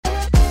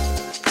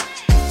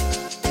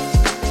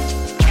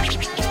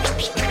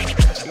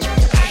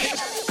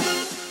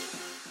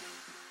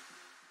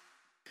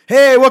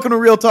Hey, welcome to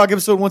Real Talk,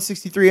 episode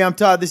 163. I'm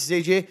Todd, this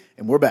is AJ,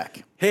 and we're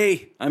back.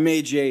 Hey, I'm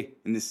AJ,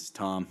 and this is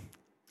Tom.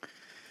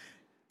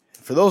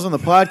 For those on the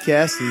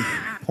podcast, he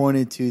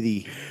pointed to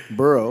the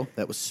borough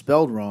that was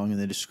spelled wrong in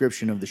the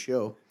description of the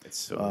show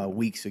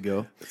weeks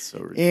ago. That's so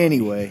ridiculous.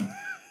 Anyway,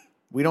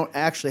 we don't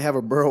actually have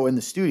a borough in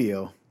the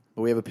studio,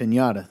 but we have a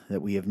pinata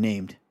that we have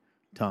named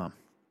Tom.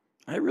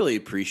 I really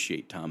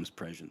appreciate Tom's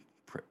presence.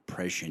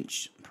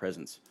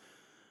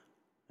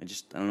 I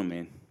don't know,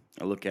 man.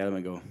 I look at him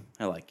and go,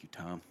 I like you,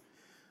 Tom.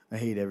 I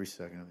hate every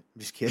second of it.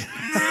 I'm just kidding.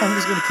 I'm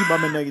just going to keep on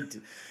my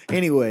negative.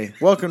 Anyway,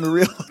 welcome to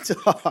Real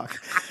Talk,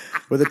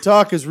 where the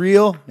talk is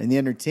real and the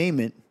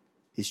entertainment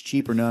is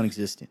cheap or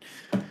non-existent.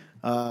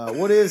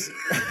 What is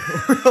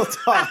Real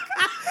Talk?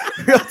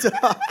 Real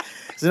Talk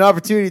is an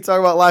opportunity to talk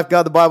about life,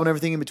 God, the Bible, and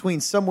everything in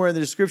between. Somewhere in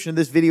the description of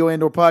this video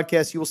and or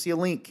podcast, you will see a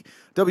link,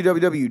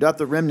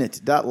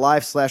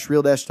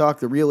 www.theremnant.life/real-talk.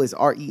 The real is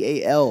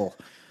REAL.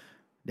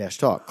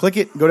 Talk. Click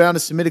it, go down to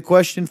submit a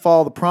question,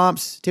 follow the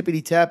prompts,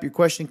 tippity tap your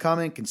question,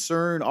 comment,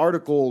 concern,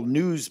 article,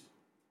 news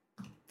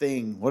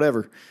thing,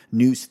 whatever.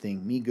 News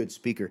thing, me good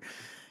speaker.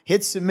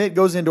 Hit submit,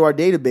 goes into our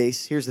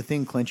database. Here's the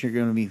thing, Clint, you're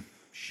going to be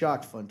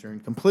shocked, Fun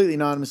Turn. Completely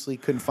anonymously,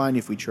 couldn't find you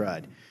if we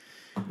tried.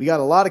 We got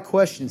a lot of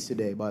questions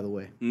today, by the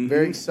way.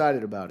 Very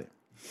excited about it.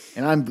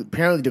 And I'm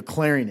apparently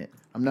declaring it.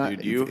 I'm not.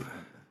 Dude, you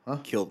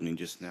killed me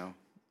just now.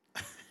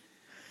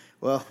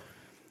 Well,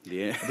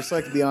 yeah. I just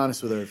like to be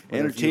honest with our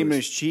Entertainment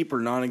viewers. is cheap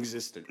or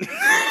non-existent.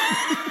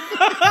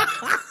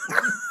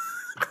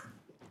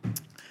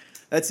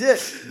 That's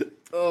it.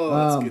 Oh,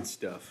 that's good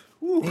stuff.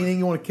 Woo. Anything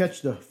you want to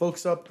catch the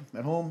folks up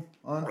at home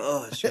on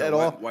Should at I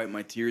all? wipe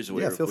my tears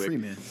away Yeah, real feel quick? free,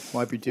 man.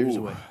 Wipe your tears Ooh,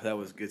 away. That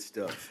was good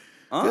stuff.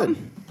 Good.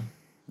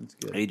 That's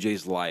good.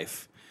 AJ's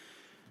life.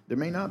 There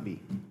may not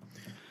be.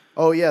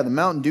 Oh, yeah, the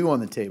Mountain Dew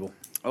on the table.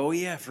 Oh,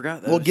 yeah, I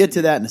forgot that. We'll get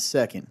to that in a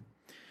second.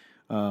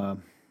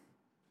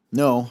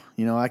 No,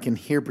 I can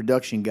hear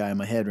production guy in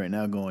my head right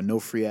now going, no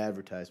free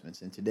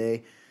advertisements. And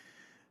today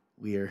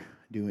we are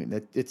doing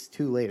that. It's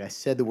too late. I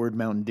said the word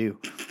Mountain Dew.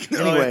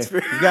 Anyway,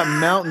 we got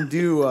Mountain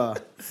Dew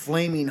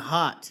Flaming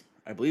Hot.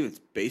 I believe it's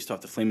based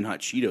off the Flamin' Hot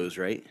Cheetos,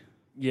 right?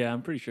 Yeah,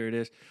 I'm pretty sure it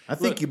is. I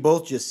think you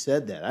both just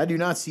said that. I do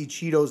not see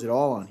Cheetos at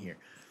all on here.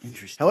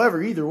 Interesting.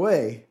 However, either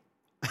way,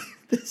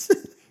 this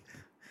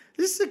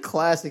is a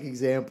classic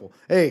example.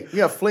 Hey, we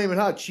got Flamin'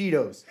 Hot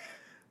Cheetos.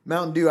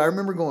 Mountain Dew. I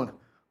remember going,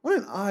 what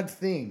an odd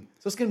thing.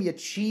 So it's going to be a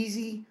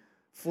cheesy,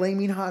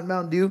 flaming hot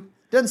Mountain Dew?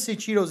 Doesn't say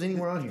Cheetos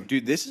anywhere on here.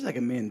 Dude, this is like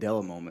a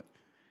Mandela moment.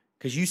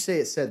 Because you say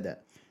it said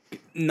that.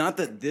 Not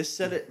that this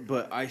said it,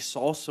 but I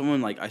saw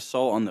someone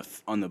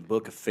on the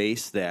book of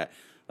Face that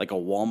like a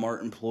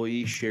Walmart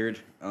employee shared.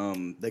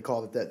 They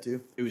called it that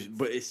too?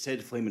 But it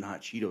said Flamin'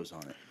 Hot Cheetos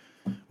on it.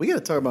 We got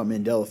to talk about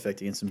Mandela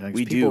effect again sometimes.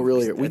 We People do,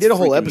 really. 'cause We that's did a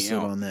whole freaking me episode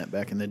out. on that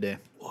back in the day.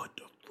 What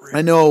the frick?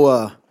 I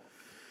know.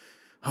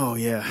 Oh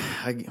yeah.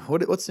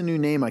 What's the new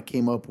name I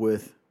came up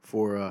with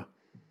for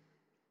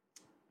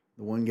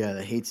the one guy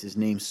that hates his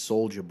name,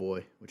 Soulja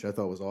Boy, which I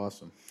thought was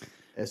awesome.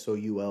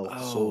 SOUL,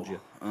 Soulja.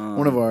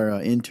 One of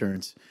our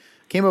interns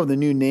came up with a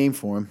new name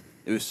for him.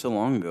 It was so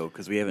long ago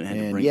because we haven't had to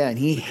And bring. and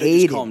he we could just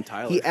hated. call him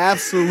Tyler. He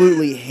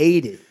absolutely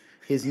hated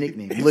his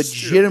nickname. It's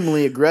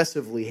Legitimately,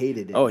 aggressively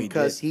hated it. Oh, he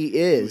because did. he He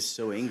is was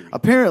so angry.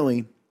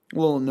 apparently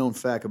well known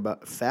fact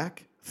about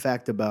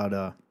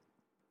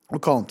we'll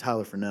call him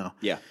Tyler for now.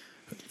 Yeah.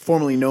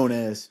 Formerly known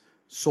as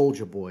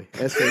Soulja Boy.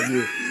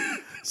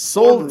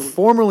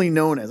 Formerly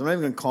known as. I'm not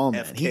even gonna call him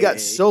that. He got FKA.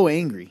 so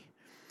angry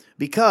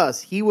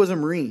because he was a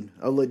Marine,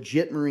 a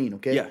legit Marine.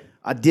 Okay. Yeah.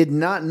 I did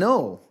not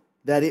know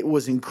that it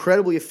was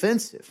incredibly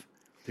offensive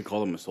To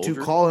call him a soldier.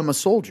 to call him a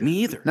soldier. Me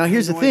either. Now, I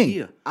here's had the no thing.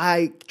 idea.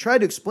 I tried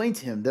to explain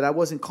to him that I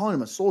wasn't calling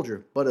him a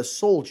soldier, but a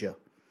soldier.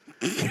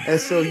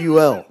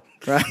 SOUL,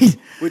 right?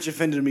 Which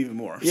offended him even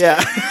more. Yeah.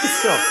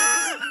 So,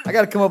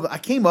 I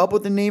came up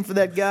with the name for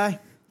that guy.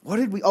 What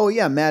did we? Oh,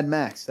 yeah, Mad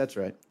Max. That's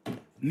right.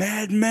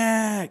 Mad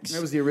Max.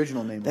 That was the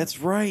original name. That's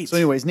right. So,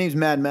 anyways, his name's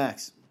Mad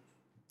Max.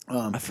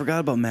 I forgot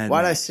about Mad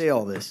Why did I Max. say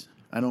all this?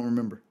 I don't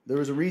remember. There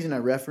was a reason I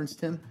referenced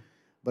him,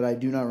 but I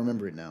do not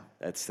remember it now.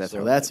 That's So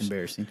how that's it is.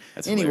 embarrassing.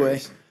 That's Anyway,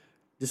 hilarious.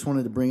 just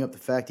wanted to bring up the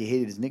fact he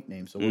hated his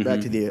nickname. So we're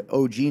back to the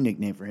OG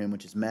nickname for him,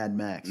 which is Mad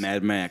Max.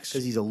 Mad Max.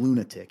 Because he's a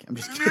lunatic. I'm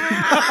just kidding.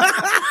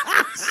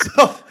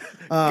 So,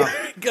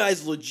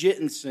 Guy's legit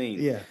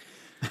insane. yeah.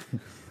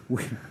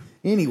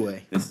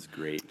 Anyway, This is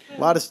great.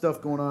 a lot of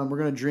stuff going on. We're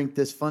going to drink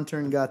this. Fun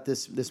Turn got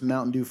this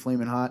Mountain Dew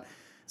Flamin' Hot.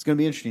 It's going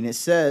to be interesting. It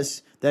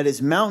says that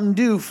it's Mountain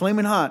Dew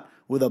Flamin' Hot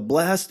with a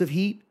blast of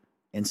heat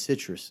and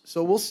citrus.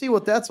 So we'll see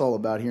what that's all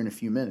about here in a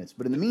few minutes.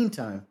 But in the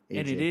meantime, AJ,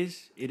 And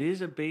it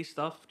is a based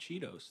off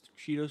Cheetos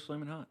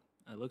Flamin' Hot.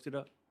 I looked it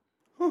up.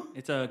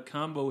 It's a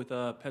combo with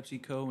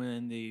PepsiCo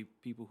and the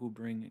people who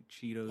bring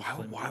Cheetos.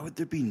 Flamin' Why Hot. would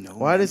there be no?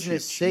 why doesn't mention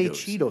it of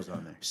say Cheetos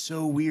on there?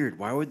 So weird.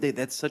 Why would they?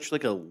 That's such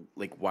like a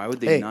Why would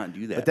they not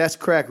do that? But that's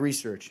crack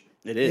research.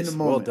 it in is the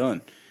well moment.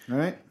 done. All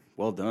right.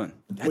 Well done.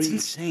 That's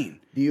insane.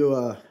 Do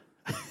you?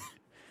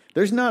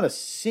 There's not a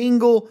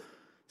single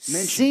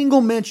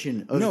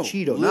mention of No,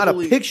 Cheeto. Not a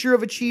literally- picture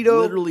of a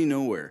Cheeto. Literally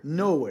nowhere.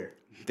 Nowhere.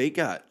 They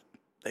got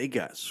they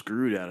got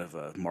screwed out of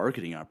a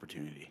marketing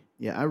opportunity.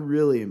 Yeah, I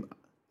really am.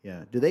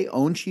 Yeah. Do they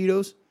own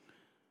Cheetos?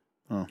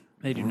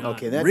 They do not.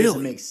 Okay, that Really?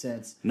 doesn't make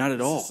sense. Not at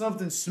So all.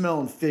 something's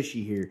smelling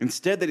fishy here.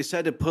 Instead, they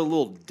decided to put a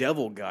little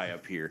devil guy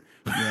up here.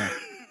 Yeah.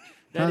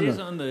 That is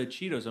on the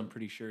Cheetos, I'm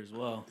pretty sure as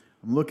well.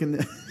 I'm looking.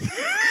 Clint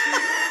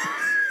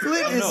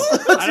I is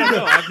don't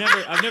know.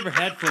 I've never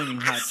had flaming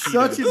hot Cheetos.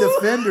 such a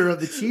defender of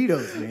the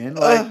Cheetos, man.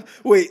 Like,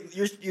 Wait,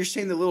 you're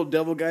saying the little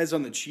devil guys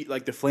on the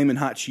like the flaming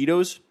hot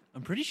Cheetos?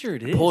 I'm pretty sure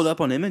it is. Pull it up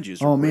on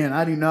images. oh man,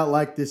 I do not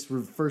like this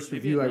first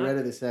Maybe review. I it's read not.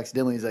 of this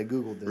accidentally as I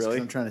googled this. 'Cause Really?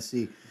 I'm trying to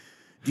see.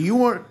 Do you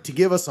want to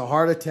give us a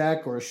heart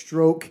attack or a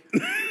stroke?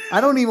 I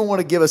don't even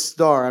want to give a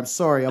star. I'm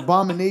sorry.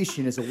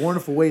 Abomination is a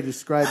wonderful way to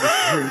describe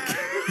this drink.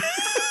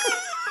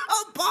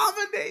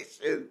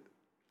 Abomination.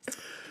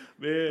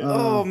 Man,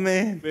 Oh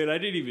man. man, I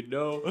didn't even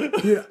know.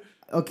 Dude,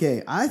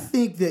 okay, I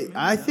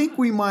think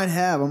we might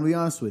have. I'm gonna be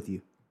honest with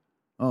you.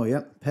 Oh,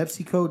 yep.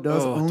 PepsiCo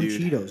does Oh, own dude.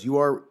 Cheetos. You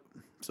are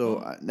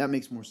so that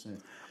makes more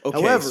sense. Okay,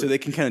 However, so they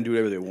can kind of do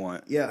whatever they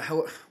want. yeah,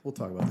 we'll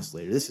talk about this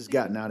later. This has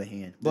gotten out of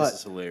hand. But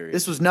is hilarious.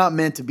 This was not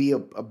meant to be a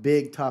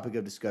big topic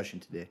of discussion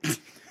today.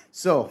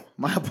 So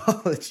my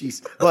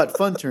apologies. But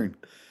fun turn.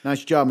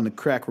 Nice job in the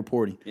crack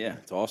reporting. Yeah,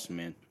 it's awesome,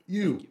 man.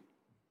 Your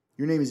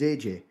name is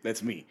AJ.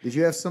 That's me. Did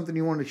you have something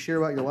you wanted to share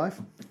about your life?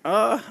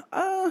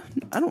 I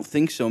don't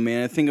think so,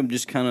 man. I think I'm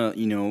just kind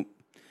of,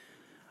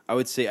 I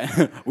would say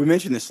we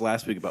mentioned this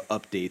last week about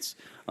updates.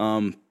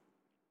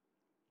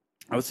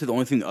 I would say the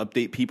only thing to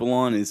update people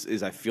on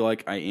is I feel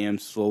like I am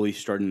slowly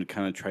starting to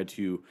kind of try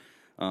to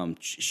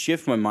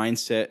shift my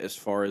mindset as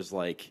far as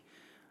like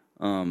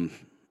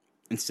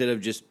instead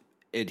of just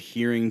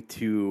adhering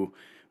to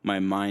my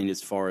mind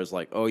as far as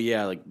like, oh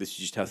yeah, like this is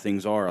just how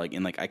things are, like,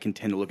 and like I can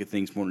tend to look at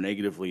things more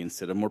negatively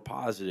instead of more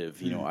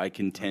positive. I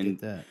can tend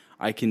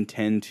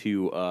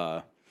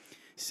to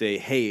say,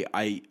 hey,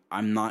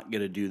 I'm not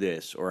gonna do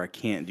this or I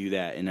can't do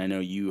that. And I know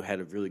you had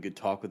a really good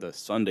talk with us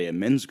Sunday, a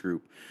men's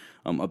group,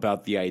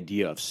 about the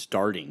idea of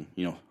starting.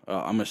 I'm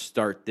gonna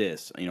start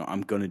this.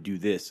 I'm gonna do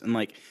this, and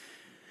like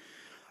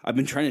I've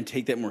been trying to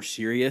take that more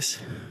serious.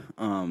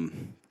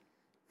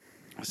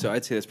 So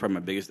I'd say that's probably my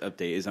biggest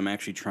update is I'm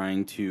actually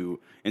trying to,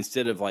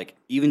 instead of like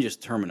even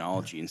just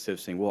terminology, instead of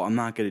saying, well, I'm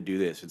not going to do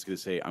this, it's going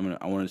to say I'm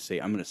going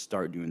to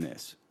start doing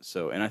this.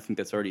 So, and I think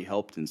that's already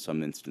helped in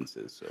some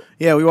instances. So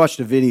Yeah, we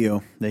watched a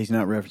video that he's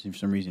not referencing for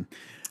some reason.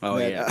 oh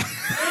That,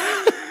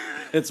 yeah,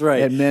 that's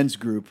right. At men's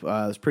group. It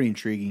was pretty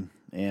intriguing,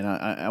 and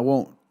I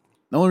won't.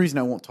 The only reason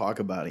I won't talk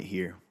about it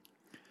here,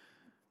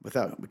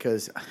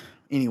 because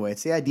anyway,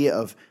 it's the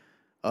idea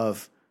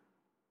of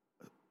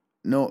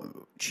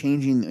no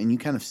changing, and you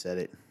kind of said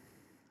it.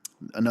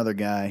 Another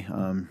guy,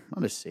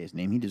 I'll just say his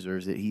name. He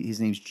deserves it. His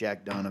name's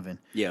Jack Donovan.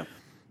 Yeah,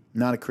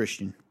 Not a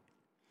Christian,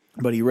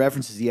 but he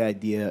references the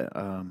idea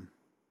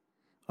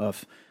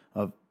of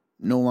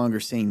no longer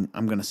saying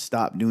I'm going to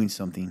stop doing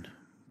something,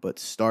 but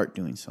start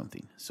doing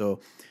something. So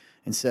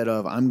instead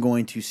of I'm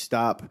going to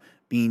stop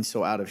being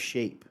so out of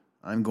shape,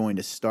 I'm going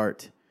to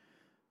start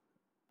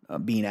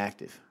being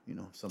active.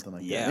 Something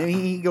like Yeah. that. I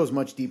mean, he goes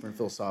much deeper and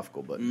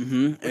philosophical, but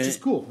which is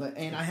cool.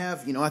 And I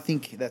have, I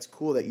think that's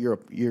cool that you're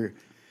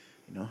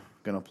going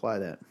to apply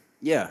that.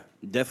 yeah,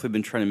 definitely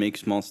been trying to make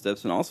small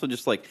steps, and also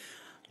just like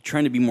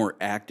trying to be more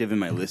active in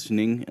my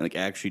listening and like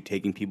actually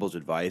taking people's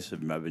advice. I've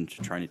been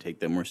trying to take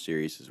that more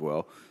serious as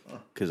well,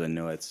 because I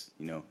know it's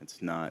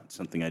it's not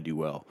something I do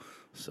well.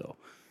 So,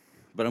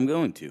 but I'm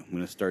going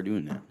to start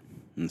doing that. I'm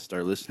going to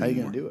start listening. How are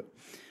you more. going to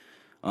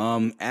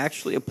do it?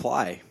 Actually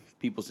apply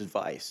people's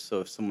advice.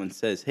 So if someone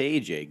says, "Hey,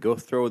 AJ, go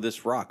throw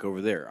this rock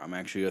over there," I'm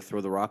actually going to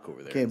throw the rock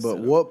over there. Okay, but instead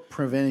of what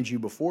prevented you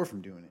before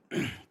from doing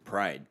it?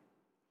 pride?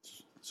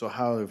 So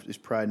how is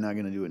pride not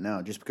going to do it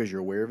now? Just because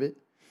you're aware of it?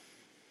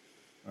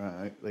 All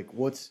right. Like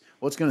what's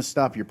going to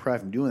stop your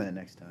pride from doing that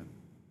next time?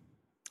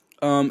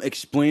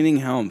 Explaining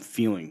how I'm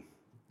feeling.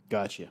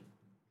 Gotcha.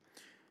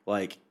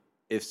 Like,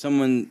 if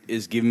someone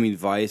is giving me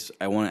advice,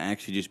 I want to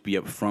actually just be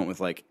upfront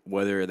with like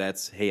whether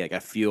that's, hey, like I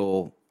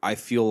feel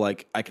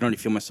like I can already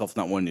feel myself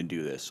not wanting to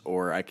do this,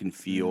 or I can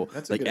feel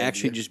That's a like good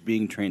actually idea. just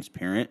being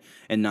transparent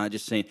and not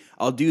just saying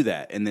I'll do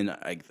that, and then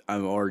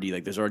I'm already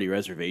like there's already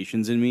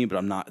reservations in me, but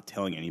I'm not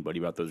telling anybody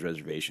about those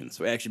reservations.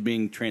 So actually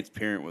being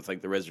transparent with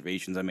like the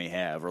reservations I may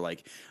have, or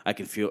like I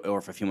can feel, or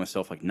if I feel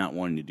myself like not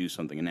wanting to do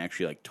something, and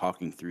actually like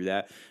talking through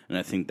that, and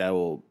I think that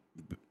will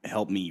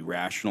help me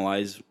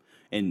rationalize.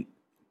 And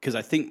because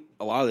I think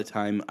a lot of the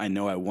time I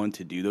know I want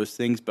to do those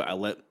things, but I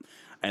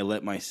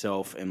let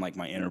myself and like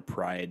my inner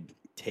pride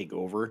take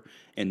over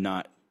and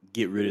not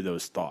get rid of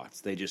those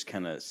thoughts. They just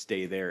kind of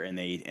stay there, and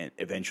they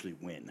eventually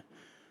win.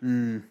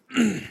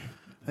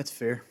 That's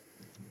fair.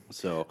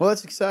 So Well,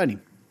 that's exciting.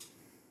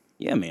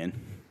 yeah, man.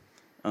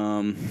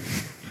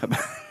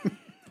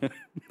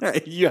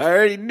 You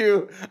already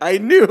knew. I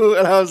knew,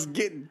 and I was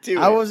getting to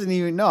I wasn't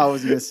going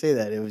to say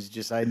that. It was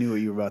just I knew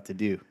what you were about to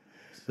do.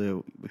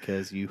 So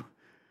because you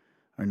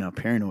are now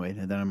paranoid,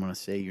 and then I'm going to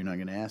say you're not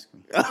going to ask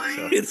me.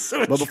 It's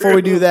so But before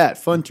we true. do that,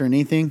 fun turn,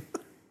 anything?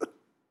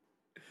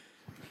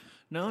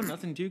 No,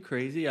 nothing too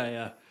crazy.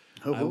 I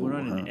I went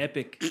on an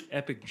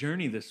epic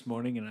journey this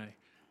morning, and I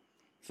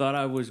thought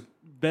I was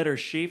better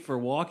shape for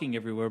walking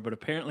everywhere, but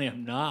apparently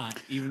I'm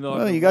not. Even though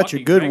Well, you got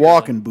your good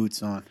walking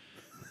boots on.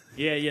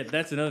 Yeah,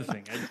 that's another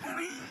thing.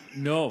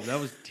 No, that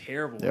was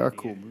terrible. They are idea.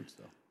 cool boots,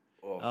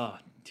 though.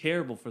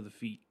 Terrible for the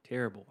feet.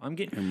 Terrible. I'm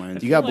getting.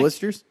 Reminds You got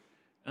blisters?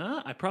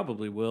 I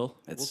probably will.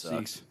 That we'll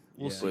sucks. See.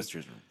 We'll see.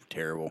 Blisters are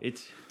terrible.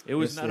 It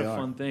was Yes, not they a are.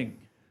 fun thing.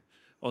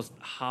 I was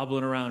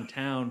hobbling around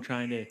town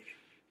trying to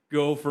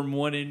go from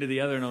one end to the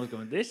other, and I was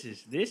going, "This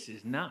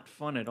is not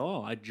fun at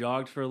all." I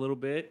jogged for a little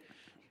bit.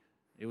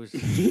 It was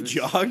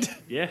jogged?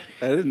 Yeah,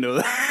 I didn't know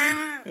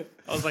that.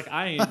 I was like,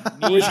 I need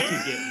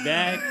to get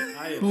back.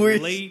 I am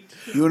late.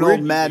 You an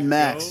old Mad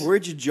Max. go?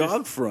 Where'd you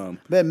jog from?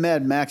 Bet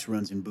Mad Max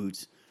runs in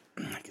boots.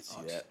 I can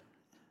see that.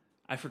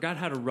 I forgot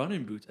how to run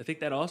in boots. I think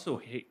that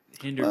also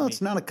hindered Well, me.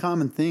 it's not a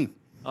common thing.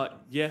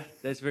 Yeah,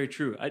 that's very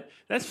true.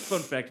 That's a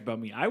fun fact about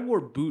me. I wore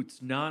boots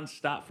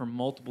nonstop for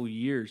multiple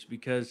years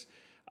because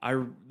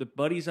the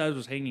buddies I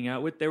was hanging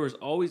out with, there was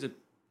always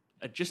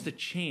just a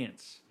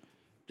chance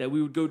that we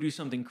would go do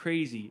something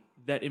crazy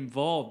that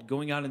involved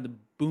going out in the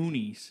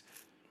boonies,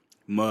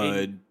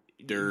 Mud,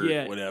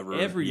 dirt, whatever.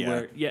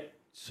 everywhere. Yeah.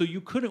 So you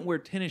couldn't wear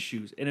tennis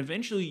shoes, and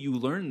eventually you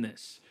learned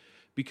this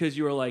because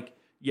you were like,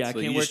 "Yeah, I So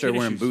can't you wear just start tennis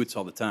wearing shoes." boots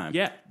all the time.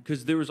 Yeah,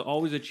 because there was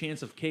always a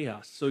chance of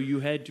chaos. So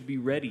you had to be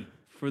ready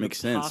for Makes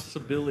the sense.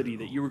 possibility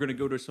that you were going to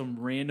go to some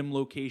random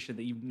location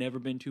that you've never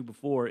been to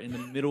before in the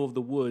middle of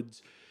the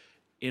woods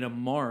in a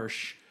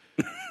marsh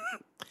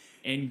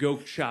and go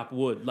chop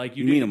wood. Like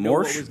you mean didn't a know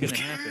what marsh? was going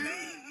to happen.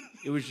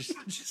 It was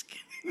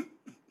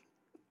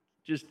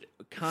just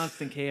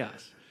constant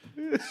chaos.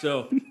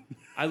 So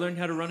I learned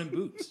how to run in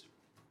boots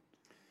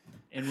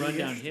and run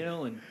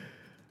downhill and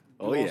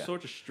do all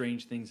sorts of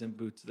strange things in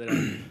boots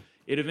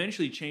it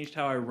eventually changed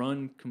how I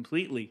run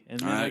completely. And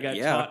then I got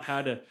taught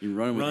how to You're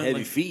running with heavy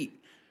like, feet.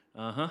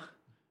 Uh-huh.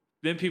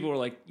 Then people were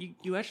like,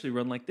 you actually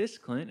run like this,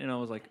 Clint. And I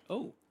was like,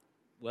 oh,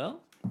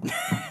 well,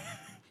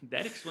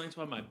 that explains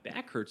why my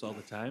back hurts all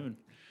the time and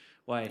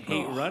why I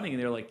hate running.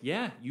 And they're like,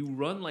 yeah, you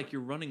run like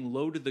you're running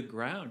low to the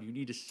ground. You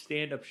need to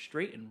stand up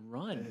straight and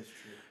run.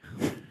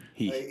 But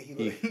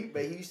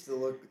he used to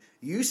look.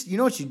 You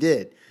know what you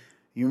did?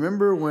 You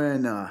remember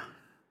when? I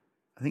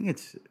think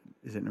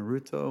is it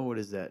Naruto? What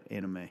is that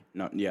anime?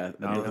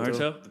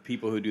 Naruto? The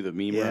people who do the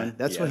meme Yeah, run.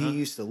 that's what he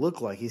used to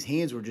look like. His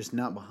hands were just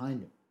not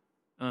behind him.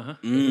 Uh-huh.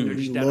 Mm. They're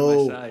Be just down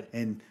low on my side.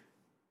 and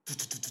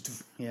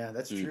yeah,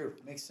 that's true.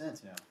 Makes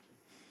sense now.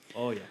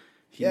 Oh,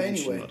 yeah.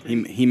 Anyway,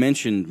 He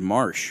mentioned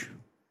marsh,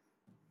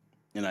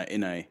 and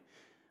I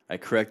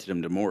corrected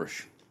him to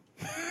Morsh.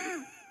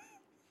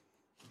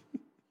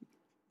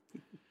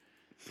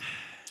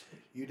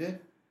 you did.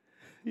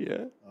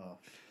 Yeah.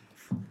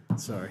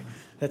 Sorry,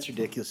 that's a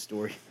ridiculous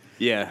story.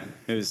 Yeah.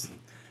 It was.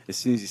 As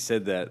soon as he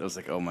said that, I was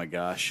like, "Oh my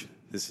gosh,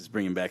 this is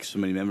bringing back so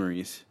many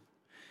memories."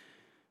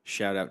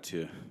 Shout out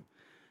to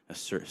a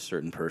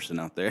certain person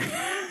out there.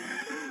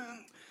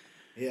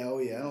 Yeah. Oh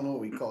yeah. I don't know what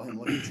we call him.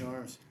 Lucky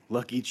Charms.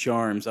 Lucky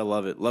Charms, I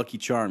love it. Lucky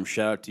Charms,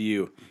 shout out to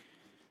you.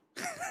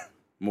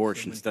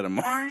 Morsh instead of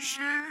Marsh.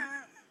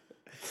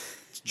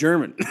 It's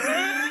German.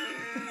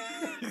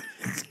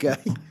 This guy.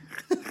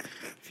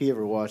 If he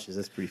ever watches,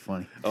 that's pretty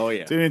funny. Oh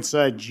yeah. It's an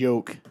inside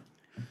joke.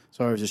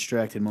 Sorry, I was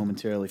distracted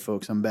momentarily,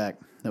 folks. I'm back.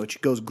 Which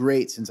goes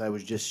great since I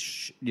was just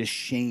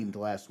shamed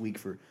last week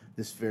for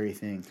this very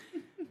thing.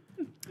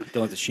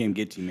 Don't let the shame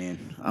get to you,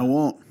 man. I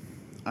won't.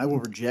 I will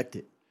reject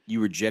it. You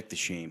reject the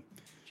shame.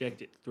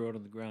 Reject it. Throw it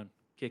on the ground.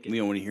 Kick it. We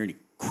don't want to hear any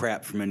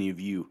crap from any of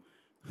you.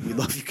 We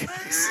love you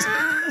guys.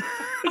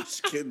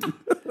 Just kidding.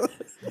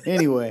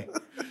 Anyway,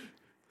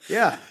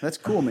 yeah, that's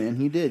cool, man.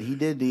 He did.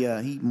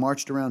 He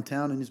marched around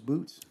town in his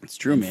boots. It's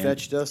true, man.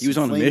 Fetched us. He was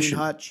on a flaming mission.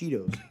 hot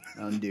Cheetos.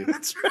 Mountain Dew.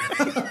 That's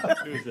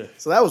right.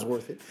 So that was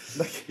worth it.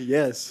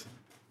 Yes.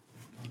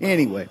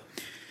 Anyway,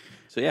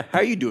 So yeah,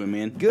 how you doing,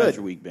 man? Good. How's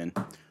your week been?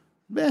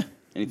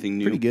 Anything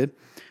new? pretty good.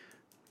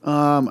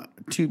 I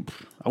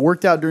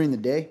worked out during the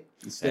day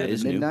instead That of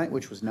is new. midnight,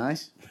 which was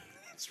nice.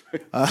 That's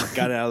right.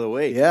 Got it out of the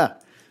way. Yeah.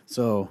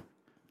 So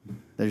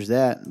there's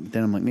that.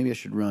 Then I'm like, maybe I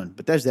should run.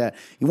 But there's that.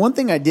 And one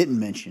thing I didn't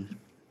mention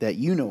that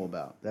you know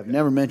about, that I've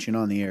never mentioned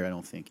on the air, I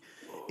don't think,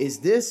 is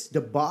this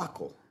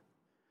debacle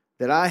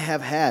that I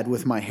have had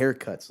with my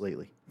haircuts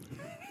lately.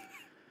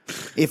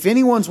 If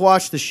anyone's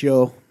watched the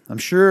show, I'm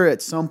sure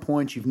at some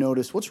point you've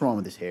noticed, what's wrong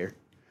with his hair?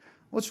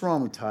 What's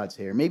wrong with Todd's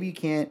hair? Maybe you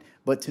can't,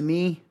 but to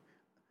me,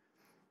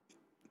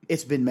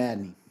 it's been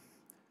maddening.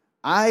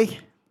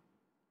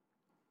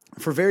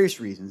 For various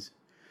reasons,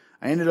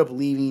 I ended up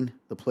leaving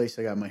the place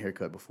I got my hair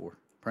cut before.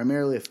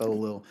 Primarily, I felt a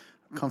little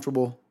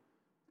uncomfortable.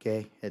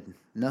 Okay, had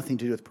nothing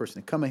to do with the person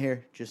that cut my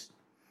hair, just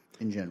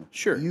in general.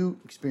 Sure. You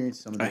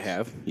experienced some of this. I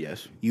have.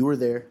 Yes. You were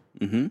there.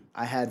 Mm-hmm.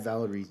 I had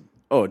valid reason.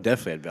 Oh,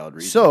 definitely had valid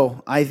reason.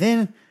 So I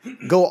then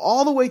go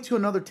all the way to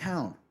another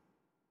town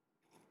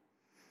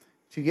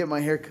to get my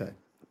hair cut,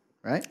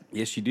 right?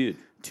 Yes, you did.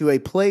 To a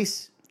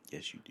place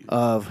Yes, you did.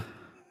 of,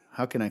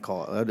 how can I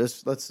call it?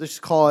 Let's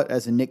just call it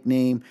as a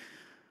nickname,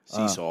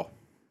 Seesaw.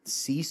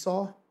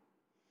 Seesaw.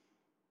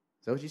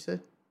 Is that what you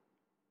said?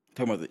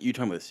 You're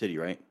talking about the city,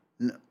 right?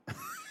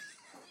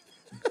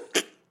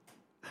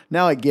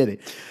 Now I get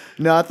it.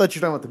 No, I thought you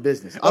were talking about the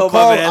business. Oh,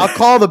 my bad. I'll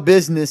call the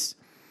business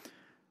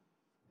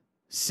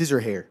Scissor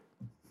Hair.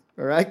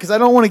 All right? Because I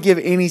don't want to give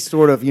any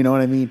sort of, you know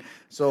what I mean?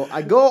 So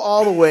I go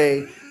all the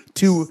way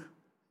to,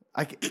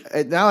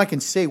 now I can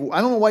say,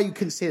 I don't know why you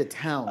couldn't say the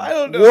town. I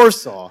don't know.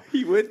 Warsaw.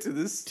 He went to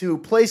this. To a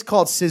place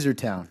called Scissor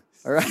Town.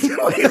 All right?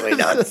 wait,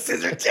 not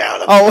Scissor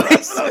Town. Oh,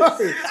 wait,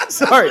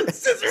 sorry.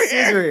 Scissor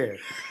Hair.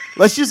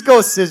 Let's just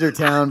go Scissor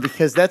Town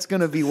because that's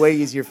going to be way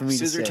easier for me to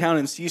say. Scissor Town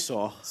and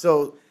Seesaw.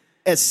 So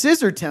at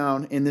Scissor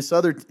Town in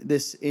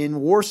in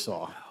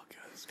Warsaw,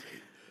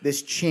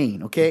 this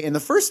chain, okay? And the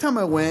first time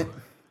I went,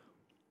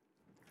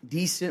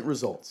 decent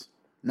results.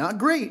 Not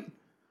great,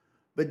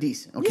 but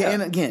decent. Okay. Yeah.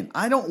 And again,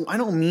 I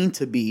don't mean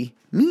to be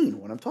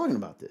mean when I'm talking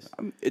about this.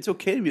 It's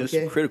okay to be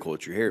Okay. critical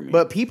at your hair, man.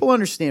 But people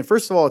understand,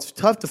 first of all, it's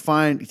tough to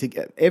find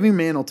every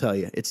man will tell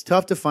you, it's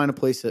tough to find a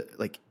place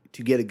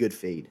to get a good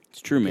fade.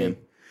 It's true, man.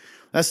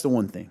 That's the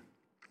one thing.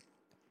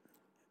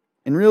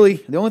 And really,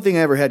 the only thing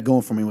I ever had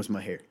going for me was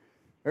my hair.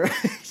 All right?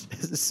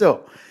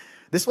 So,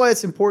 this is why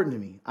it's important to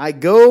me. I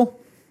go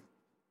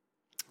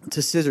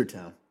to Scissor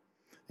Town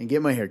and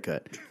get my hair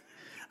cut.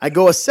 I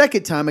go a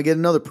second time, I get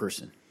another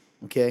person.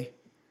 Okay?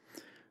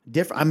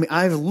 Different. I mean,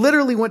 I've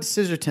literally went to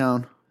Scissor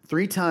Town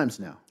 3 times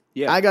now.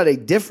 Yeah. I got a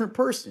different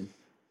person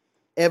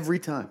every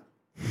time.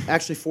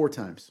 Actually, 4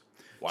 times.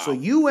 Wow. So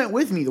you went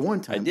with me the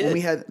one time. I did. When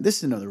we had, this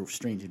is another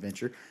strange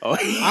adventure. Oh.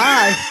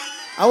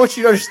 I want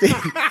you to understand.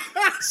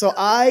 So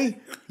I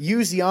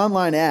use the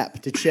online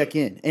app to check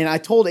in. And I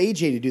told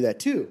AJ to do that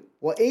too.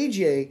 Well,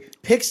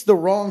 AJ picks the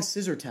wrong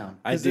Scissor Town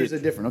because there's a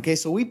different. Okay,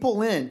 so we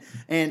pull in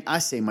and I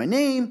say my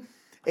name.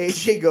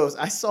 AJ goes,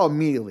 I saw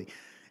immediately.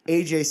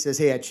 AJ says,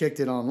 hey, I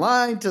checked it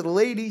online to the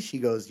lady. She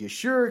goes, you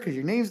sure? Because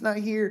your name's not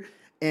here.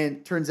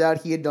 And turns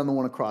out he had done the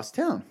one across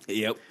town.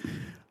 Yep.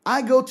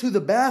 I go to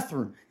the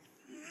bathroom.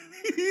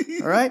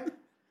 All right?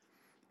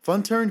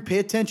 Fun turn, pay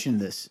attention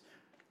to this.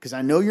 Because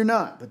I know you're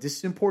not, but this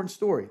is an important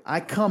story.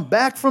 I come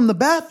back from the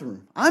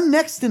bathroom. I'm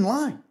next in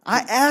line. I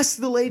ask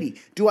the lady,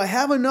 do I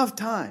have enough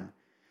time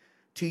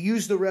to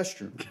use the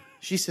restroom?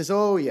 She says,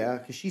 oh, yeah,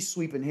 because she's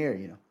sweeping hair,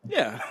 you know.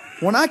 Yeah.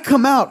 When I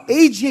come out,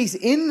 AJ's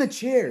in the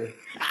chair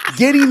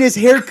getting his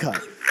hair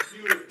cut.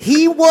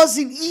 He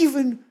wasn't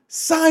even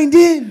signed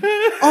in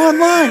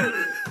online.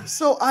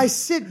 So I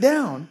sit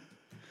down.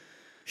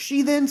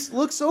 She then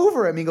looks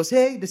over at me and goes,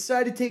 hey,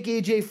 decided to take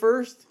AJ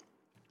first.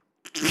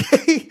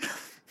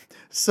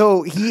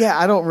 So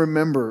I don't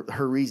remember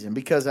her reason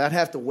because I'd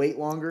have to wait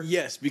longer.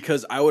 Yes,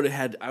 because I would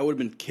have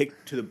been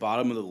kicked to the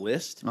bottom of the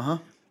list.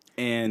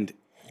 And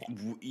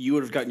you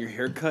would have gotten your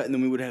hair cut, and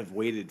then we would have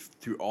waited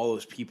through all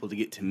those people to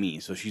get to me.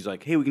 So she's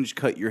like, hey, we can just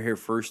cut your hair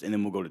first, and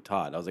then we'll go to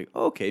Todd. I was like,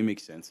 oh, okay,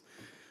 makes sense.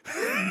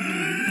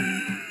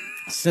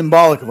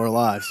 Symbolic of our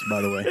lives,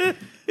 by the way.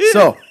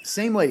 So,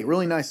 same lady,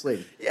 really nice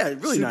lady. Yeah,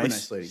 really Super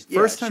nice. lady. Yeah,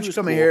 First time she was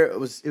cut my cool. hair, it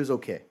was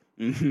okay.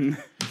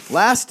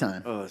 Last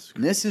time, that's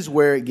and this is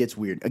where it gets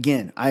weird.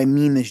 Again, I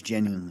mean this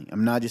genuinely.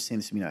 I'm not just saying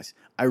this to be nice.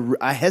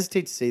 I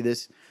hesitate to say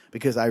this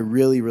because I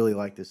really, really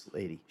like this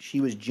lady. She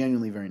was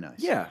genuinely very nice.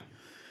 Yeah.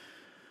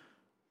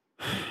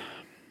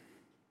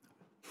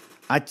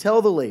 I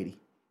tell the lady,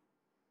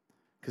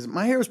 because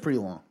my hair was pretty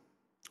long.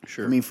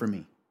 Sure. I mean, for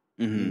me.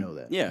 You know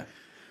that. Yeah.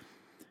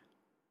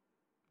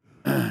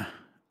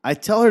 I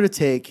tell her to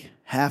take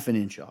half an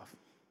inch off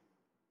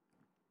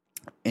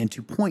and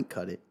to point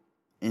cut it,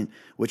 and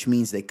which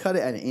means they cut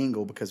it at an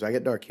angle because I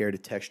got dark hair to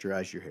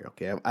texturize your hair.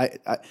 Okay,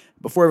 I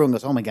before everyone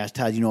goes, oh my gosh,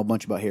 Todd, you know a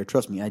bunch about hair.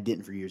 Trust me, I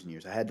didn't for years and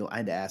years. I had to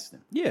ask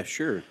them. Yeah,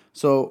 sure.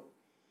 So,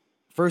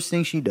 first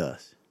thing she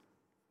does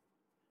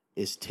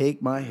is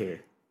take my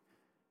hair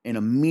and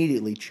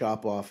immediately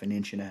chop off 1.5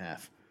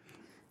 inches.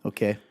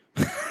 Okay,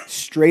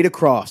 straight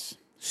across.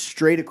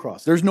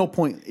 There's no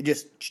point. It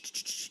just.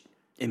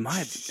 In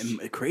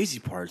the crazy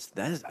parts,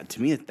 that is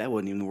to me that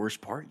wasn't even the worst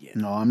part yet.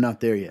 No, I'm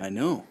not there yet. I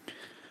know.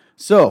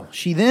 So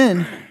she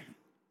then,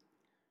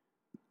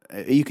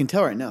 you can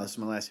tell right now, this is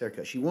my last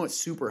haircut. She went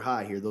super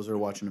high here. Those that are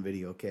watching the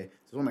video, okay?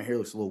 This is why my hair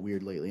looks a little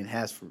weird lately, and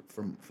has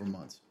for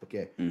months.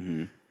 Okay.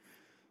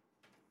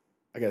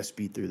 I got to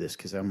speed through this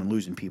because I'm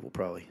losing people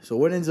probably. So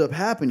what ends up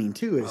happening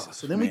too is,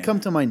 so then we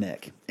come to my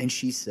neck, and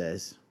she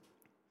says,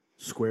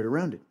 squared or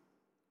rounded.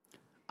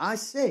 I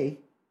say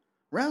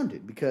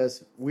rounded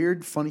because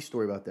weird, funny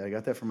story about that. I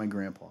got that from my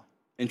grandpa.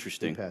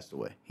 Interesting. He passed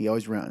away. He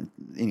always rounded.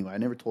 Anyway, I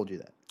never told you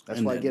that. That's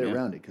And why I then, get it yeah.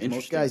 rounded because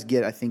most Interesting.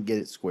 guys I think get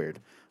it squared.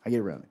 I get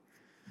it rounded.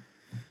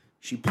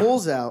 She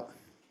pulls out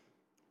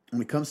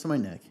when it comes to my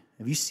neck.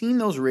 Have you seen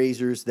those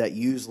razors that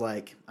use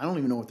I don't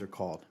even know what they're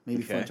called.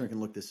 Maybe Okay. Funturn can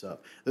look this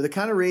up. They're the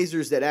kind of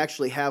razors that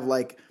actually have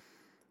like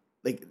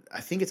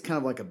I think it's kind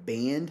of like a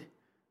band.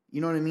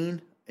 You know what I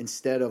mean?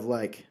 Instead of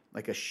like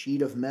a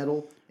sheet of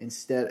metal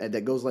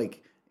that goes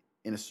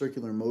in a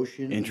circular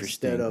motion.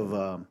 Interesting.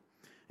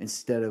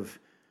 Instead of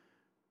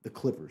the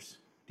clippers.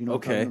 Do you know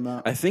what I'm Okay. talking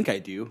about? I think I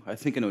do. I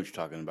think I know what you're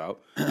talking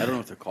about. I don't know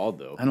what they're called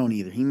though. I don't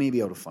either. He may be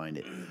able to find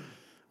it.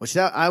 Which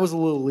I was a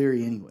little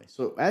leery anyway.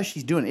 So as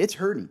she's doing it, it's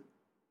hurting.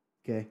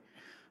 Okay.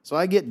 So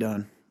I get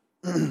done.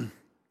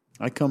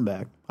 I come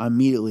back. I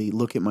immediately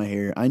look at my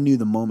hair. I knew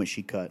the moment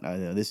she cut. I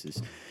know this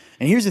is.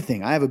 And here's the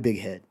thing. I have a big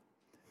head.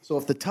 So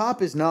if the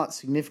top is not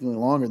significantly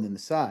longer than the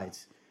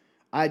sides,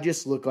 I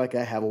just look like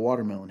I have a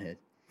watermelon head.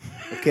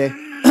 Okay?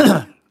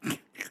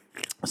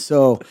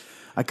 So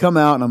I come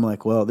out and I'm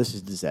like, well, this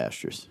is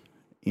disastrous.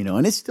 You know,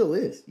 and it still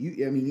is.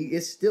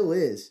 It still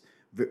is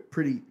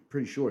pretty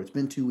short. It's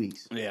been 2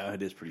 weeks. Yeah,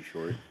 it is pretty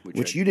short.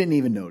 Which you didn't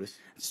even notice.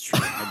 It's true.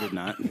 I did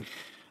not.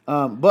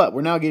 But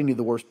we're now getting to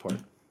the worst part.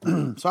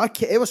 So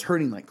it was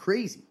hurting like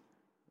crazy.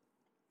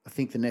 I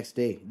think the next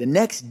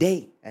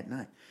day at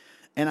night.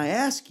 And I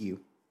ask you,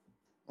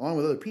 along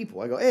with other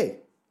people, I go, hey,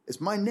 it's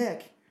my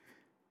neck.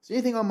 Is there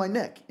anything on my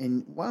neck?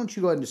 And why don't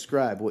you go ahead and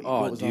describe what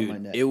was on my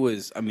neck? It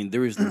was,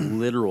 there was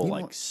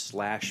literal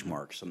slash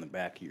marks on the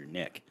back of your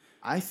neck.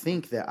 I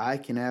think that I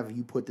can have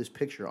you put this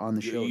picture on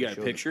the show. You got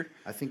a picture?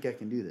 I think I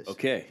can do this.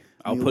 Okay.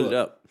 I'll put it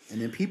up.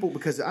 And then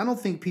because I don't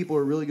think people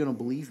are really going to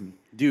believe me.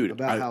 Dude.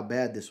 About how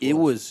bad this was. It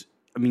was,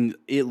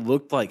 it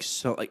looked like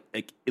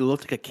it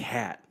looked like a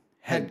cat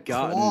had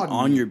gotten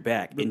on your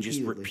back and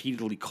just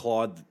repeatedly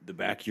clawed the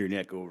back of your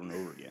neck over and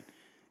over again.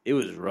 It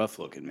was rough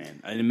looking, man.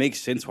 And it makes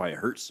sense why it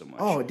hurts so much.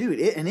 Oh, dude.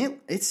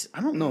 It's,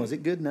 I don't know. Is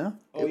it good now?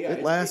 Oh, yeah.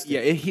 It lasted.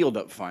 Yeah, it healed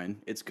up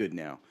fine. It's good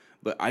now.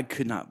 But I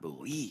could not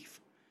believe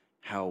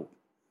how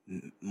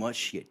much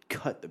she had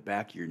cut the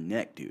back of your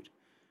neck, dude.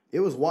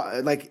 It was,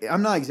 like,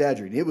 I'm not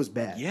exaggerating. It was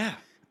bad. Yeah.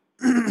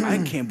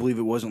 I can't believe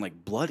it wasn't,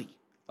 like, bloody.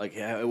 Like,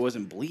 it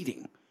wasn't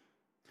bleeding.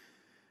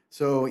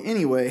 So,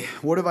 anyway,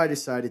 what have I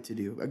decided to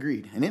do?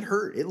 Agreed. And it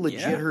hurt. It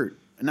legit hurt.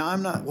 Now,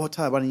 I'm not, well,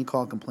 Ty, why didn't you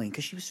call and complain?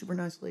 Because she was a super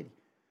nice lady.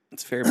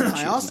 It's fair. But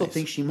I also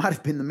think she might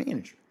have been the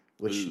manager.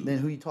 Then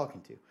who are you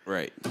talking to?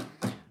 Right.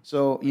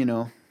 So,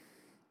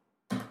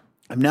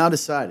 I've now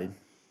decided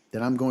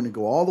that I'm going to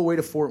go all the way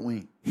to Fort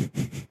Wayne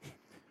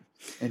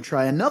and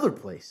try another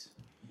place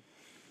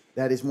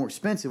that is more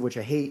expensive, which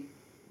I hate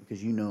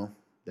because you know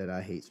that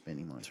I hate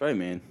spending money. That's right,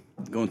 man.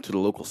 Going to the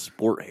local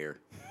sport hair.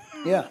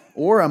 Yeah.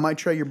 Or I might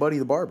try your buddy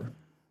the barber.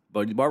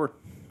 Buddy the barber.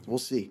 We'll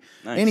see.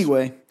 Nice.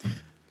 Anyway,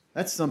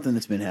 that's something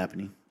that's been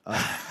happening.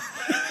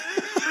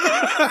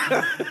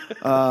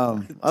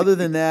 Other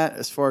than that,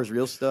 as far as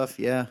real stuff,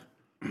 yeah.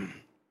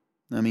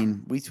 I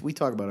mean, we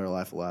talk about our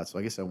life a lot, so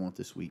I guess I won't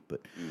this week.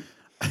 But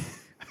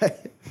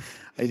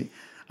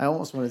I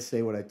almost wanted to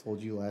say what I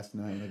told you last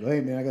night. Like,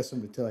 hey man, I got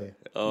something to tell you.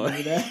 Oh,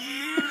 remember that?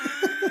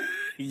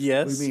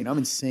 Yes. What do you mean? I'm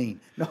insane.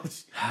 No.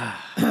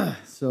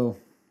 So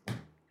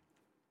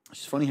it's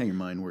just funny how your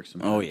mind works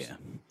sometimes. Oh yeah.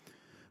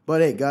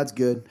 But hey, God's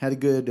good. Had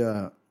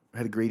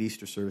a great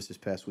Easter service this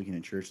past weekend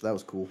in church. So that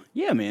was cool.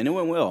 Yeah, man, it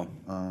went well.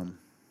 A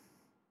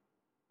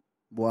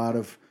lot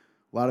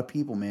of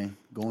people, man,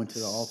 going to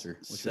the altar,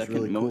 which is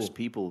really cool. Most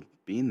people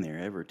being there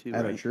ever too.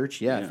 At right? our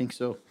church, yeah, I think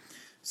so.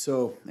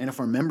 So, and if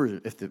our members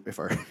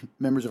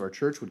of our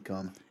church would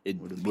come, it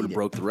would have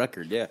broke the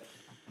record. Yeah.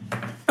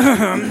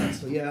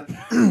 So yeah,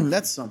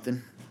 that's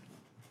something.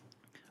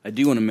 I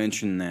do want to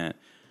mention that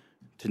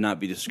to not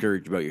be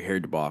discouraged about your hair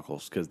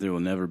debacles, because there will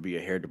never be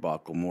a hair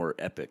debacle more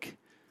epic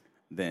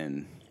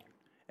than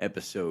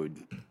episode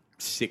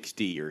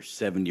 60 or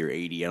 70 or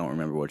 80. I don't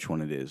remember which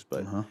one it is,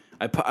 but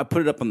I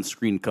put it up on the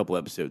screen a couple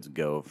episodes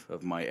ago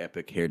of my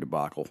epic hair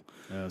debacle.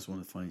 That was one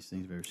of the funniest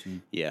things I've ever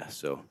seen. Yeah,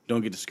 so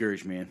don't get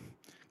discouraged, man,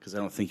 because I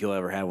don't think you'll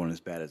ever have one as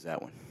bad as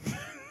that one.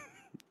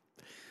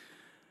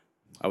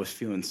 I was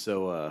feeling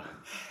so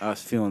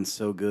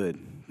good.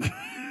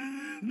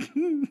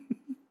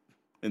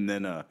 And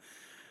then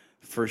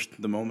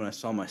the moment I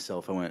saw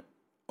myself, I went,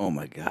 oh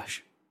my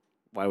gosh,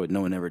 why would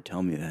no one ever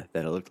tell me that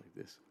I looked like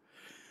this?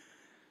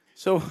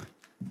 So,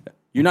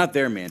 you're not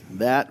there, man.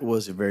 That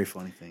was a very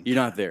funny thing. You're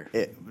not there.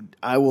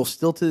 I will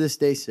still to this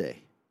day say,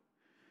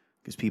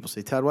 because people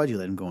say, Todd, why'd you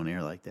let him go in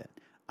air like that?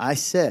 I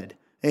said,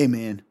 hey,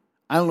 man,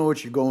 I don't know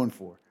what you're going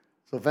for.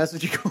 So if that's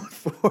what you're going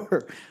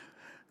for,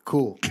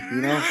 cool,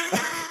 you know?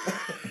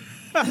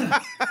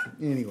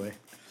 Anyway,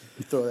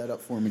 throw that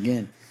up for him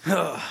again.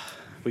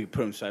 We can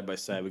put them side by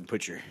side. We can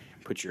put your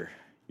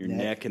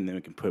neck, and then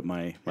we can put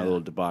my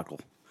little debacle.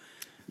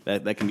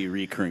 That can be a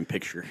recurring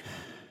picture.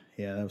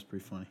 Yeah, that was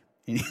pretty funny.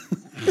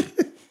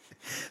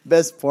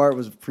 Best part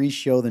was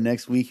pre-show the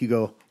next week. You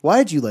go,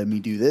 why'd you let me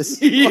do this?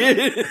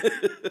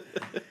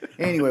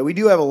 Anyway, we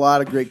do have a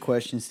lot of great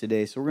questions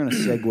today, so we're going to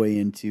segue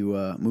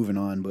into moving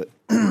on. But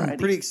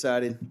pretty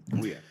excited.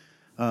 Oh,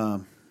 yeah.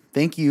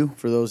 Thank you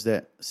for those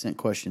that sent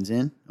questions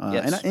in.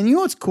 Yes. And you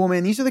know what's cool,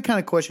 man? These are the kind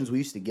of questions we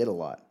used to get a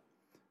lot.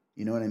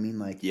 You know what I mean?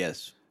 Like,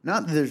 yes.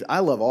 Not that there's. I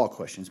love all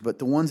questions, but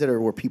the ones that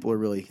are where people are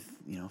really,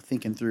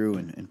 thinking through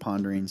and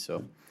pondering.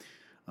 So,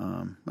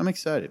 I'm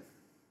excited.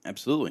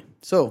 Absolutely.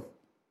 So,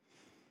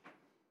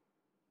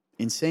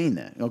 in saying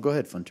that, go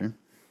ahead, Fun Turn.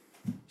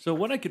 So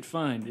what I could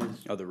find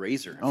is the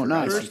razor. Oh,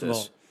 nice. First of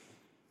all,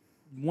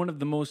 one of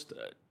the most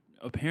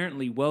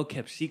apparently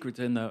well-kept secrets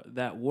in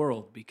that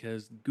world,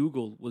 because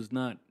Google was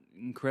not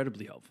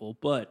incredibly helpful.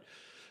 But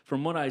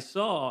from what I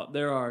saw,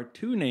 there are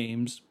two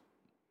names.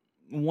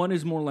 One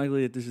is more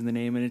likely that this is the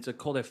name, and it's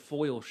called a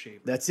foil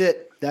shaver. That's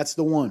it. That's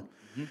the one.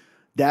 Mm-hmm.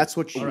 That's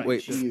what she,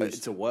 Wait, she used.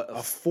 it's a what?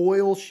 A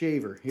foil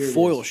shaver. Here it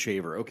Foil is.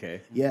 shaver.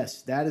 Okay.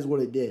 Yes, that is what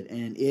it did,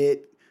 and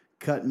it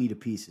cut me to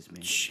pieces,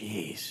 man.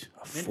 Jeez, a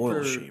Meant foil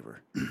for,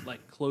 shaver.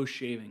 like close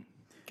shaving.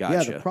 Gotcha.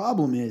 Yeah, the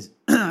problem is,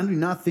 I do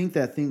not think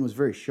that thing was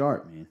very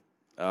sharp, man.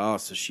 Oh,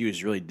 so she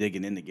was really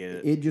digging in to get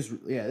it. It just,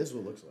 yeah, this is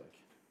what it looks like.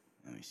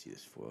 Let me see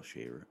this foil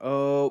shaver.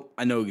 Oh,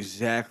 I know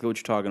exactly what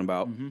you're talking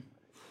about.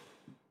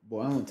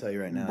 Boy, I'm gonna tell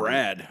you right now.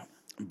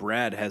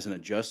 Brad has an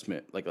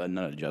adjustment, like not an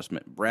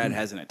adjustment. Brad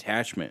has an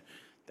attachment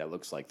that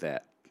looks like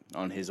that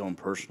on his own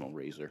personal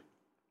razor.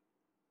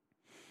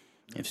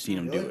 I've seen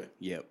him do Really?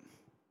 it.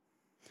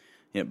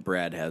 Yep,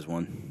 Brad has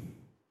one.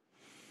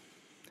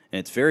 And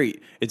it's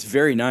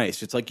very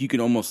nice. It's like you can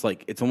almost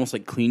like it's almost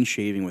like clean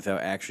shaving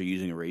without actually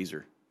using a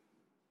razor.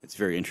 It's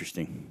very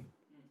interesting.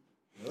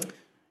 Really?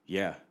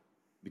 Yeah,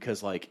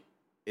 because like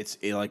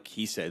like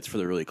he said, it's for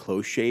the really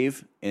close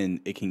shave,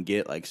 and it can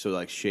get like so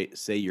like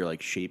say you're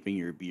like shaping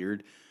your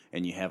beard,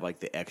 and you have like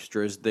the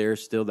extras there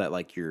still that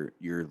like your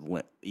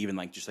even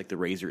like just like the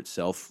razor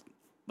itself,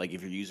 like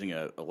if you're using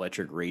a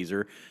electric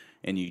razor,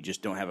 and you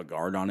just don't have a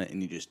guard on it,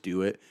 and you just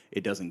do it,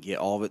 it doesn't get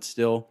all of it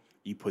still.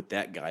 You put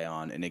that guy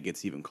on, and it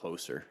gets even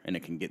closer, and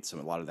it can get a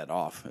lot of that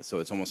off. So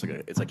it's almost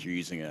like it's like you're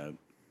using a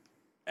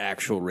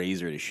actual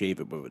razor to shave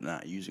it, but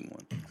not using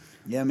one.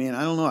 Yeah, man,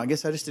 I don't know. I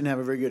guess I just didn't have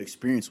a very good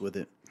experience with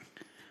it.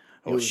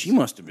 Oh, she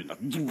must have been.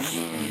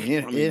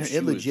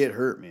 It legit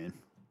hurt, man.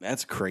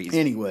 That's crazy.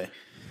 Anyway,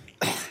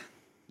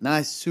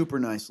 nice, super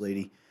nice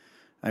lady.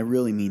 I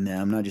really mean that.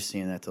 I'm not just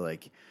saying that to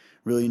like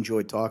really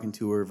enjoyed talking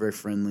to her. Very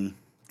friendly.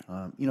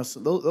 So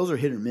those are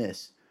hit or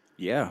miss.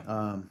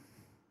 Yeah.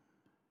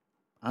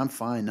 I'm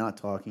fine not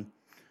talking.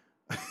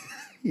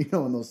 In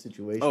those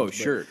situations. Oh,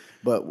 sure.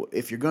 But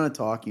if you're gonna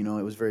talk, it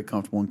was very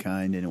comfortable and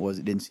kind, and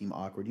it didn't seem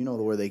awkward.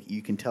 Where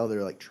you can tell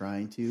they're like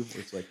trying to.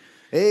 It's like,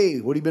 hey,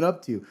 what have you been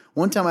up to?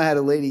 One time I had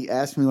a lady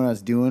ask me what I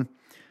was doing.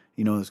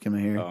 This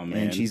coming here, Oh, man.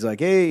 and she's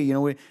like, hey,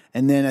 what?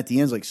 And then at the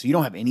end, so you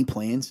don't have any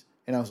plans?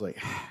 And I was like,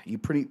 you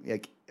pretty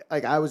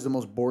like I was the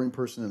most boring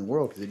person in the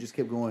world because it just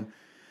kept going.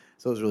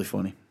 So it was really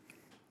funny.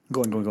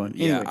 Going.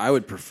 Yeah, Anyway. I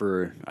would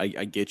prefer. I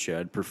get you.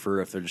 I'd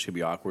prefer if they're just gonna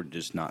be awkward, to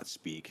just not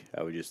speak.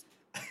 I would just.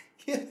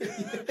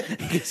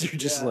 Because you're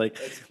just like,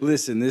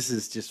 listen, this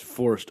is just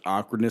forced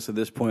awkwardness at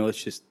this point.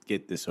 Let's just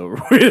get this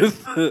over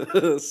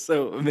with.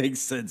 So it makes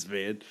sense,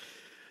 man.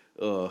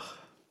 Ugh.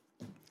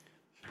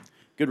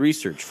 Good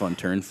research, Fun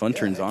Turn. Fun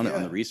Turn's on it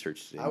on the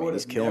research today. I Man. would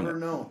He's have killing never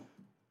it. known.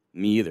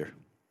 Me either.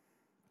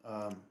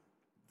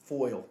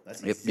 Foil.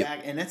 That's Yep,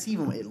 exact, and that's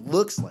even. It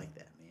looks like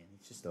that, man.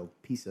 It's just a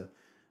piece of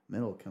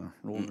metal kind of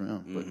rolls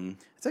around. But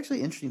it's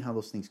actually interesting how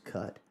those things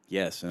cut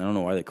Yes, and I don't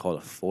know why they call it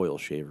a foil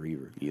shaver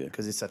either.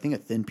 because it's, I think, a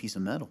thin piece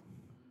of metal.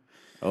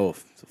 Oh,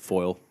 it's a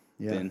foil.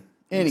 Yeah. Thin.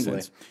 Makes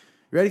Anyway, sense.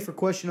 ready for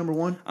question number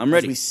one? I'm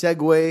ready. As we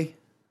segue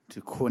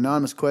to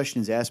anonymous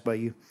questions asked by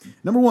you.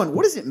 Number one,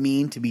 what does it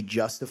mean to be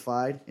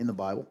justified in the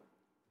Bible?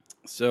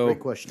 So Great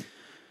question.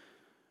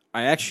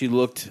 I actually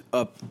looked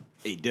up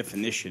a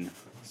definition,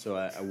 so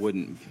I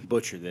wouldn't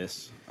butcher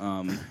this.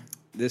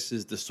 This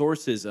is the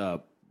source is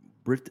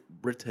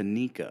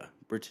Britannica.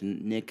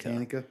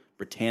 Britannica.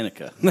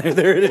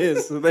 There it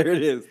is. There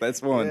it is.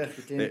 That's one. Yeah,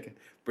 Britannica.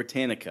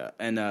 Britannica.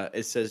 And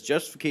it says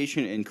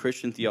justification in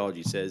Christian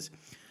theology says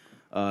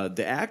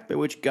the act by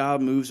which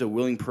God moves a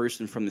willing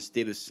person from the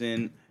state of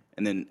sin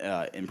and then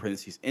in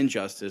parentheses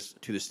injustice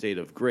to the state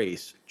of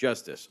grace,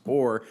 justice.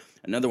 Or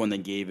another one they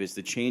gave is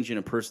the change in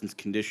a person's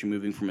condition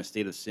moving from a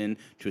state of sin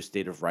to a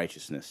state of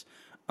righteousness.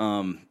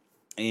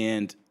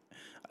 And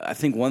I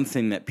think one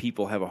thing that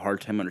people have a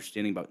hard time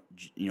understanding about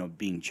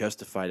being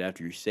justified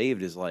after you're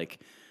saved is like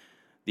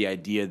the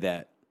idea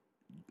that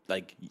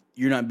like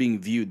you're not being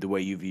viewed the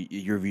way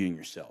you're viewing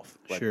yourself.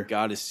 Like Sure.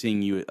 God is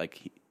seeing you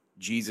like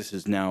Jesus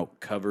is now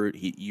covered.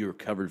 You're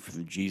covered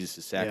from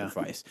Jesus'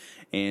 sacrifice,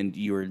 and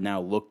you are now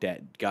looked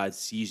at. God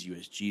sees you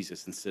as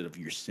Jesus instead of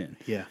your sin.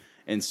 Yeah.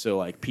 And so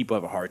like people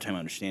have a hard time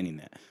understanding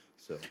that.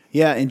 So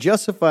Yeah, and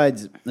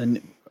justified's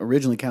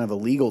originally kind of a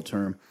legal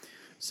term.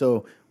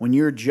 So when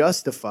you're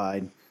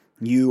justified,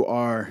 you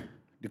are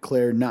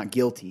declared not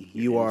guilty.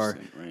 You are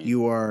innocent, right?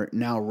 you are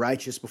now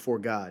righteous before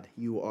God.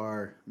 You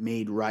are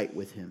made right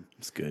with Him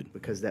it's good.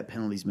 because that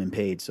penalty's been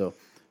paid. So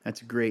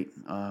that's great.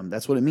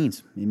 That's what it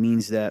means. It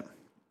means that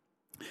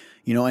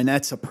and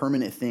that's a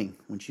permanent thing.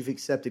 Once you've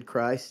accepted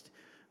Christ,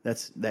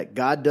 that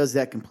God does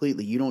that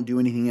completely. You don't do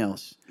anything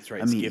else. That's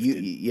right. I It's mean,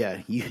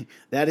 gifted.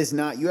 that is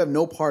not. You have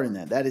no part in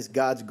that. That is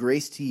God's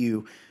grace to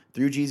you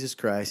through Jesus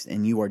Christ,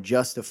 and you are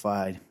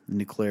justified and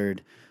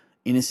declared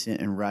innocent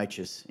and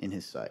righteous in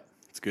His sight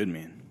It's good,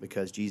 man.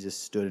 because Jesus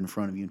stood in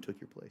front of you and took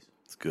your place.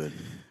 It's good.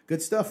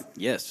 Good stuff.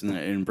 Yes, and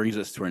it brings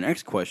us to our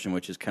next question,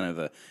 which is kind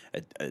of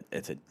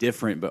it's a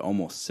different but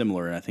almost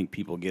similar, and I think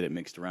people get it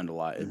mixed around a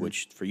lot. Mm-hmm.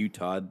 Which for you,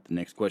 Todd, the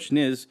next question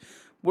is,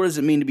 what does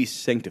it mean to be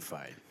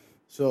sanctified?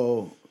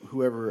 So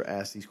whoever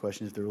asked these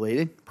questions, if they're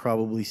related,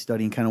 probably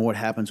studying kind of what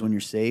happens when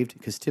you're saved,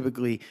 because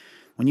typically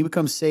when you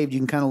become saved, you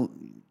can kind of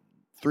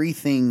three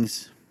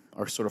things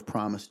are sort of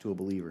promised to a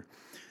believer.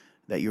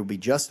 that you'll be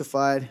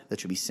justified,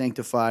 that you'll be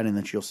sanctified, and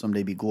that you'll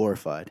someday be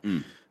glorified.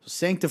 So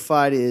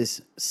sanctified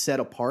is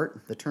set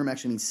apart. The term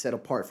actually means set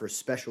apart for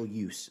special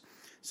use.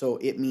 So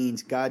it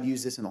means God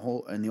used this in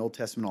the Old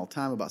Testament all the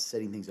time about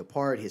setting things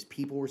apart. His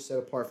people were set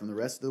apart from the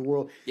rest of the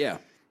world. Yeah.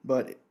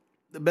 But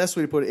the best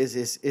way to put it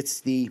is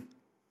it's the,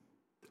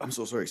 I'm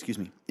so sorry, excuse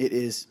me. It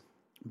is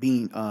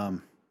being,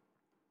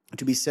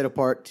 to be set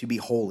apart, to be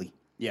holy.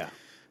 Yeah.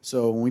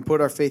 So when we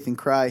put our faith in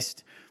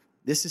Christ,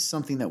 this is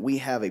something that we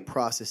have a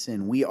process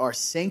in. We are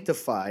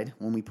sanctified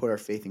when we put our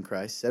faith in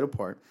Christ, set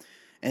apart.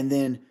 And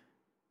then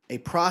a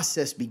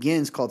process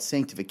begins called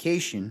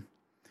sanctification,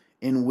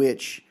 in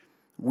which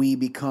we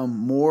become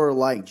more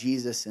like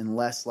Jesus and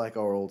less like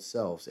our old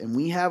selves. And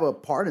we have a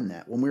part in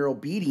that. When we're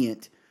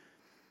obedient,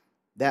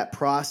 that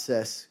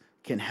process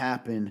can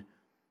happen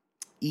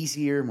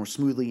easier, more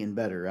smoothly, and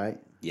better, right?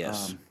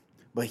 Yes.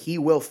 But he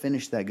will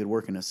finish that good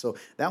work in us. So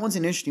that one's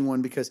an interesting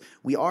one because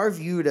we are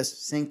viewed as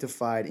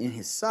sanctified in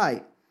his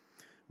sight,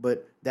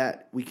 but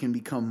that we can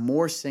become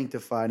more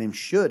sanctified and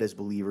should as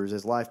believers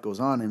as life goes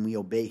on and we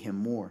obey him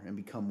more and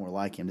become more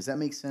like him. Does that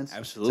make sense?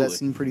 Absolutely. Does that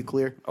seem pretty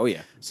clear? Oh,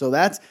 yeah. So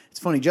it's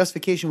funny.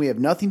 Justification we have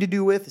nothing to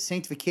do with.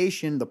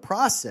 Sanctification, the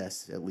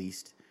process at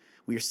least,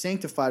 we are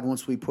sanctified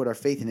once we put our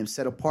faith in him,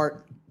 set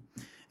apart.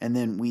 And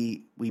then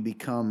we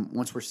become,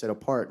 once we're set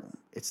apart,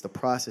 it's the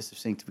process of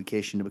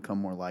sanctification to become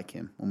more like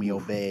him when we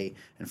obey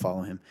and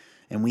follow him.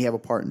 And we have a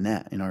part in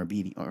that, in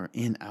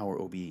our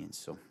obedience.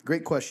 So,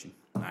 great question.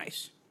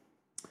 Nice.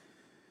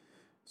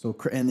 So,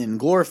 and then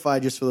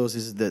glorified, just for those,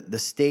 is the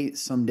state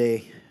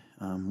someday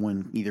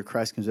when either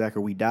Christ comes back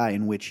or we die,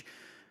 in which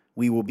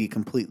we will be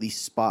completely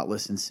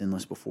spotless and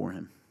sinless before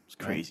him. It's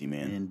crazy,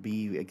 man. And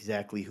be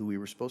exactly who we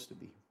were supposed to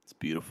be. It's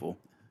beautiful.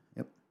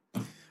 Yep.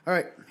 All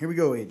right, here we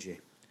go, AJ.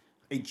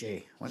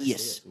 AJ. Why did I say that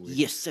so weird?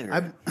 Yes,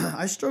 sir.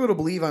 I struggle to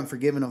believe I'm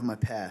forgiven of my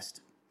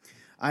past.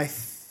 I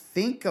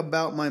think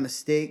about my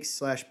mistakes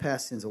 /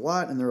 past sins a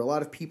lot, and there are a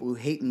lot of people who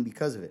hate me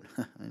because of it.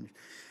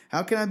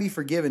 How can I be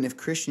forgiven if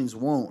Christians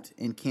won't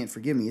and can't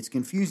forgive me? It's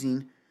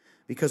confusing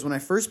because when I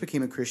first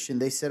became a Christian,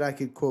 they said I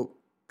could, quote,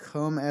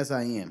 come as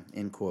I am,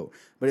 end quote.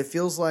 But it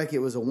feels like it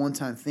was a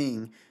one-time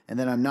thing, and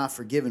that I'm not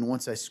forgiven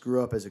once I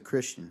screw up as a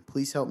Christian.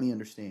 Please help me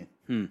understand.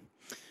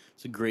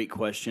 It's a great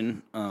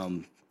question.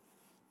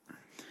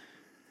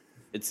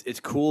 It's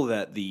cool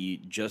that the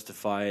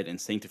justified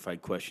and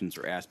sanctified questions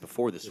are asked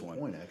before this one.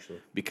 Point, actually.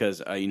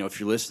 Because, if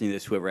you're listening to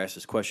this, whoever asked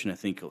this question, I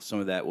think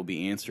some of that will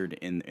be answered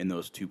in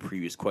those two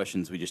previous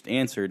questions we just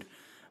answered.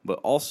 But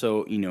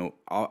also,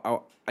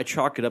 I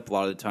chalk it up a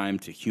lot of the time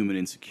to human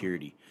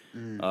insecurity.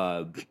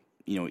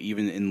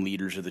 Even in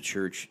leaders of the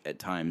church at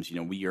times,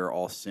 we are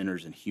all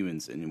sinners and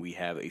humans, and we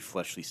have a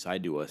fleshly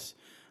side to us,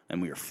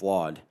 and we are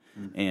flawed.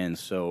 And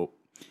so,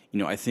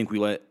 I think we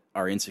let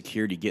our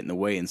insecurity get in the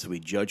way, and so we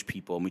judge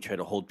people and we try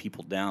to hold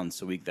people down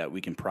so that we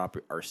can prop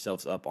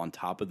ourselves up on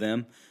top of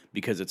them,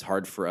 because it's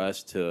hard for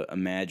us to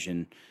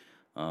imagine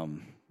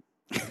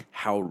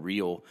how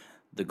real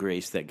the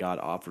grace that God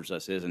offers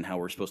us is, and how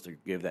we're supposed to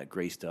give that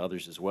grace to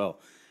others as well.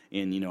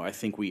 And I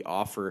think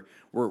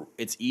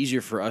it's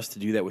easier for us to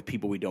do that with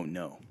people we don't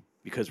know,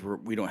 because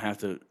we don't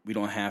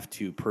have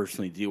to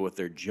personally deal with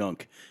their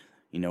junk.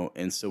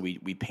 And so we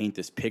paint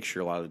this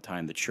picture a lot of the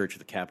time, the church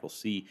with a capital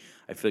C.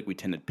 I feel like we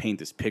tend to paint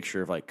this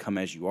picture of like, come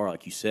as you are,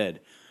 like you said.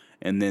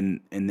 And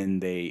then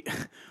they,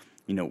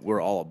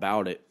 we're all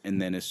about it.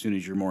 And then as soon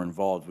as you're more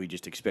involved, we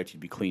just expect you to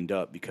be cleaned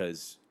up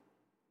because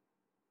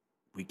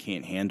we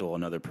can't handle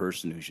another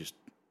person who's just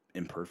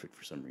imperfect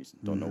for some reason.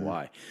 Don't know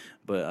why.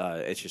 But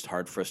it's just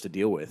hard for us to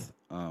deal with.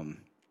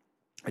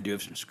 I do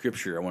have some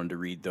scripture I wanted to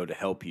read, though, to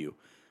help you.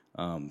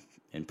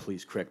 And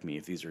please correct me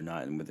if these are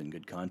not within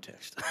good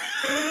context.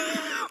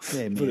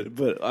 Hey, man.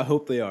 But I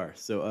hope they are.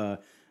 So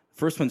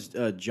first one's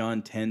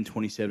John 10,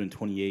 27 and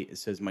 28. It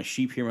says, my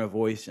sheep hear my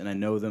voice, and I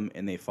know them,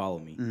 and they follow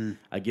me.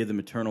 I give them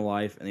eternal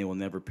life, and they will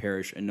never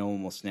perish, and no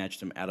one will snatch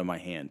them out of my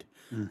hand.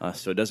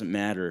 So it doesn't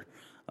matter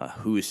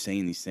who is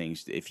saying these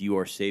things. If you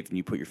are saved and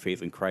you put your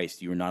faith in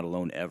Christ, you are not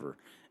alone ever,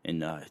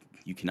 and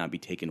you cannot be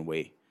taken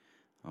away.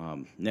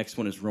 Next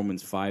one is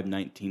Romans 5,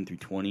 19 through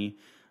 20.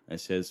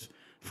 It says,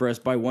 for as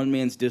by one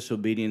man's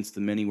disobedience the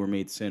many were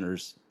made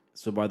sinners,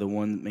 so by the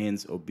one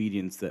man's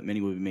obedience that many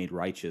will be made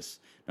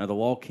righteous. Now the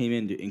law came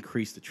in to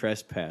increase the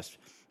trespass,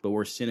 but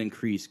where sin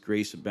increased,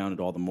 grace abounded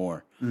all the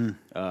more.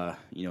 The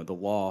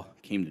law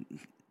came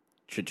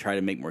to try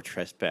to make more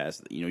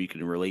trespass. You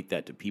can relate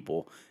that to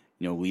people,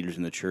 leaders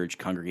in the church,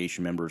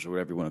 congregation members, or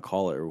whatever you want to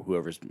call it, or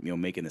whoever's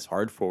making this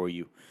hard for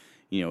you.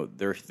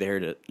 They're there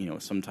to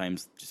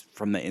sometimes just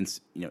from the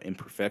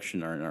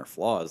imperfection or in our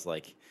flaws,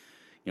 like.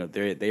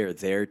 They are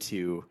there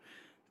to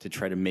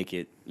try to make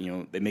it,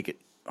 they make it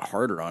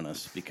harder on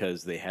us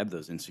because they have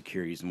those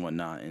insecurities and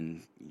whatnot.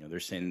 And, they're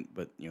saying,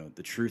 but,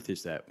 the truth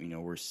is that,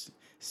 we're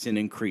sin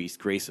increased,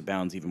 grace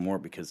abounds even more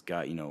because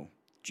God,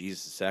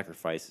 Jesus'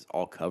 sacrifice is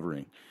all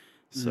covering.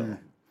 So,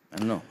 I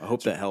don't know. I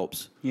hope that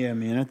helps. Yeah,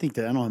 man. I think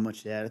that I don't have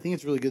much to add. I think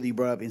it's really good that you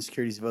brought up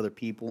insecurities of other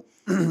people.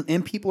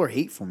 And people are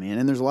hateful, man.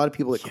 And there's a lot of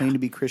people that claim to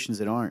be Christians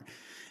that aren't.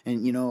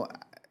 And,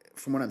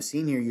 from what I'm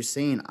seeing here, you're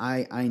saying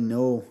I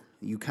know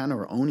you kind of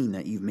are owning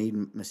that you've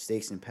made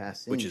mistakes in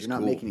past things. Which is you're not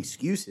cool. making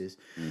excuses.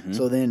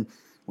 So then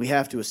we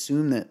have to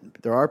assume that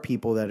there are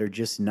people that are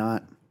just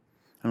not.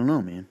 I don't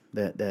know, man.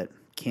 That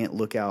can't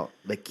look out.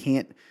 They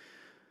can't.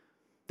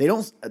 They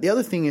don't. The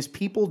other thing is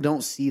people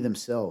don't see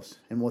themselves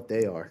and what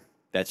they are.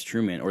 That's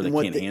true, man. Or they And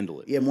what can't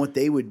handle it. Yeah, and what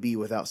they would be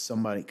without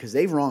somebody because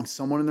they've wronged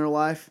someone in their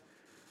life.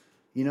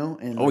 You know,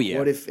 and Oh, yeah.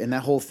 what if and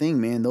that whole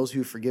thing, man? Those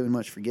who forgiven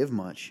much forgive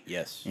much.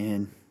 Yes.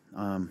 And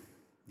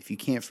if you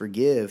can't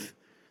forgive,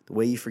 the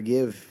way you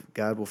forgive,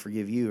 God will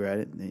forgive you,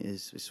 right?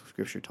 Is what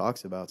Scripture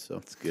talks about. So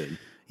It's good.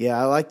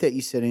 yeah, I like that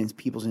you said it's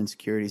people's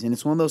insecurities, and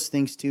it's one of those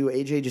things too.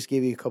 AJ just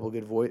gave you a couple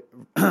good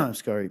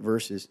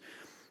verses.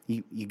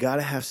 You got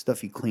to have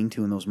stuff you cling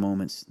to in those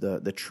moments,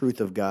 the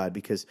truth of God,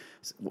 because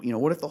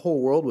what if the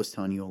whole world was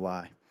telling you a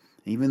lie?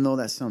 Even though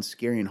that sounds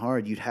scary and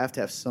hard, you'd have to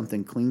have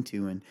something to cling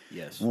to, and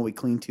Yes. what we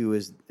cling to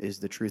is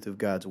the truth of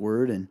God's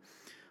word, and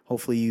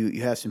hopefully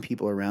you have some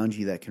people around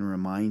you that can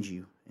remind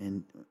you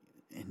and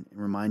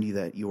remind you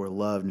that you are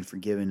loved and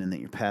forgiven, and that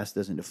your past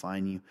doesn't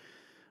define you.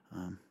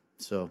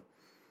 So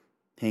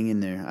hang in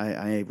there.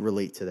 I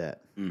relate to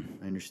that.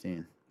 I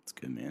understand. That's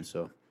good, man.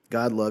 So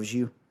God loves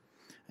you,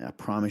 and I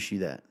promise you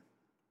that.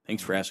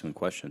 Thanks for asking the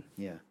question.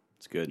 Yeah,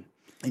 It's good.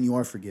 and you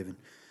are forgiven.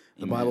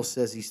 The Amen. Bible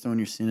says He's thrown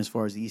your sin as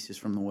far as the east is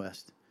from the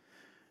west,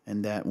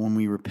 and that when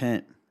we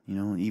repent,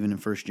 even in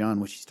 1 John,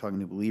 which He's talking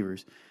to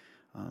believers,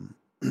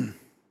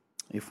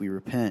 if we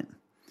repent,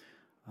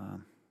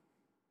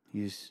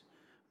 He's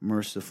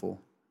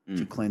merciful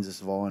to cleanse us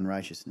of all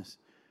unrighteousness.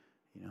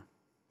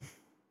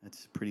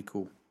 That's pretty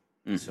cool.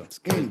 So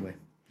anyway,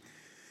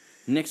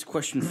 Next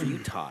question for you,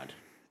 Todd.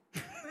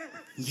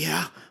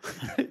 yeah,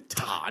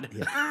 Todd.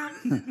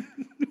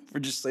 We're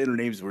just saying our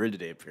names weird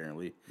today,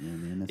 apparently. yeah,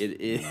 man, that's It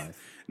is.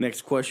 life.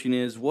 Next question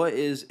is, what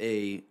is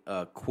a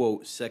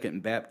quote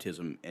second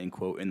baptism end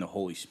quote in the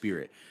Holy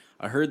Spirit?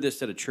 I heard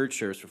this at a church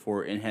service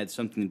before and had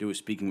something to do with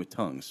speaking with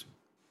tongues.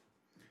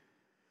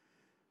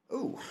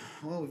 Oh,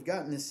 well, we've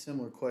gotten this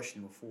similar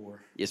question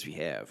before. Yes, we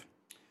have.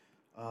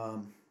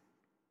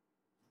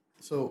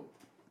 So,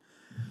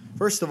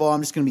 first of all,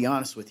 I'm just going to be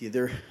honest with you.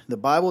 The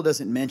Bible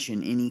doesn't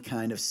mention any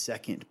kind of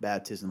second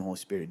baptism of the Holy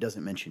Spirit. It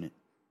doesn't mention it.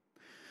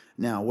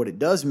 Now, what it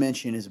does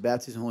mention is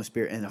baptism of the Holy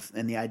Spirit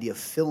and the idea of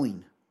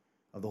filling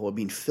of the Holy,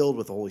 being filled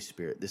with the Holy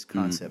Spirit, this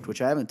concept, which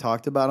we haven't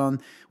talked about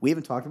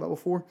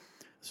before.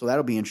 So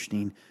that'll be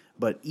interesting.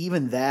 But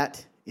even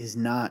that is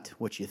not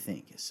what you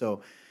think.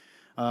 So,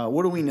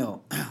 what do we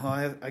know?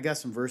 Well, I got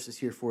some verses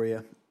here for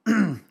you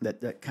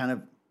that kind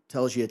of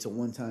tells you it's a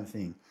one-time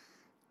thing.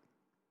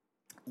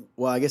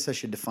 Well, I guess I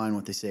should define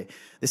what they say.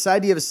 This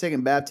idea of a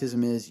second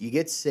baptism is you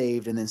get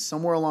saved, and then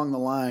somewhere along the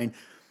line,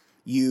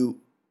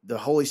 the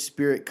Holy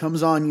Spirit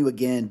comes on you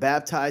again,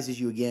 baptizes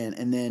you again,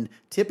 and then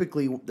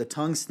typically the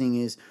tongues thing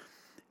is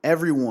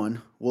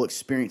everyone will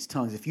experience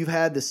tongues. If you've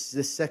had this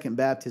second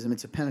baptism,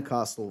 it's a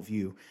Pentecostal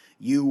view.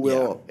 You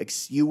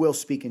will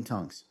speak in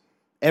tongues.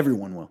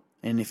 Everyone will.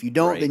 And if you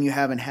don't, Right. then you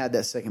haven't had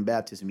that second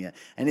baptism yet.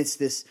 And it's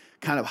this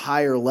kind of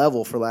higher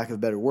level, for lack of a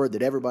better word,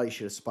 that everybody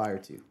should aspire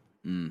to.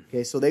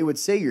 Okay, so they would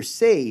say you're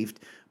saved,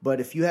 but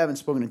if you haven't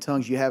spoken in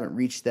tongues, you haven't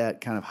reached that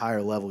kind of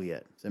higher level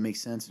yet. Does that make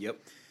sense? Yep.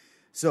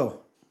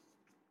 So,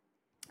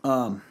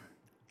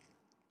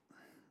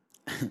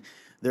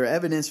 their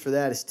evidence for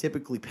that is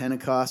typically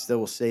Pentecost that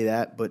will say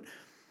that, but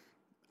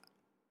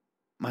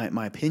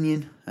my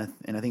opinion,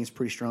 and I think it's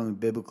pretty strong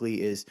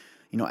biblically, is,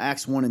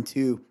 Acts 1 and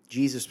 2,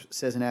 Jesus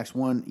says in Acts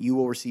 1, you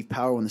will receive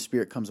power when the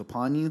Spirit comes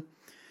upon you.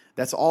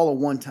 That's all a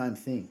one-time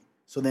thing.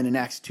 So then in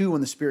Acts 2, when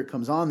the Spirit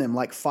comes on them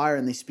like fire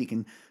and they speak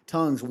in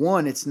tongues,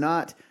 one, it's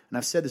not, and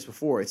I've said this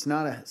before, it's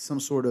not some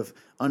sort of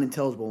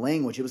unintelligible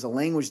language. It was a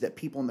language that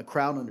people in the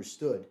crowd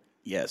understood.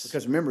 Yes.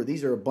 Because remember,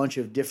 these are a bunch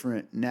of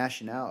different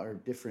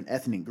different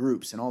ethnic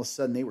groups, and all of a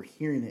sudden they were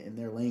hearing it in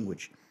their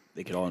language.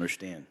 They could all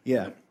understand.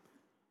 Yeah.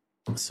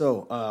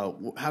 So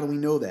how do we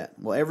know that?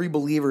 Well, every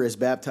believer is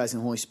baptized in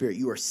the Holy Spirit.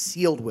 You are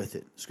sealed with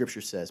it,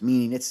 Scripture says,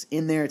 meaning it's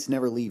in there, it's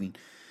never leaving.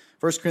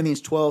 1 Corinthians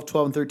 12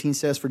 and 13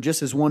 says, For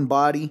just as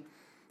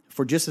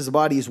the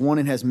body is one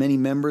and has many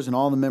members, and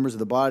all the members of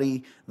the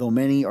body, though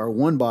many, are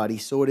one body,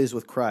 so it is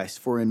with Christ.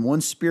 For in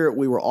one Spirit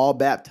we were all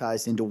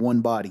baptized into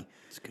one body.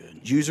 It's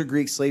good. Jews or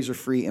Greeks, slaves or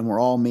free, and we're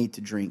all made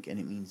to drink, and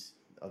it means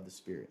of the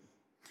Spirit.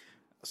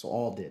 So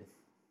all did,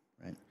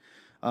 right?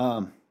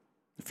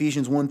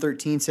 Ephesians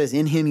 1:13 says,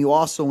 In him you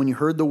also, when you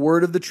heard the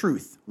word of the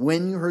truth,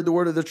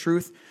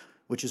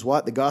 which is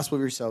what? The gospel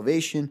of your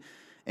salvation,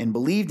 and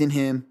believed in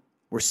him,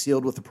 were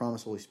sealed with the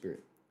promised Holy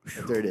Spirit.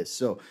 Right, there it is.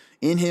 So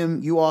in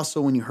him you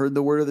also, when you heard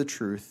the word of the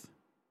truth,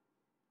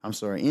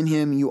 in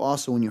him you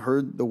also, when you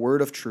heard the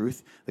word of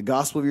truth, the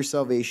gospel of your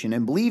salvation,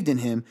 and believed in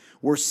him,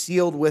 were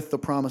sealed with the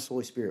promised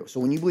Holy Spirit. So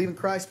when you believe in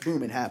Christ,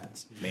 boom, it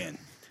happens. Man.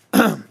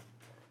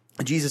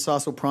 Jesus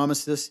also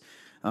promised this.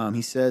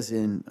 He says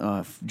in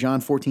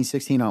John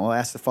 14:16, I will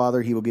ask the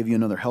Father, he will give you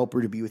another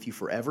helper to be with you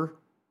forever.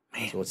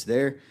 Man. So it's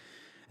there.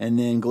 And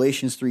then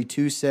Galatians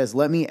 3:2 says,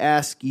 Let me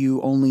ask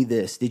you only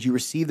this. Did you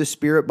receive the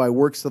Spirit by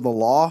works of the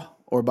law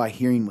or by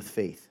hearing with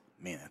faith?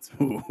 Man,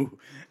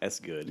 that's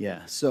good.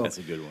 Yeah, so that's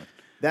a good one.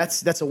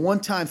 that's a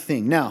one-time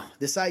thing. Now,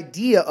 this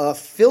idea of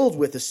filled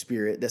with the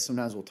Spirit that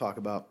sometimes we'll talk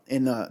about,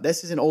 and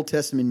this is in Old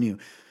Testament, New.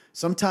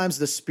 Sometimes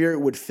the Spirit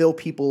would fill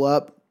people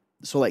up.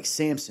 So, like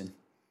Samson,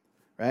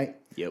 right?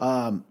 Yep.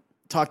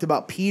 Talked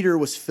about Peter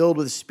was filled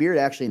with the Spirit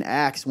actually in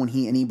Acts when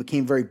he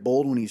became very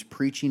bold when he was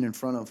preaching in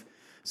front of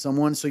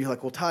someone. So you're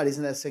like, well, Todd,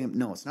 isn't that a second?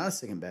 No, it's not a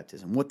second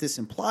baptism. What this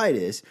implied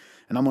is,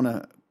 and I'm going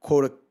to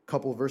quote a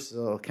couple of verses.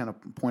 I'll kind of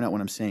point out what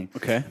I'm saying.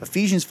 Okay.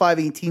 Ephesians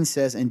 5:18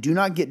 says, "And do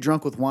not get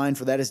drunk with wine,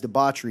 for that is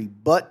debauchery,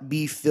 but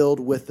be filled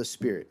with the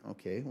Spirit."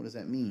 Okay, what does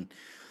that mean?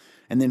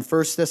 And then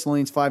 1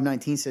 Thessalonians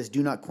 5:19 says,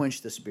 "Do not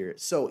quench the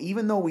Spirit." So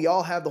even though we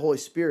all have the Holy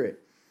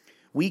Spirit,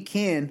 we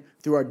can,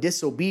 through our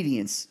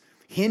disobedience,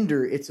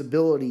 hinder its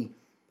ability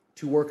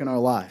to work in our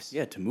lives.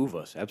 Yeah, to move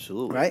us,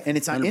 absolutely. Right? And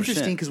it's 100%.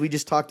 interesting because we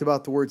just talked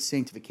about the word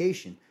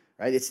sanctification,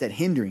 right? It's that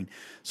hindering.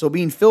 So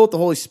being filled with the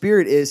Holy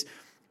Spirit is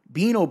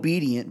being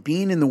obedient,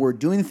 being in the Word,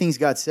 doing the things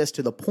God says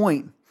to the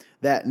point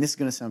that, and this is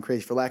going to sound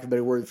crazy, for lack of a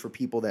better word for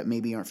people that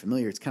maybe aren't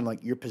familiar, it's kind of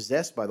like you're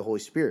possessed by the Holy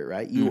Spirit,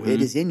 right?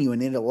 It is in you,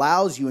 and it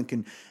allows you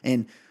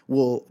and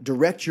will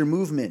direct your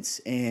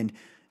movements and,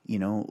 you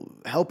know,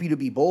 help you to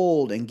be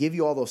bold and give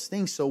you all those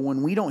things. So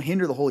when we don't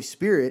hinder the Holy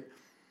Spirit,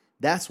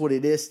 that's what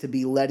it is to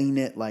be letting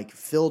it, like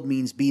filled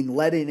means being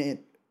letting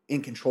it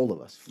in control of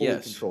us, fully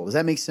control. Does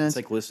that make sense?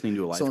 It's like listening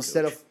to a life So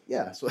instead coach.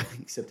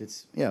 of, except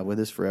it's, with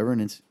us forever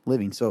and it's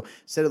living. So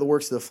instead of the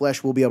works of the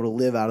flesh, we'll be able to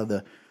live out of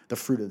the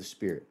fruit of the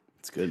Spirit.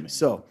 It's good, man.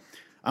 So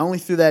I only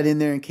threw that in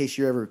there in case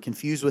you're ever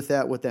confused with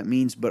that, what that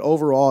means. But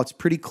overall, it's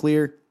pretty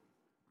clear.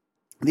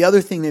 The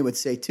other thing they would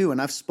say too,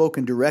 and I've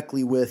spoken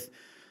directly with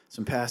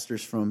some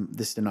pastors from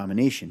this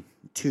denomination,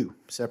 2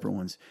 separate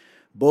ones,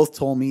 both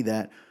told me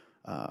that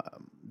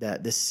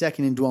that the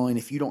second indwelling,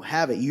 if you don't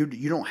have it, you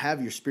don't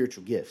have your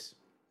spiritual gifts,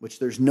 which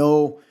there's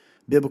no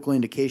biblical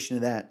indication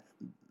of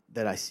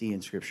that I see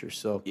in Scripture.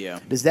 So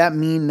does that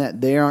mean that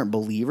they aren't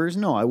believers?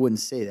 No, I wouldn't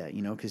say that,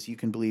 because you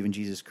can believe in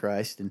Jesus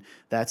Christ, and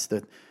that's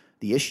the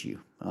issue.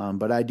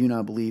 But I do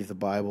not believe the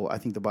Bible. I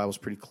think the Bible's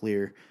pretty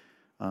clear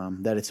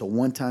that it's a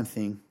one-time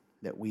thing,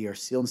 that we are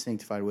sealed and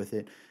sanctified with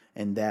it,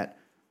 and that,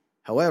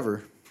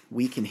 however,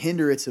 we can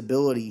hinder its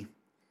ability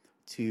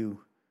to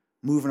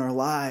move in our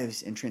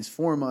lives and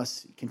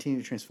continue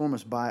to transform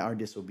us by our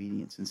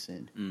disobedience and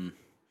sin.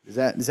 Is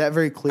that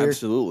very clear?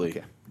 Absolutely.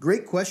 Okay.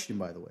 Great question,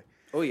 by the way.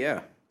 Oh,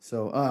 yeah.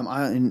 So,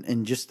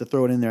 and just to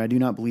throw it in there, I do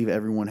not believe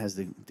everyone has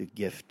the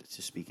gift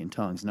to speak in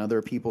tongues. Now, there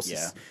are people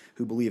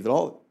who believe that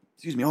all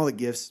the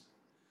gifts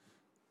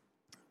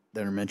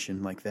that are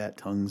mentioned like that,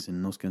 tongues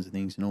and those kinds of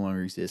things, no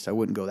longer exist. I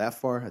wouldn't go that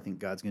far. I think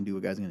God's going to do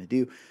what God's going to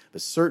do.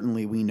 But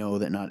certainly we know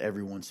that not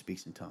everyone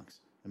speaks in tongues.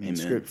 I mean,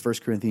 1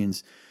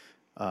 Corinthians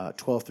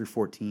 12 through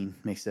 14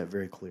 makes that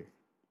very clear.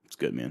 It's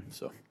good, man.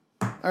 So,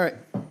 all right.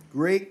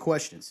 Great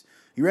questions.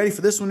 You ready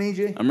for this one,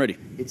 AJ? I'm ready.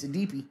 It's a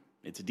deepie.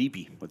 It's a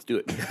deepie. Let's do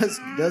it.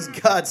 Does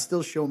God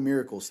still show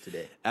miracles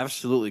today?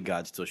 Absolutely,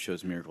 God still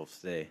shows miracles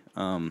today.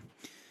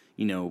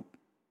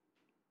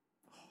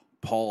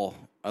 Paul,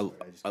 I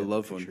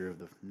love a when. picture of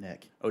the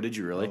neck. Oh, did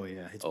you really? Oh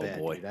yeah, it's bad.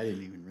 Boy. Dude. I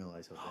didn't even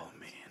realize how bad. Oh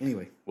man.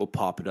 Anyway, We'll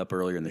pop it up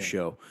earlier in the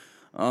show.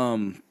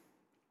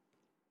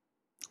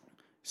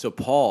 So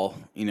Paul,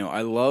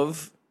 I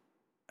love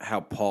how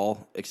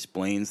Paul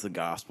explains the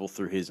gospel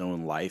through his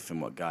own life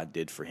and what God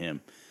did for him.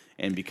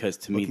 And because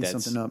to me that's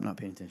something up, not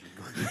paying attention.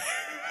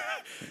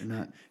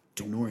 Not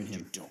ignoring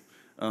him.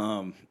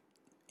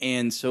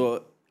 And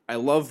so I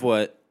love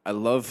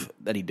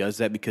that he does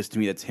that, because to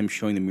me that's him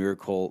showing the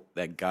miracle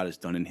that God has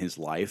done in his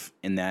life,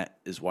 and that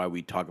is why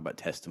we talk about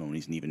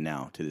testimonies, and even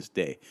now to this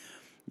day.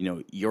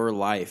 Your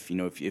life,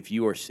 if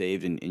you are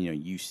saved and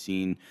you've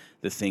seen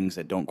the things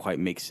that don't quite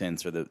make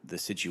sense, or the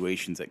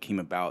situations that came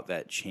about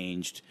that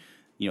changed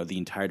the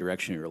entire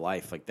direction of your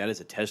life, like that is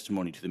a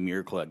testimony to the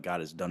miracle that God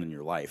has done in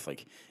your life.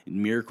 Like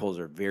miracles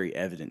are very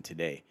evident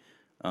today.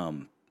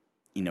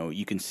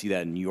 You can see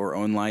that in your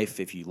own life.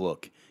 If you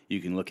look, you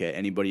can look at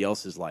anybody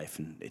else's life,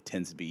 and it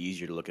tends to be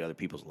easier to look at other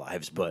people's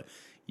lives, but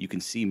you can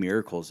see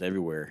miracles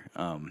everywhere.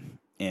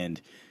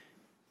 And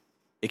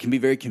it can be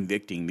very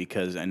convicting,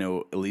 because I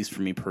know, at least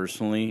for me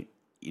personally,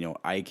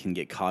 I can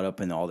get caught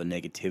up in all the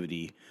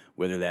negativity,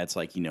 whether that's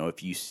like,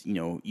 if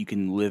you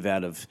can live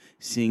out of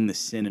seeing the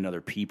sin in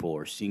other people,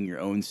 or seeing your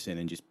own sin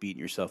and just beating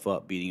yourself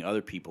up, beating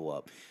other people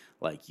up.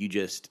 Like you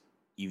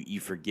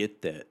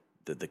forget that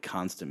the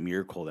constant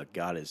miracle that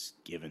God has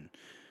given,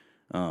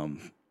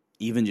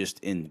 even just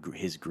in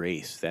his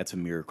grace, that's a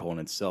miracle in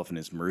itself, and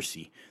his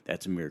mercy,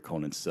 that's a miracle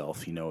in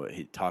itself.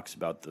 It talks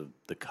about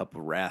the cup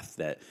of wrath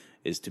that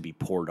is to be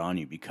poured on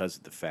you because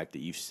of the fact that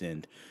you've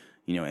sinned,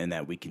 and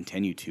that we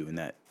continue to, and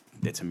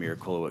that's a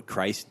miracle of what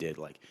Christ did.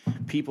 Like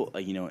people,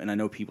 and I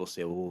know people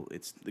say, well,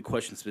 it's the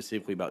question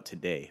specifically about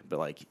today, but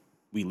like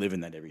we live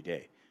in that every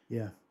day.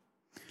 Yeah.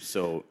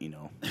 So, I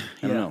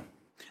don't know.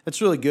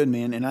 That's really good,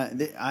 man. And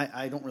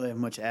I don't really have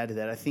much to add to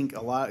that. I think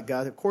a lot of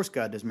God, of course,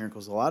 God does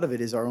miracles. A lot of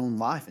it is our own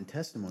life and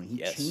testimony. He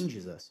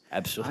changes us.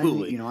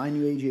 Absolutely. I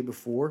knew AJ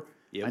before.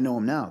 Yep. I know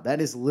him now. That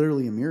is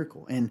literally a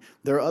miracle. And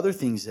there are other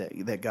things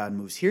that God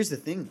moves. Here's the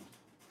thing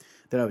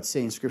that I would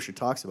say, and Scripture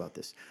talks about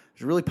this.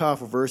 There's a really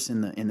powerful verse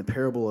in the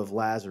parable of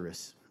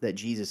Lazarus that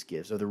Jesus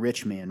gives, or the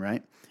rich man,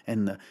 right?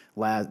 And the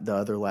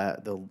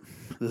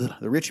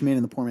rich man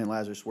and the poor man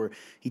Lazarus, where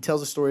he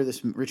tells a story of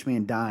this rich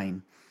man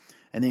dying,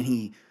 and then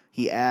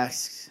he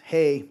asks,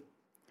 hey,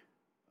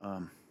 I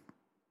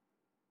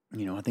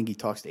think he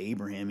talks to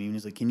Abraham. Even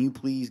he's like, "Can you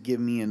please give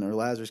me," or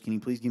Lazarus, "Can you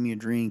please give me a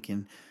drink?"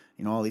 And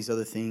all these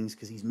other things,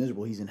 because he's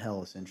miserable. He's in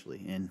hell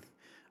essentially, and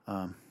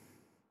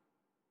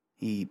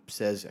he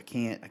says, I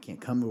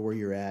can't come to where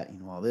you're at,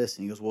 all this.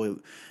 And he goes, well,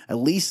 at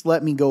least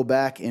let me go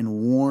back and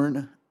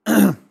warn,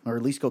 or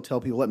at least go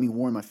tell people, let me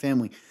warn my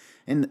family.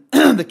 And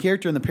the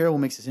character in the parable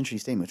makes this interesting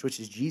statement, which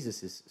is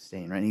Jesus is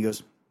saying, right? And he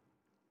goes,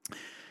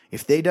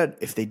 if they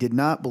did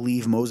not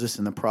believe Moses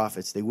and the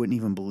prophets, they wouldn't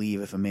even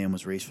believe if a man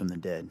was raised from the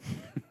dead.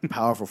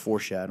 Powerful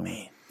foreshadowing.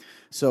 Man.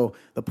 So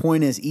the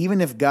point is,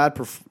 even if God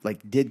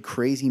did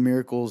crazy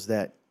miracles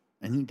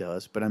and he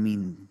does, but I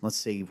mean, let's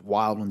say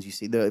wild ones you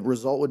see, the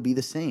result would be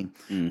the same.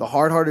 The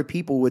hard-hearted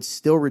people would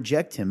still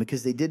reject him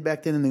because they did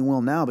back then and they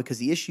will now, because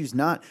the issue is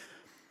not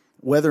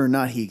whether or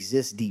not he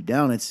exists deep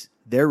down, it's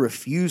their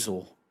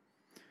refusal,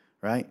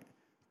 right,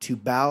 to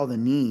bow the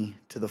knee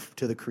to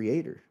the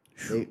Creator,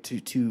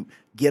 to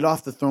get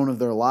off the throne of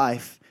their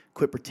life,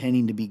 quit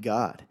pretending to be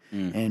God.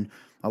 And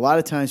a lot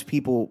of times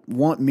people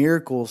want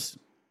miracles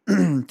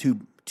to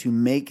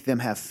make them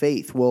have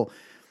faith. Well,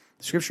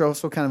 Scripture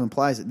also kind of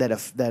implies that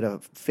a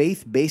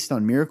faith based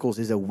on miracles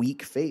is a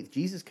weak faith.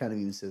 Jesus kind of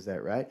even says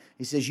that, right?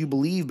 He says, you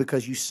believe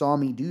because you saw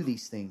me do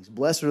these things.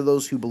 Blessed are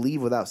those who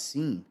believe without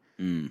seeing,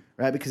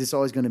 right? Because it's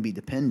always going to be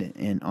dependent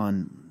and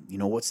on,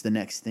 what's the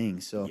next thing.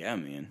 So yeah,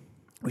 man.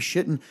 We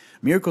shouldn't.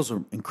 Miracles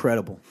are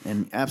incredible,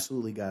 and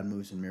absolutely God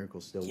moves in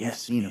miracles still. Yes, we've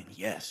seen them.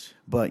 Yes.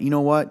 But you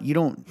know what? You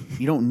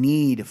don't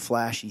need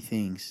flashy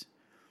things.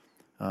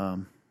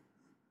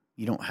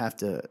 You don't have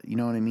to, you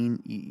know what I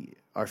mean?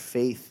 Our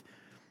faith,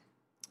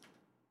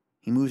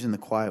 he moves in the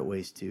quiet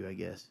ways too, I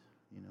guess.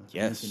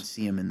 Yes. You can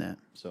see him in that.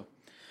 So,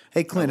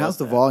 hey, Clint, love how's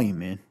the that. volume,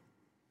 man?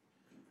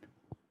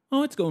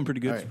 Oh, it's going pretty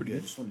good. All It's right, pretty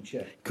good. good. Just want to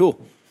check.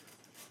 Cool.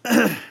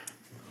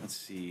 Let's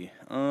see.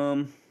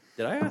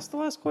 Did I ask the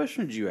last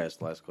question or did you ask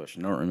the last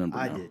question? I don't remember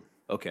I now. did.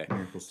 Okay.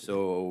 Miracles.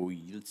 So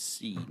let's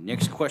see.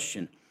 Next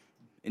question.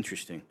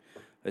 Interesting.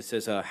 It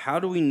says, how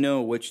do we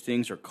know which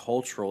things are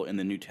cultural in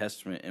the New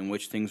Testament and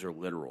which things are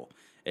literal?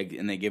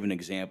 And they give an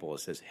example. It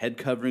says head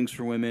coverings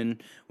for women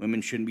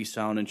shouldn't be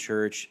silent in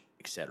church,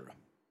 etc.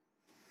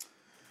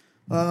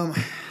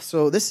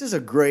 So this is a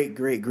great,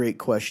 great, great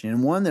question,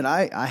 and one that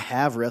I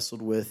have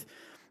wrestled with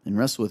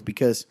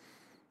because,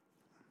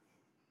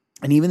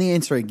 and even the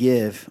answer I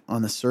give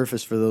on the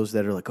surface for those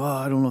that are like, oh,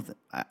 I don't know if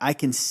I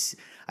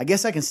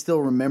guess I can still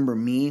remember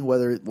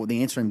whether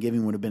the answer I'm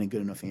giving would have been a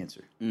good enough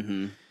answer.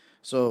 Mm-hmm.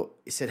 So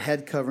it said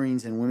head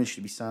coverings and women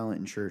should be silent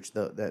in church.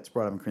 That's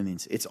brought up in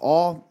Corinthians. It's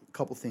all a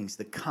couple things.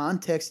 The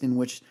context in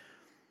which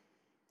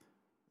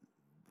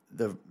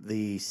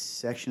the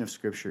section of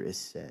Scripture is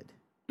said.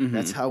 Mm-hmm.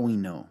 That's how we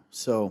know.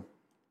 So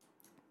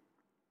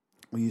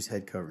we use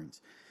head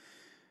coverings.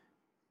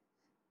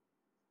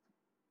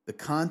 The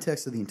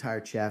context of the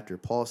entire chapter,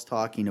 Paul's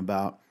talking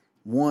about,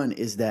 one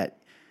is that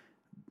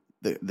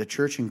the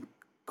church in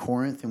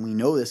Corinth, and we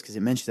know this because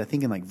it mentions, I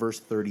think in like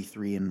verse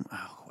 33, and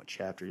what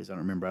chapter it is, I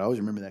don't remember. I always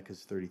remember that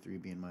because 33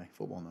 being my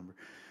football number.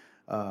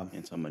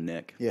 It's on my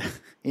neck. Yeah.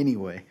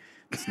 Anyway,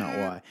 that's not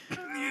why.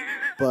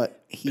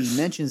 But he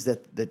mentions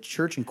that the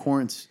church in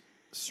Corinth's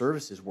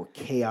services were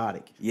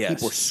chaotic. Yes.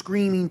 People were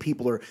screaming.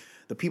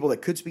 The people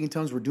that could speak in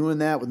tongues were doing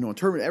that with no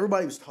interpreter.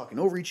 Everybody was talking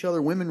over each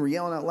other. Women were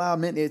yelling out loud.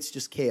 Man, it's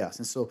just chaos.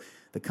 And so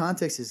the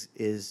context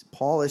is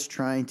Paul is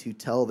trying to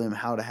tell them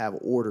how to have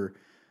order,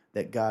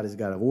 that God is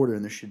God of order,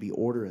 and there should be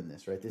order in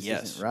this, right? This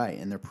isn't right,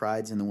 and their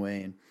pride's in the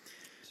way. And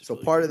so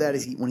really part of that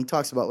is when he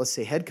talks about, let's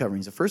say, head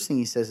coverings, the first thing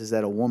he says is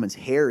that a woman's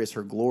hair is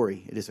her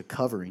glory. It is a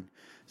covering.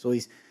 So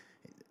he's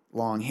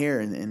long hair,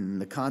 and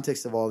the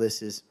context of all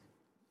this is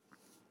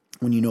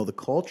when you know the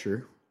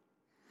culture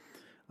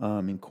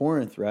in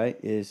Corinth, right,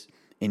 is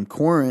in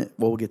Corinth,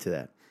 well, we'll get to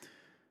that.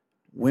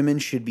 Women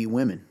should be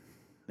women.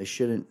 They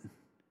shouldn't,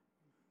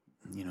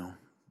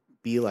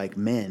 be like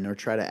men or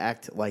try to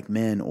act like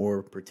men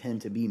or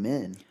pretend to be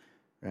men,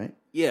 right?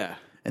 Yeah.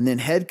 And then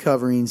head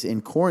coverings in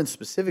Corinth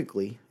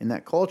specifically, in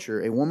that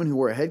culture, a woman who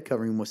wore a head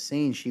covering was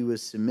saying she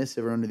was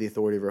submissive or under the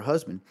authority of her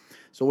husband.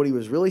 So what he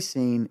was really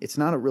saying, it's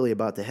not really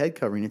about the head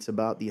covering, it's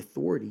about the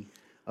authority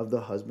of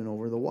the husband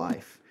over the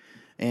wife.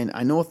 And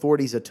I know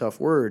authority is a tough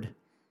word,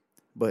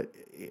 but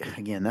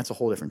again, that's a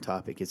whole different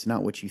topic. It's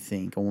not what you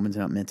think. A woman's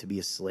not meant to be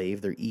a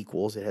slave. They're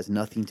equals. It has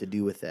nothing to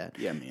do with that.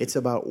 Yeah, man. It's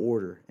about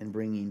order and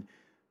bringing,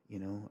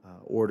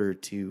 order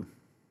to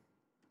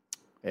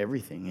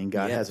everything. And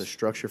God has a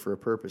structure for a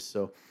purpose.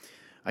 So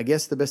I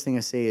guess the best thing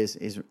I say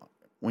is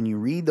when you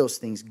read those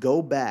things,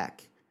 go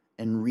back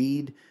and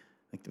read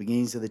like the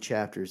beginnings of the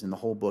chapters in the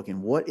whole book.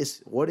 And what is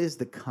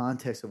the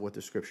context of what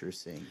the Scripture is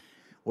saying?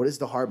 What is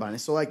the heart behind it?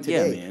 So like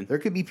Yeah, today, man. there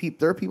could be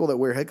there are people that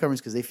wear head coverings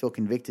because they feel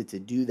convicted to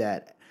do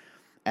that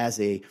as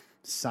a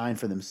sign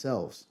for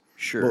themselves.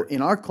 Sure. But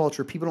in our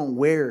culture, people don't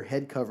wear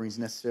head coverings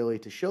necessarily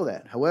to show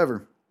that.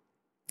 However,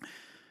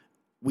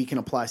 we can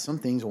apply some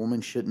things. A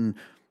woman shouldn't,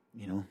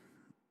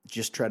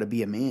 just try to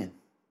be a man,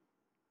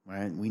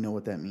 right? We know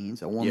what that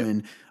means. A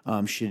woman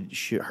should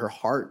her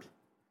heart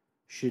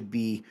should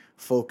be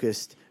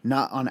focused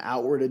not on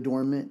outward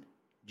adornment,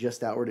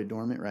 just outward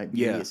adornment, right?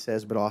 Yeah. It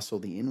says, but also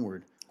the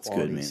inward good,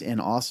 qualities, man.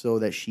 and also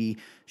that she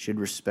should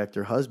respect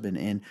her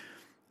husband,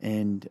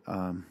 and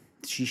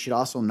she should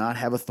also not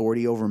have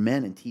authority over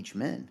men and teach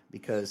men,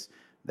 because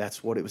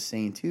that's what it was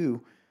saying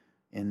too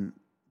in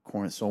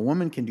Corinth. So a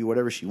woman can do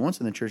whatever she wants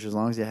in the church as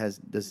long as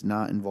it does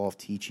not involve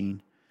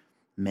teaching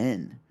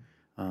men.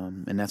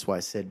 And that's why I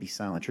said be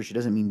silent. Church, it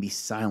doesn't mean be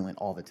silent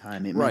all the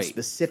time. It means Right.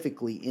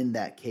 specifically in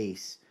that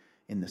case,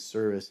 in the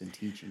service and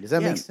teaching. Does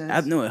that make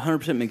sense? No,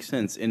 100% makes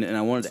sense. And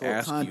I wanted to So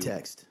ask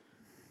context.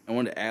 I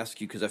wanted to ask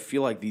you because I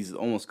feel like these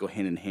almost go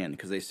hand in hand,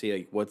 because they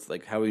say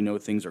how do we know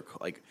things are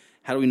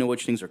how do we know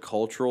which things are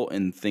cultural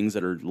and things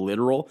that are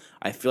literal?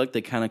 I feel like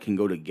they kind of can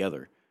go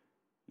together.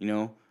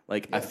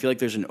 I feel like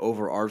there's an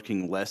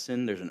overarching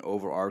lesson, there's an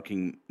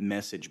overarching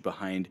message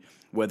behind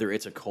whether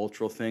it's a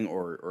cultural thing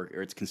or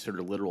it's considered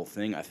a literal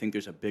thing. I think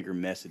there's a bigger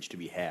message to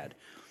be had.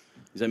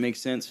 Does that make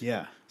sense?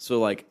 Yeah.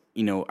 So I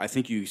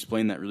think you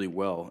explained that really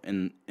well,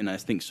 and I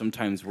think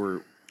sometimes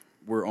we're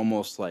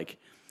almost like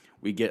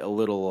we get a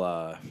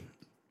little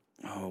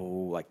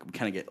we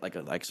kind of get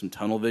like some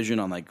tunnel vision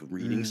on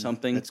reading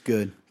something. That's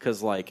good.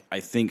 Because I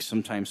think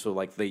sometimes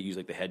they use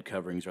the head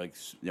coverings or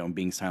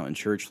being silent in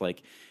church,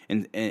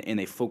 and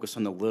they focus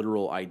on the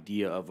literal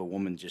idea of a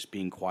woman just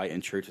being quiet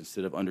in church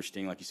instead of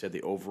understanding, like you said,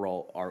 the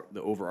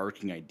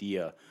overarching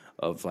idea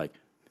of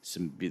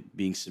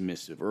being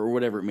submissive or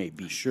whatever it may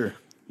be. Sure.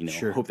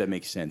 I hope that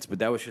makes sense. But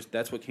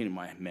that's what came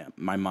to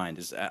my mind.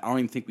 Is I don't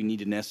even think we need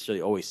to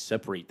necessarily always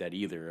separate that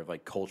either of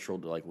cultural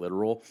to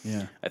literal.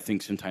 Yeah. I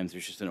think sometimes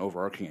there's just an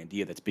overarching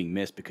idea that's being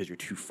missed because you're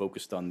too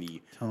focused on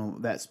the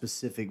That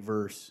specific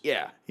verse.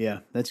 yeah.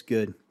 Yeah, that's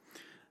good.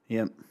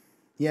 Yep.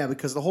 Yeah,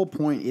 because the whole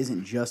point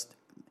isn't just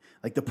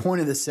the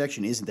point of this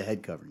section isn't the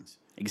head coverings,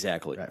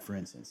 Exactly. right? For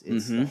instance,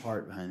 it's the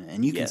heart behind it,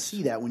 and you can Yes.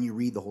 see that when you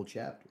read the whole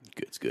chapter.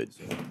 Good. It's good.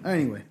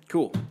 Anyway,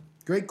 Cool.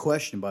 great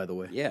question, by the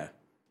way. Yeah.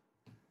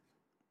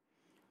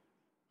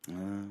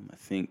 I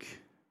think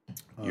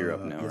you're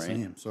up now, Yes, right?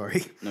 I am.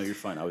 Sorry. No, you're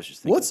fine. I was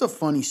just thinking. What's a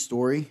funny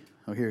story?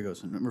 Oh, here it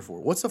goes. Number 4.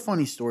 What's a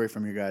funny story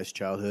from your guys'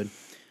 childhood?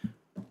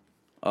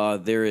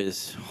 There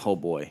is. Oh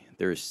boy,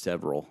 there is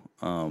several.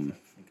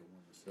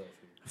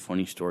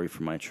 Funny story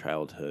from my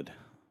childhood.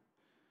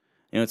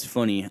 It's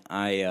funny.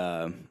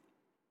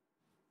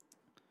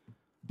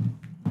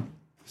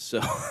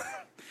 So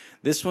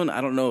this one,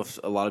 I don't know if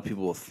a lot of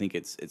people will think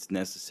it's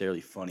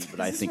necessarily funny, but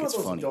I think it's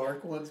funny.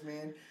 Dark ones,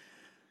 man.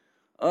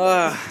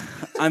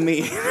 I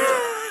mean,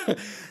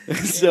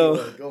 so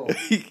Anyway, go.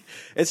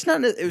 it's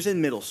not. It was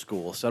in middle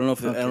school, so I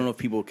don't know if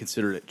people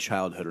consider it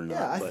childhood or not.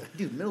 Yeah, but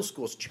dude, middle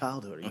school's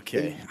childhood. Are you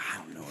okay, kidding? I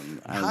don't know.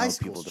 I don't High know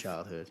school's people.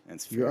 childhood.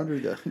 That's You're fair. under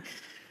the.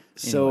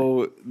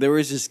 So there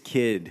was this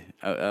kid.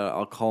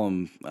 I'll call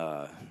him.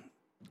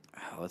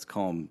 Let's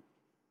call him.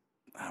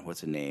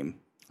 What's his name?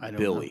 I don't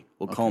Billy. know.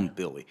 We'll call him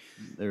Billy.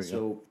 There we go.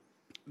 So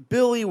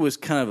Billy was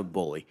kind of a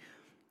bully.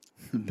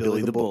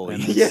 Billy the bully.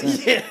 That makes Yeah,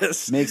 sense.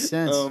 yes. Makes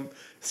sense.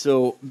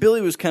 So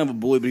Billy was kind of a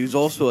bully, but he was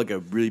also a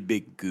really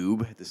big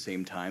goob at the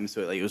same time.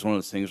 So it was one of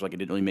those things where it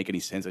didn't really make any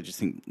sense. I just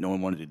think no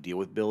one wanted to deal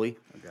with Billy.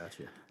 I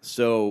gotcha.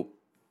 So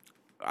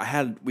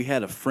we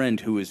had a friend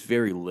who was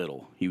very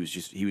little. He was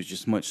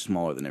just much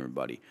smaller than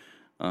everybody.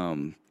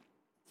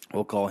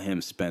 We'll call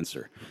him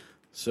Spencer.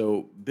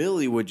 So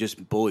Billy would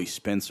just bully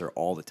Spencer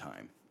all the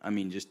time. I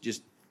mean,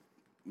 just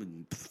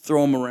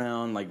throw him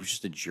around like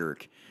just a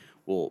jerk.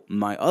 Well,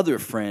 my other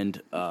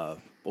friend,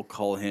 we'll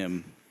call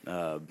him,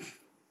 I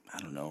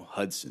don't know,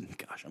 Hudson.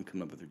 Gosh, I'm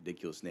coming up with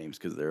ridiculous names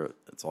because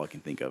that's all I can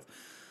think of.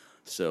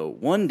 So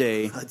one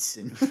day,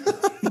 Hudson.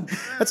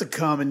 That's a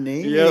common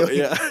name.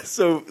 yeah.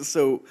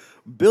 So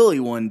Billy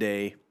one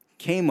day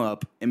came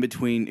up in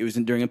between. It was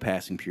during a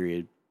passing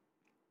period,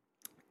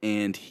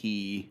 and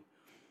he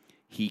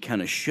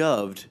kind of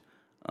shoved.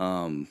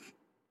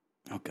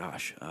 Oh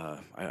gosh,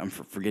 I'm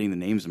forgetting the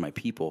names of my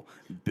people.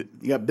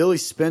 You got Billy,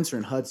 Spencer,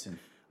 and Hudson.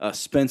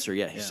 Spencer,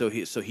 yeah. So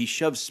he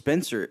shoved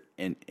Spencer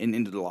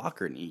into the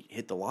locker, and he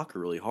hit the locker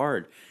really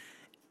hard,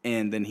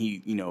 and then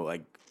he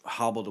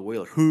hobbled away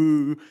like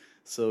hoo.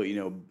 So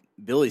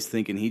Billy's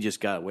thinking he just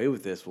got away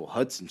with this. Well,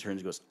 Hudson turns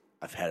and goes,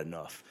 "I've had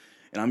enough,"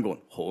 and I'm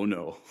going, "Oh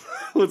no,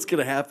 what's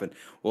gonna happen?"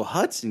 Well,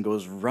 Hudson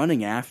goes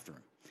running after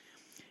him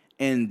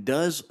and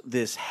does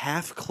this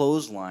half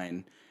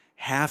clothesline,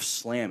 half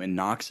slam, and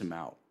knocks him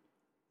out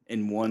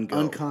in one go,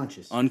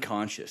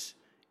 unconscious,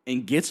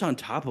 and gets on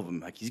top of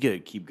him like he's gonna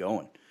keep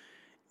going.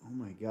 Oh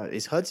my God!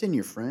 Is Hudson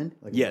your friend?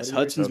 Like Yes,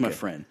 Hudson's my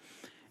friend.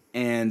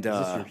 And Is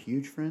this your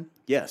huge friend?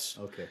 yes.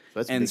 Okay, so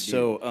that's a And big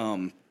deal.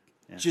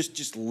 so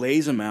just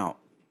lays him out.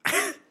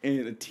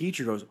 And the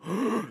teacher goes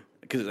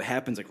because it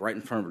happens like right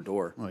in front of her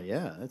door. Oh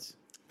yeah, that's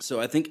So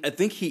I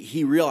think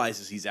he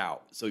realizes he's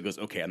out. So he goes,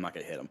 okay, I'm not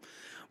gonna hit him.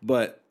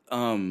 But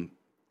I'm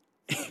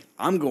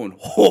going,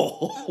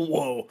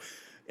 whoa.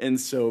 And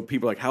so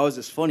people are like, how is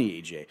this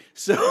funny, AJ?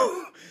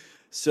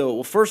 So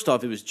well, first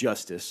off, it was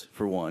justice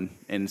for one,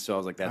 and so I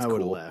was like, that's cool. I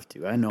would have laughed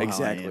too. I know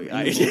exactly. How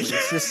I am. It's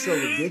just so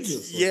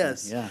ridiculous.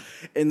 Yes. Yeah.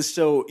 And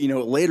so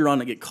later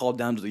on, I get called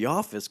down to the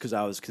office because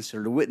I was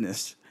considered a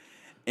witness.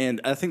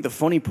 And I think the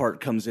funny part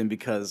comes in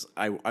because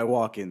I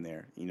walk in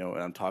there, and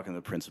I'm talking to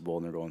the principal,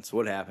 and they're going, so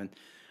what happened?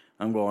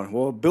 I'm going,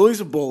 well, Billy's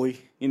a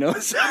bully,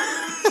 so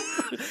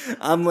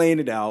I'm laying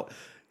it out,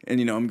 and,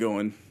 I'm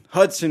going,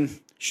 Hudson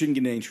shouldn't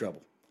get in any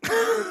trouble.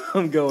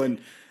 I'm going,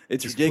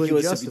 it's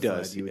ridiculous if he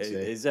does. You would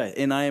say.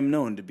 Exactly. And I am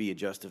known to be a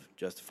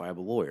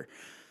justifiable lawyer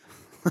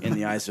in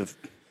the eyes of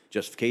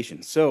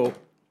justification. So,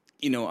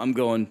 I'm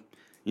going,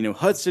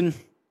 Hudson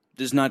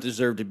does not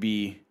deserve to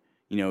be,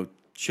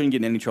 shouldn't get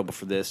in any trouble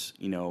for this,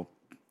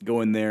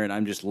 go in there, and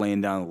I'm just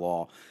laying down the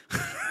law.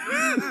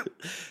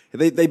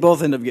 They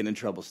both end up getting in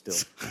trouble still.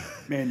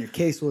 Man, your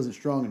case wasn't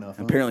strong enough.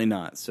 Huh? Apparently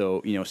not.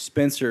 So,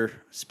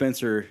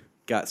 Spencer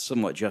got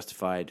somewhat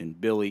justified, and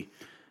Billy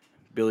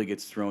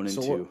gets thrown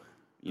into.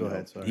 Go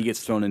ahead, sorry. He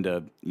gets thrown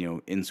into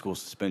in-school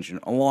suspension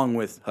along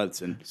with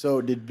Hudson.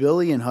 So did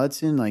Billy and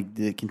Hudson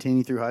did it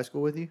continue through high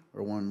school with you,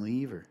 or one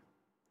leave, or?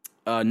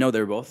 No, they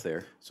were both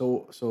there.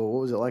 So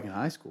what was it like in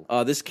high school?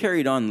 This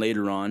carried on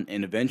later on,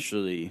 and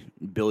eventually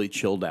Billy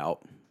chilled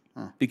out.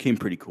 Became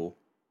pretty cool.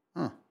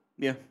 Huh.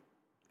 Yeah,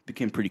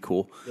 became pretty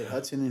cool. Did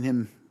Hudson and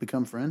him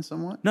become friends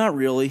somewhat? Not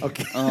really.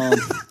 Okay.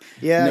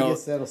 Yeah, I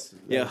guess that'll.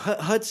 Yeah,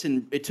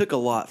 Hudson. It took a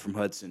lot from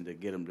Hudson to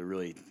get him to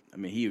really. I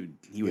mean,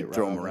 he would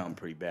throw him around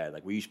pretty bad.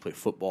 Like we used to play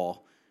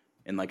football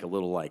in a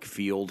little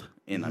field,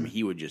 and I mean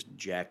he would just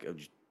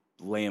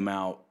lay him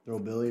out, throw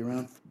Billy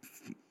around,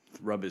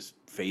 rub his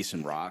face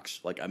in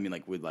rocks.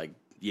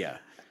 Yeah.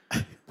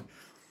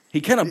 He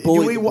kind of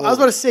bullied. I was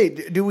about to say,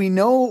 do we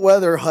know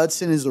whether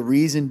Hudson is the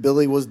reason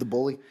Billy was the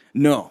bully?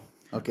 No.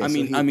 Okay. I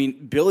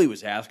mean, Billy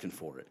was asking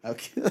for it.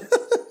 Okay.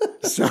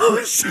 So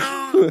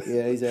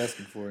yeah, he's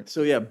asking for it.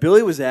 So yeah,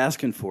 Billy was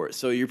asking for it.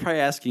 So you're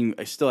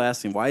probably still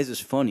asking, why is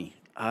this funny?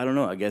 I don't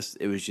know. I guess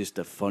it was just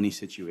a funny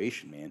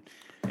situation, man,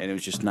 and it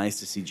was just nice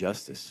to see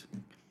justice.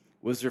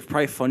 Was there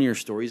probably funnier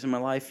stories in my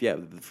life? Yeah,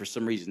 for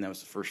some reason that was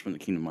the first one that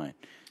came to mind.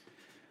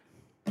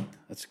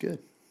 That's good.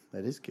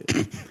 That is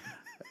good.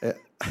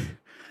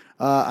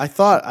 I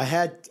thought I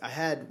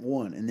had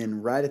one, and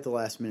then right at the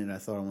last minute, I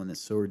thought of one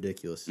that's so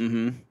ridiculous.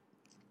 Mm-hmm.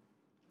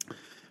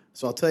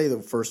 So I'll tell you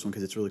the first one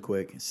because it's really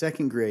quick.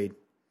 Second grade,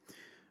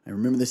 I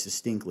remember this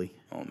distinctly.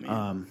 Oh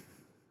man,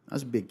 I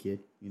was a big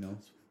kid,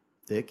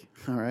 thick.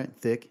 All right,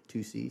 thick,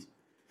 2 C's.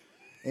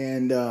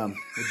 And we'll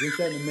drink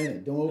that in a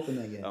minute. Don't open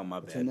that yet. Oh my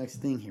What's bad. the next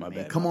thing here, My man?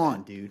 bad, Come my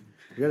on, dude.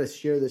 We got to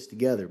share this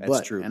together.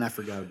 That's true. And I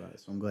forgot about it,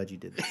 so I'm glad you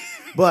did that.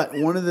 But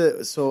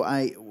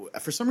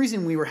for some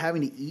reason, we were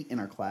having to eat in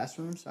our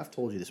classrooms. I've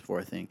told you this before,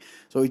 I think.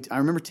 So I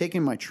remember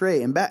taking my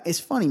tray, and it's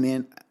funny,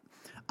 man.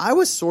 I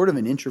was sort of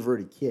an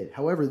introverted kid.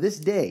 However, this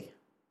day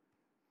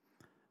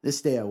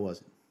I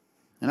wasn't.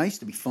 And I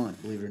used to be fun,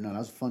 believe it or not. I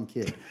was a fun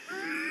kid.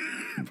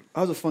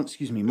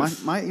 Excuse me.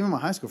 Even my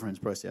high school friends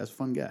probably say I was a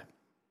fun guy.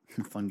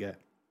 Fun guy.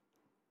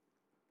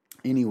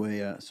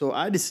 Anyway, so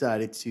I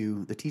decided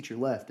the teacher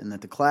left and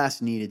that the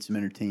class needed some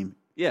entertainment.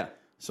 yeah.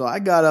 So I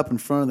got up in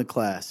front of the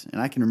class, and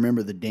I can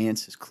remember the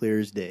dance as clear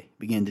as day.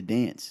 Began to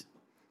dance.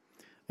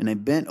 And I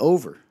bent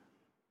over.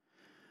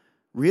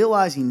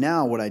 Realizing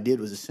now what I did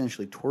was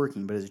essentially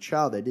twerking, but as a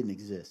child, that didn't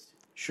exist.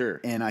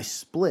 Sure. And I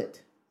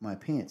split my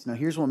pants. Now,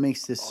 here's what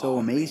makes this so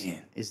amazing,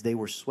 man. is they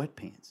were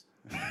sweatpants.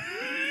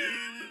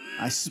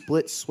 I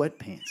split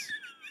sweatpants.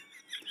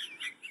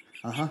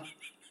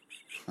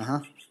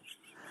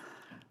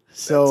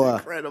 So That's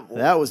incredible.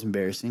 That was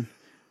embarrassing.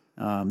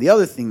 The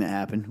other thing that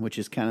happened, which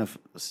is kind of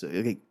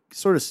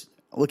sort of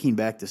looking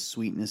back to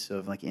sweetness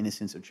of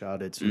innocence of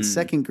childhood. So in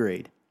second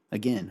grade,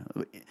 again,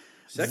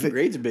 Second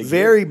grade's a big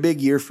very big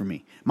year for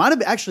me. Might have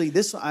been, actually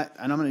this. And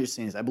I'm going to just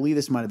say this. I believe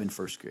this might have been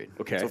first grade.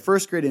 Okay. So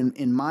first grade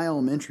in my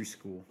elementary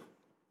school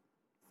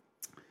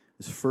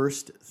is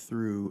first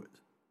through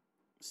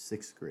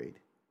sixth grade.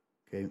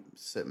 Okay,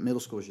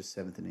 middle school was just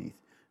seventh and eighth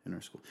in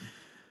our school.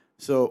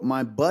 So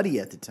my buddy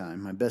at the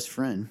time, my best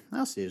friend,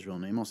 I'll say his real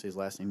name, I'll say his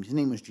last name. His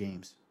name was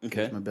James.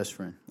 Okay. He was my best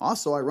friend.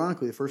 Also,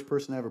 ironically, the first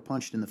person I ever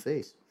punched in the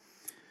face.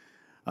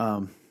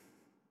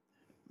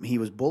 He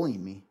was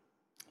bullying me.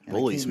 And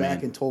Bullies, I came back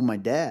man. and told my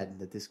dad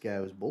that this guy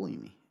was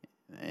bullying me.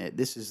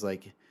 This is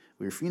you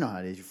know how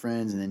it is, your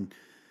friends, and then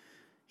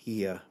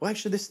he,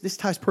 actually, this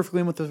ties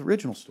perfectly in with the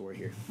original story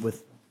here,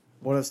 with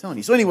what I was telling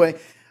you. So anyway,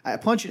 I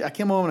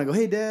came home and I go,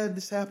 hey, Dad,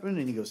 this happened.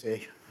 And he goes,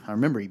 hey, I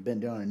remember he bent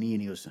down on a knee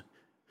and he goes,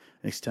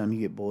 next time you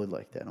get bullied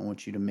like that, I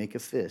want you to make a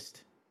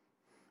fist.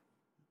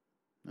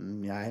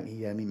 And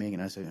he had me make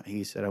it.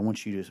 He said, I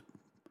want you to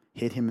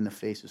hit him in the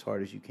face as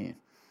hard as you can.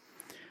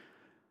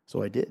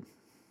 So I did.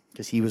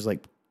 Because he was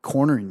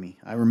cornering me.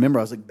 I remember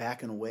I was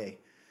backing away.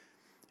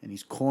 And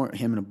he's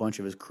him and a bunch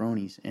of his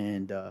cronies.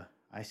 And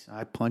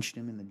I punched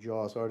him in the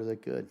jaw as hard as I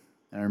could.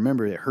 And I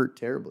remember it hurt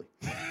terribly.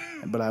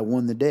 but I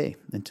won the day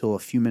until a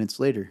few minutes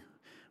later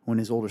when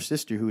his older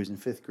sister, who was in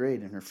 5th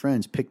grade, and her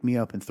friends picked me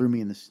up and threw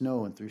me in the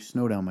snow and threw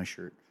snow down my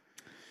shirt.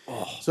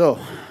 Oh. So,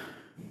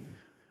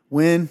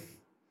 win,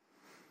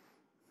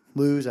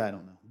 lose, I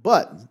don't know.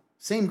 But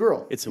same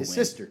girl, It's a his win.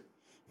 sister,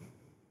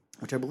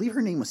 which I believe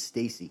her name was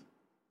Stacy,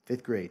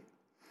 5th grade.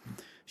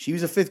 She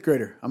was a 5th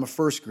grader. I'm a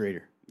 1st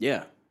grader.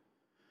 Yeah.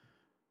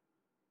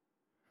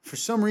 For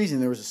some reason,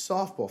 there was a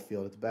softball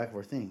field at the back of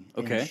our thing.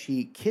 Okay. And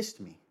she kissed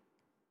me.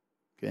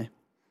 Okay.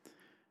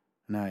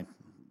 And I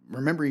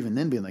remember even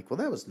then being like, well,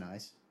 that was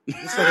nice.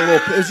 Just like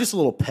it was just a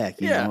little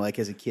peck, you Yeah. know, like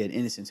as a kid,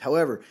 innocence.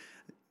 However,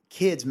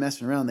 kids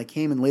messing around, they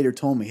came and later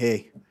told me,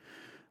 hey,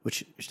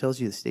 which tells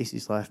you that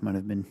Stacy's life might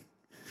have been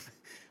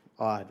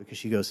odd because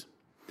she goes,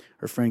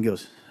 her friend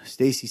goes,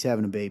 Stacy's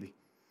having a baby.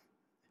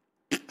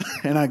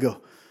 And I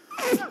go,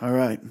 all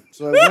right.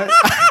 So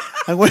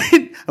I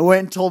went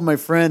and told my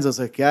friends, I was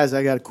like, guys,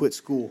 I got to quit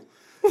school.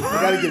 I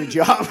got to get a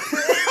job.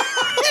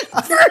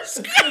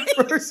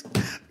 First,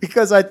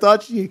 because I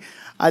thought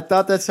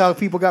that's how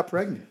people got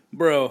pregnant.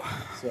 Bro.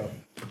 So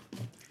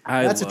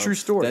That's a true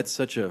story. That's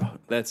such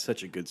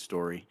a good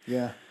story.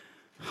 yeah,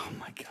 Oh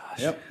my gosh.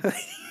 Yep.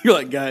 You're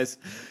like, guys,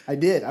 I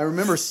did. I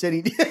remember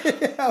sitting.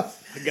 I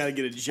gotta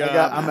get a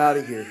job. I'm out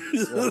of here.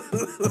 So.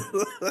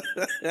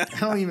 I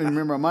don't even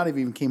remember. I might have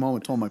even came home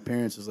and told my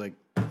parents. I was like,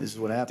 "This is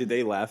what happened." Did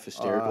they laugh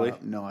hysterically?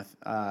 No,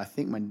 I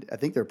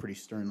think they're pretty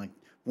stern. Like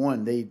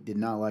one, they did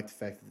not like the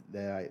fact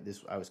that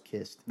I was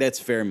kissed. That's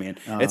fair, man.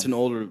 That's an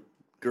older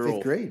girl.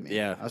 5th grade, man.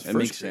 Yeah, I was that first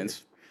makes grader.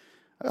 sense.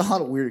 I had a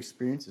lot of weird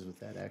experiences with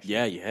that. Actually,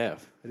 Yeah, you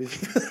have.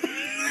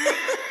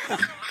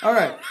 All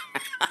right.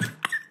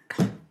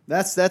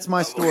 That's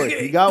my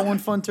story. You got one,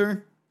 Fun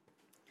Turn?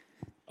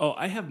 Oh,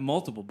 I have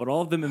multiple, but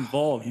all of them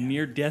involve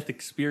near-death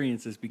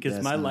experiences because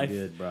That's my not life,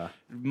 good, bro.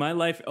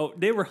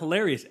 they were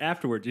hilarious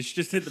afterwards. It's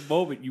just at the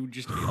moment you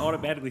just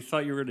automatically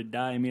thought you were going to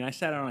die. I mean, I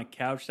sat on a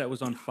couch that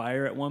was on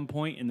fire at one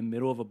point in the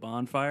middle of a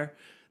bonfire.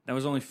 That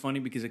was only funny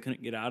because I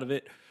couldn't get out of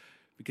it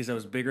because I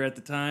was bigger at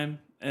the time.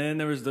 And then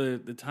there was the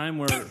time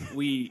where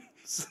we...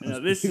 Now,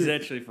 this is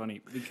actually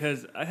funny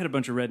because I had a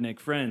bunch of redneck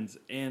friends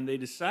and they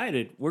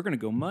decided we're going to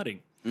go mudding.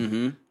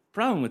 Mm-hmm.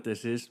 Problem with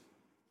this is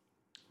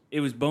it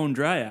was bone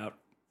dry out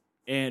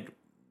and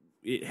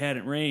it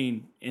hadn't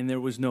rained and there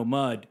was no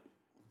mud.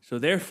 So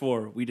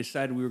therefore, we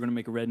decided we were going to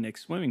make a redneck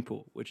swimming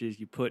pool, which is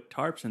you put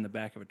tarps in the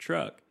back of a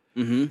truck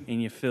and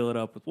you fill it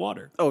up with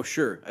water. Oh,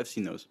 sure. I've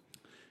seen those.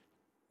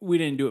 We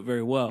didn't do it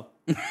very well.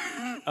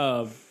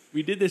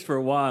 We did this for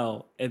a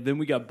while and then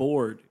we got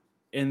bored.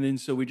 And then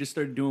so we just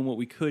started doing what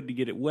we could to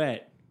get it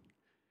wet.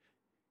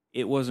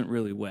 It wasn't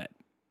really wet.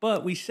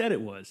 But we said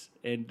it was,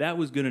 and that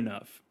was good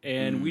enough.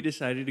 And we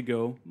decided to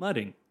go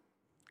mudding,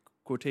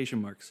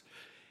 quotation marks.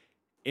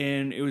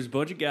 And it was a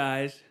bunch of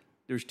guys.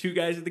 There was 2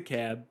 guys at the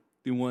cab,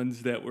 the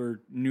ones that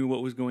knew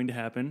what was going to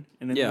happen.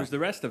 And then there was the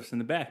rest of us in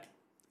the back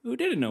who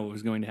didn't know what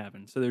was going to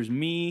happen. So there's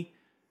me,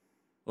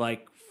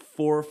 like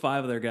 4 or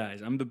 5 other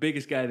guys. I'm the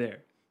biggest guy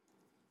there.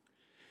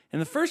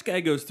 And the first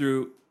guy goes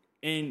through,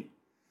 and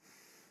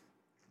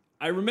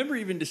I remember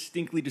even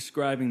distinctly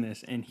describing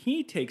this, and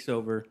he takes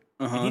over,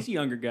 and he's a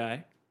younger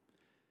guy,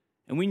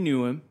 and we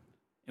knew him,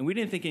 and we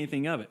didn't think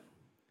anything of it.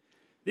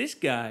 This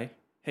guy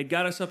had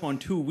got us up on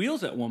 2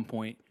 wheels at one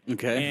point,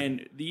 Okay.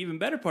 and the even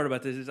better part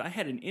about this is I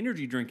had an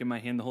energy drink in my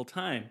hand the whole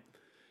time.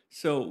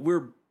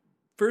 So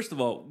first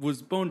of all,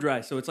 was bone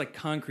dry, so it's like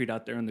concrete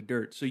out there in the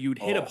dirt. So you'd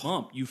hit a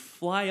bump, you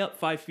fly up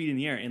 5 feet in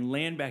the air and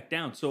land back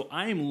down. So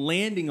I am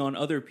landing on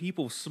other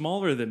people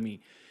smaller than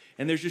me.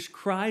 And there's just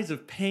cries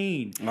of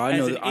pain. I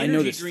know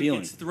energy this drink feeling.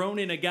 gets thrown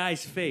in a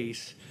guy's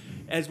face.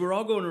 As we're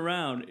all going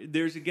around,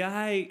 there's a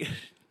guy,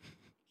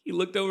 he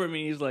looked over at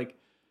me and he's like,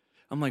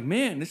 I'm like,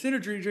 man, this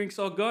energy drink's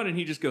all gone. And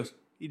he just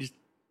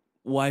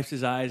wipes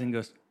his eyes and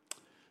goes,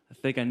 I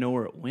think I know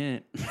where it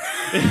went.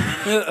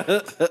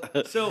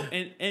 So,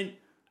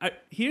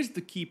 here's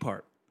the key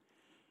part.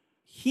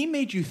 He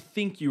made you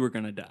think you were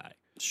going to die.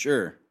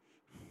 Sure.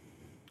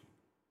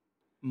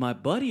 My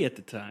buddy at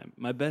the time,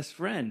 my best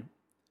friend,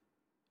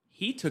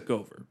 he took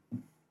over.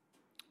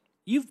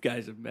 You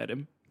guys have met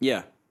him.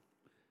 Yeah.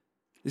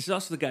 This is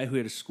also the guy who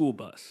had a school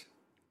bus.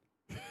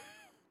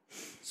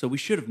 So we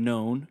should have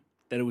known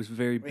that it was a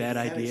very bad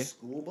idea.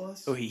 School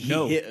bus? Oh, he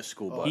No. hit a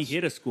school bus. He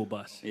hit a school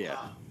bus.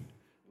 Yeah.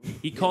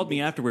 He called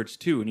me afterwards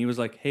too, and he was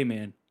like, "Hey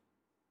man,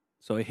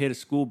 so I hit a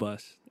school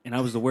bus, and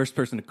I was the worst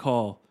person to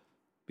call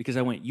because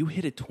I went, you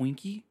hit a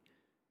Twinkie?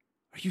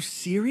 Are you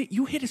serious?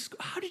 You hit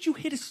how did you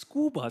hit a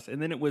school bus?"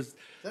 And then it was Is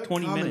that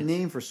 20 a common minutes.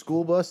 name for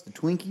school bus, the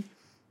Twinkie?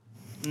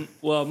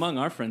 Well, among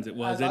our friends it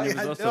was, and it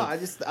was also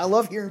I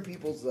love hearing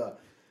people's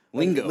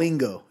Lingo.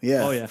 lingo.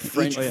 Yeah. Oh, yeah.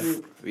 Friend, Oh, yeah.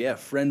 yeah,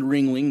 friend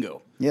ring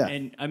lingo. Yeah.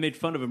 and I made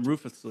fun of him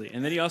ruthlessly.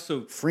 And then he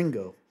also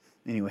Fringo.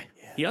 Anyway.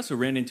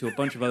 ran into a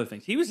bunch of other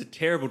things. He was a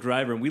terrible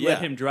driver, and we let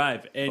Yeah. him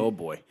drive. And Oh,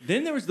 boy.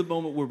 Then there was the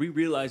moment where we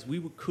realized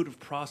could have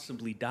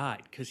possibly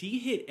died because he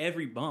hit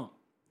every bump,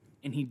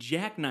 and he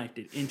jackknifed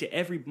it into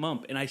every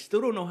bump, and I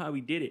still don't know how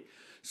he did it.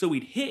 So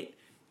we'd hit,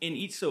 And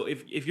each, so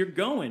if you're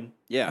going,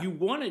 Yeah. you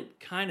want to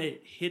kind of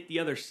hit the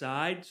other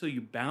side so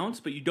you bounce,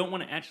 but you don't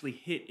want to actually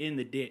hit in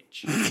the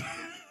ditch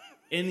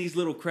in these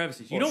little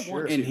crevices. You don't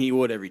want to. And he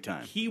would every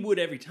time. He would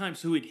every time.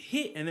 So it'd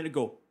hit and then it'd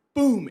go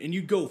boom, and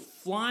you go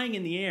flying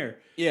in the air.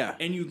 Yeah.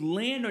 And you'd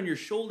land on your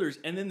shoulders,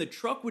 and then the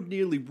truck would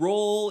nearly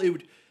roll. It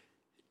would.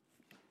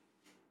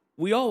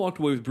 We all walked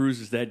away with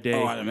bruises that day.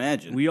 Oh, I'd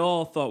imagine. We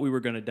all thought we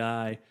were going to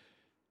die.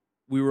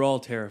 We were all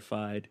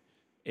terrified.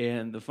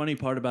 And the funny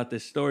part about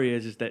this story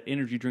is that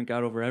energy drink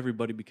out over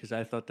everybody because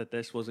I thought that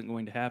this wasn't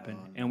going to happen.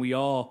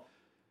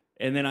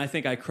 And then I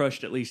think I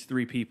crushed at least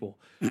 3 people,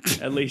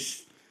 at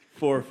least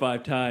 4 or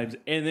 5 times,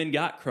 and then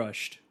got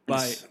crushed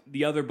by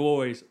the other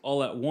boys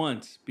all at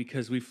once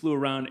because we flew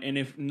around. And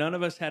if none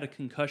of us had a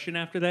concussion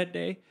after that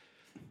day,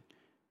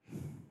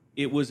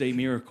 it was a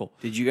miracle.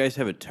 Did you guys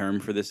have a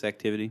term for this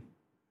activity?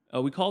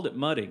 We called it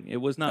mudding. It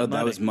was not mudding.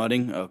 That was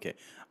mudding? Okay.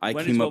 I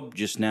Might came as up well-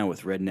 just now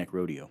with redneck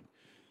rodeo.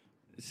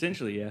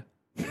 Essentially, yeah.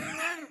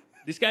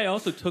 This guy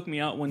also took me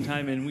out one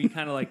time, and we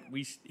kind of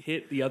we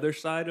hit the other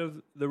side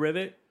of the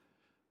rivet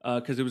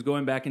because it was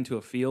going back into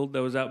a field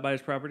that was out by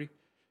his property,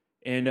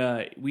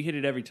 and we hit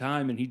it every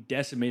time, and he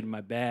decimated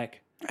my back.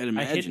 I'd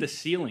imagine. I hit the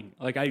ceiling.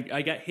 Like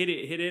I got hit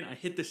in. I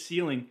hit the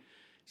ceiling,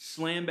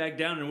 slammed back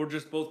down, and we're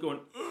just both going.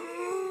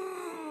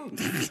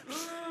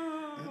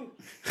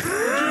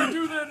 Can't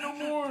do that no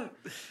more.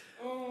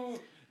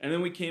 And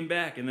then we came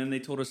back, and then they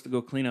told us to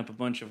go clean up a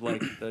bunch of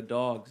the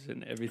dogs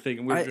and everything,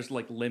 and we were just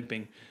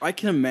limping. I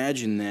can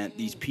imagine that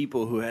these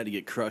people who had to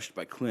get crushed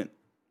by Clint,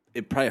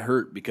 it probably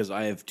hurt because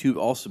I have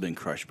also been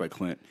crushed by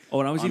Clint. Oh,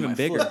 and I was on even my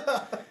bigger.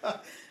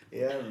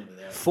 Yeah, I remember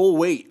that. Full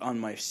weight on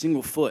my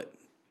single foot.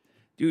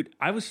 Dude,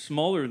 I was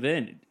smaller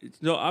then.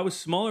 No, I was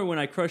smaller when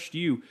I crushed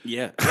you.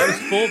 Yeah. I was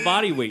full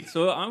body weight,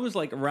 so I was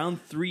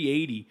around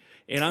 380,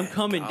 and I'm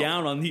coming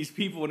down on these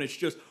people, and it's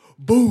just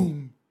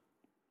boom.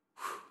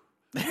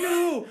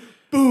 No,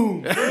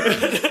 boom,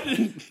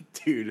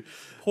 Dude.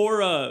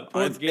 poor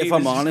If Gabe I'm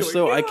is just honest,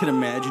 going, though, I can "No!"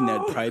 imagine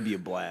that'd probably be a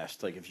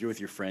blast. Like, if you're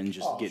with your friends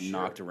just getting sure.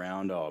 knocked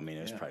around, it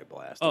was probably a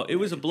blast. Oh, it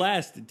was a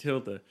blast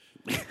until the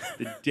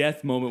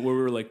death moment where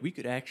we were like, we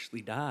could actually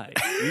die.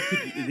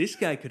 This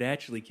guy could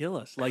actually kill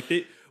us.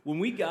 When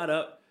we got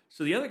up,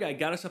 so the other guy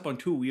got us up on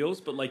 2 wheels,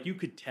 but you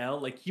could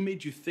tell, he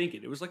made you think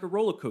it. It was like a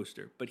roller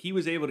coaster, but he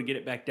was able to get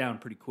it back down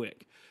pretty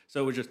quick.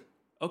 So it was just,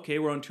 okay,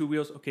 we're on 2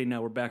 wheels. Okay,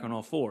 now we're back on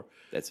all 4.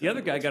 The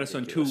other guy got us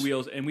on 2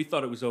 wheels, and we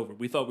thought it was over.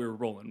 We thought we were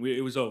rolling.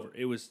 It was over.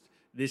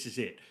 This is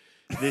it.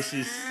 This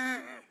is.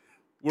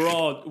 We're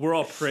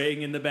all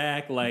praying in the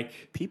back.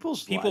 People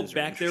People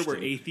back there were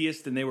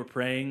atheists, and they were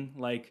praying.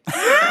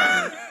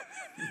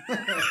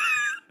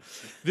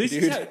 This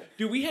is how,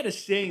 dude. We had a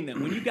saying that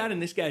when you got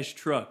in this guy's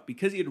truck,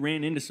 because he had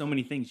ran into so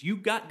many things, you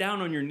got down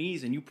on your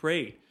knees and you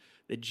prayed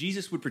that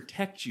Jesus would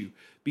protect you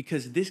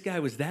because this guy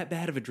was that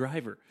bad of a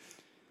driver.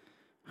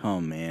 Oh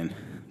man,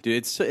 dude,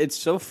 it's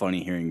so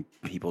funny hearing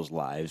people's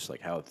lives,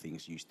 how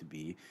things used to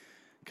be,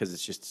 because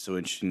it's just so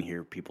interesting to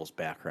hear people's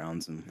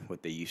backgrounds and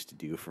what they used to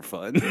do for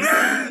fun.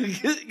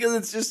 Because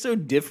it's just so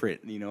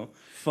different,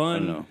 Fun, I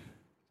don't know.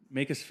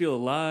 make us feel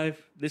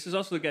alive. This is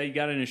also the guy you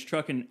got in his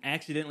truck and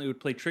accidentally would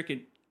play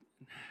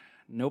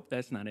Nope,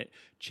 that's not it.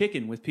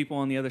 Chicken with people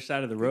on the other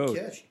side of the road.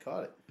 Yeah, she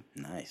caught it.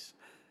 Nice.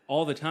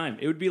 All the time.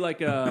 It would be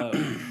like not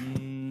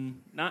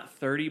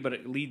 30, but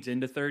it leads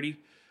into 30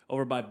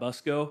 over by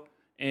Busco.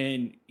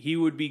 And he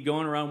would be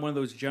going around one of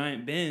those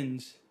giant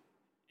bends,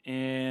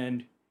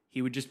 and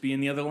he would just be in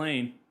the other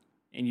lane.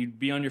 And you'd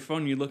be on your phone,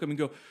 and you'd look up and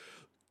go,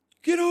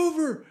 get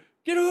over,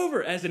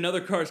 as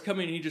another car's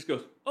coming, and he just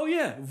goes, oh,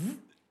 yeah.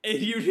 And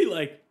you'd be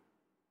like,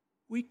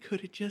 we could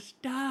have just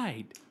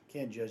died.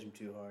 Can't judge him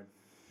too hard.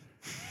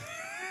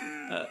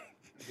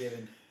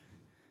 Given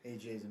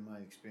AJ's and my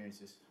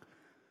experiences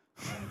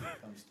when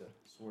it comes to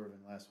swerving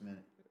last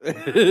minute. I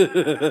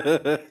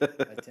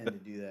tend to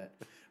do that.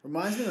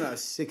 Reminds me when I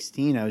was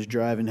 16, I was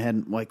driving,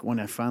 when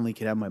I finally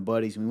could have my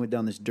buddies, and we went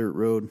down this dirt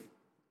road,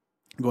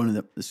 going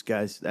to this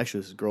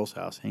girl's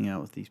house, hanging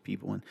out with these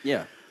people. And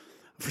Yeah.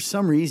 for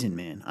some reason,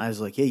 man, I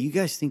was like, hey, you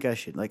guys think I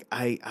should,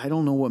 I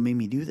don't know what made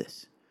me do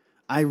this.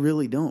 I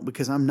really don't,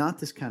 because I'm not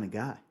this kind of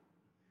guy.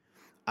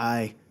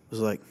 I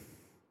was like,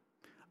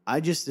 I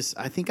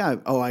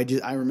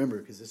remember,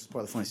 because this is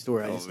part of the funny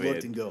story. I just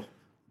looked and go,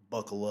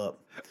 buckle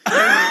up.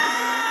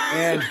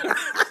 And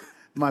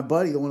my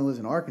buddy, the one who lives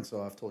in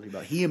Arkansas, I've told you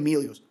about, he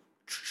immediately goes,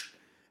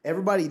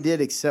 everybody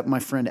did except my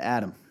friend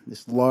Adam,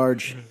 this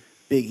large,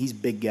 he's a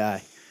big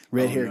guy,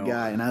 red-haired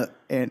guy.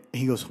 And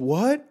he goes,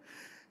 what?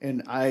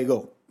 And I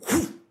go,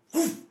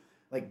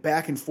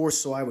 back and forth,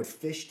 so I would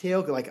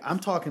fishtail. I'm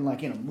talking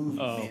in a movie,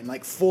 man,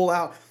 full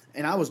out.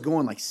 And I was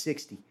going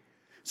 60.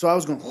 So I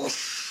was going,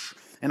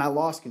 and I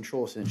lost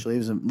control, essentially. It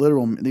was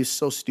it was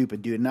so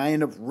stupid, dude. And I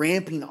ended up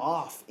ramping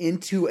off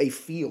into a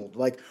field,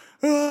 and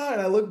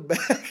I looked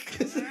back,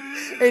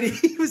 and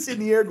he was in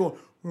the air going,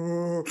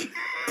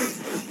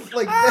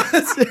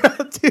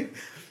 that, dude.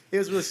 It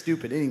was really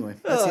stupid. Anyway,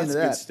 that's the end of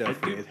that. Good stuff,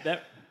 dude.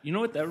 You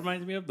know what that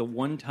reminds me of? The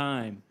one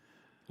time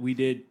we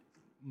did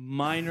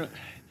minor...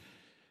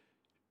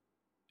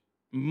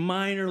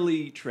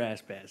 minorly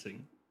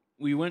trespassing.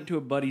 We went to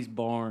a buddy's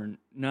barn,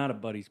 not a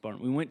buddy's barn.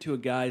 We went to a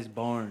guy's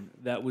barn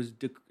that was,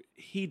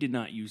 he did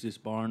not use this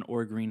barn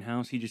or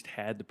greenhouse. He just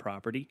had the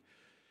property.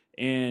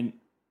 And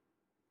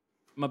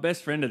my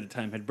best friend at the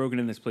time had broken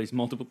in this place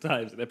multiple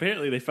times. And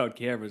apparently they found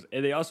cameras.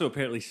 And they also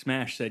apparently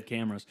smashed said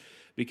cameras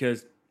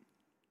because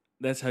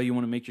that's how you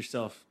want to make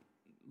yourself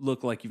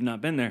look like you've not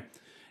been there.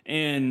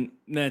 And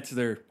that's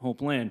their whole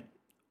plan.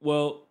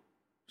 Well,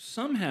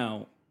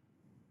 somehow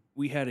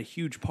we had a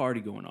huge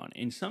party going on,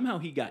 and somehow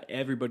he got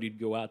everybody to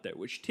go out there,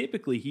 which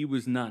typically he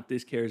was not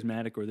this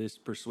charismatic or this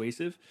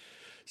persuasive.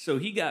 So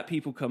he got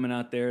people coming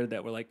out there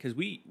that were like, because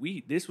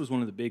we this was one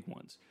of the big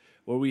ones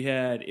where we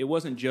had, it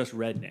wasn't just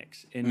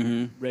rednecks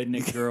and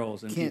redneck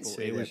girls and Can't people.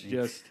 say It that, was man.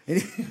 just,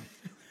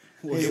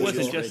 It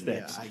wasn't just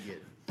that. Yeah, I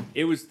get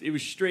it. it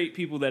was straight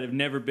people that have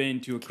never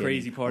been to a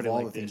crazy party of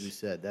all like the things this. we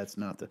said, that's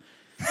not the.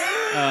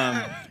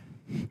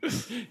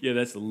 Yeah,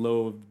 that's the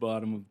low of the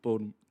bottom of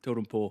the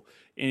totem pole.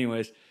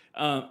 Anyways,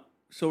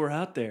 so we're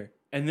out there,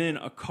 and then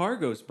a car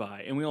goes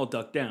by, and we all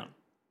duck down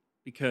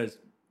because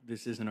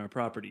this isn't our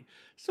property.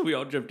 So we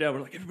all jump down.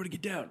 We're like, everybody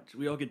get down. So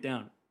we all get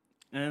down.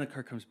 And then the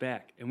car comes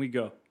back, and we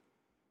go,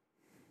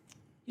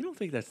 you don't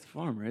think that's the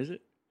farmer, is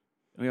it?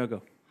 And we all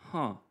go,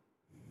 huh.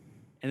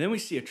 And then we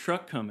see a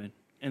truck coming,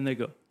 and they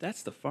go,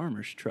 that's the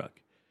farmer's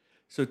truck.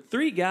 So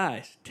 3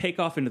 guys take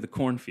off into the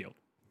cornfield.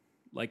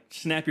 Like,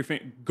 snap your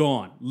finger,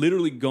 gone,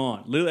 literally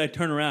gone. Literally, I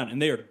turn around, and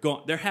they are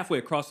gone. They're halfway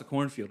across the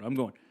cornfield. I'm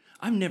going,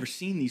 I've never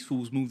seen these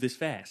fools move this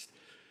fast.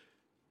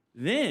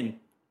 Then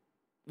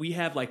we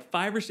have like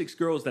 5 or 6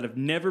 girls that have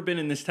never been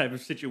in this type of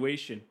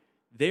situation.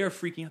 They are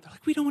freaking out. They're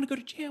like, we don't want to go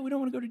to jail. We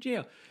don't want to go to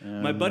jail.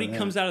 My buddy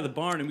comes out of the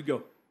barn, and we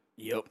go,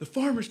 Yep. the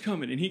farmer's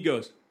coming. And he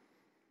goes,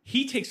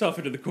 he takes off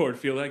into the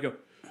cornfield. I go,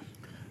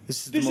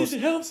 This This isn't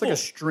helpful. It's like a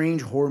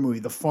strange horror movie.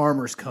 The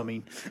farmer's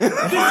coming. this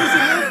isn't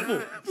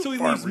helpful. So he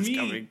leaves farmer's me,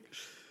 coming.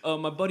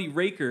 My buddy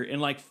Raker,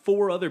 and like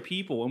 4 other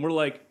people. And we're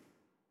like,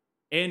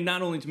 and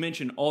not only to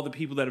mention all the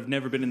people that have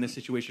never been in this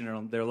situation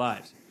in their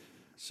lives.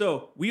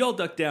 So we all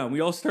duck down. We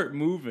all start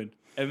moving.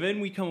 And then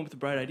we come up with the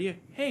bright idea.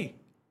 Hey,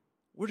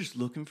 we're just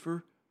looking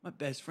for my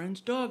best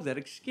friend's dog that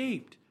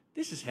escaped.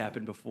 This has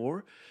happened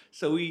before.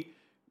 So we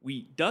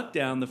duck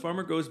down. The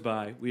farmer goes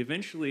by. We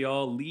eventually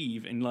all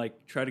leave and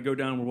like try to go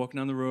down. We're walking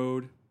down the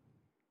road.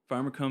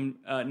 Farmer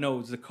no, it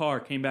was the car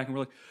came back and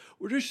we're like,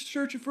 we're just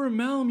searching for a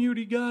Malamute.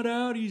 He got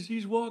out.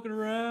 He's walking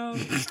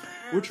around.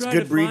 We're trying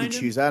Good to breed find to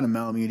him. choose. I had a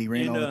Malamute. He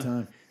ran And, all the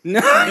time.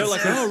 They're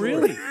like, oh,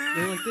 really?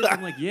 They're like this.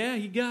 I'm like, yeah,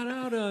 he got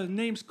out.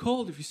 Name's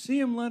Colt. If you see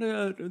him,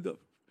 the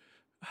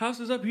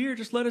house is up here.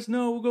 Just let us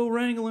know. We'll go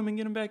wrangle him and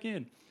get him back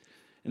in.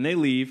 And they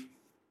leave.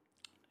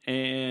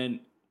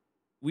 And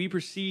we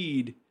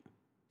proceed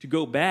to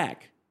go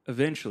back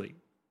eventually.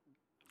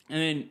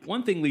 And then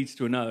one thing leads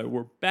to another.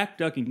 We're back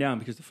ducking down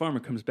because the farmer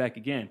comes back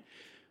again.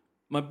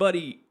 My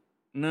buddy,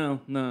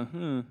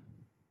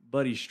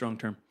 buddy's strong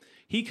term.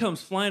 He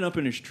comes flying up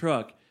in his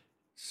truck.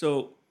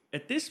 So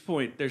at this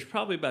point, there's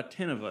probably about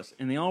 10 of us,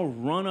 and they all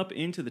run up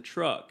into the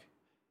truck.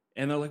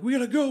 And they're like, we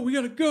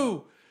gotta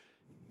go.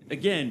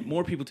 Again,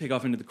 more people take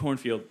off into the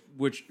cornfield,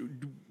 which,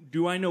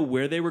 do I know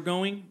where they were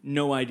going?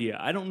 No idea.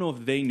 I don't know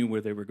if they knew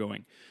where they were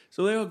going.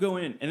 So they all go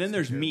in, and then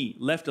there's me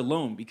left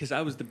alone because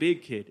I was the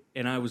big kid,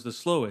 and I was the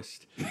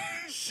slowest.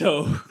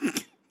 So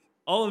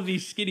all of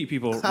these skinny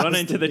people run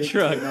into the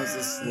truck,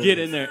 get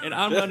in there, and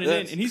I'm running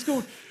in, and he's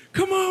going,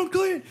 come on,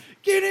 Clint,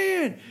 get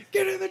in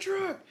the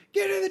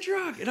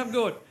truck. And I'm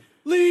going,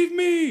 leave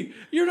me.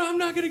 I'm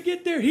not going to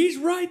get there. He's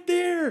right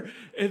there.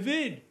 And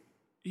then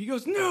he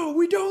goes, no,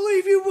 we don't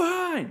leave you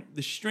behind.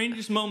 The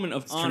strangest moment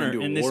of honor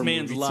into a in this war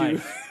man's movie,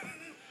 life.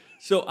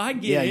 So I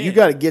get Yeah, in. you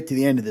got to get to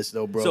the end of this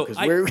though, bro. So Because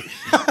I- we're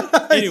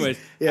Anyways,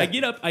 Yeah.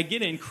 I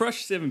get in,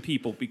 crush 7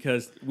 people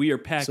because we are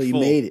packed so you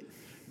full. made it.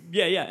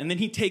 Yeah. And then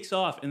he takes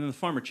off, and then the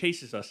farmer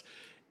chases us.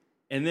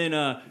 And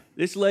then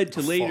this led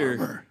to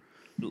later.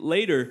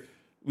 Later,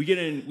 we get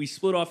in. We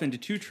split off into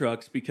 2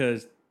 trucks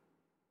because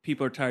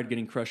people are tired of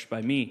getting crushed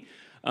by me.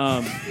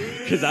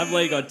 Because I'm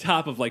laying on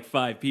top of like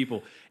 5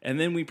 people. And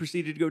then we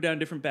proceeded to go down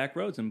different back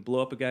roads and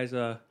blow up a guy's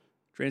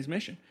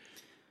transmission.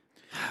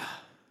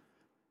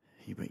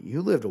 But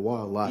you lived a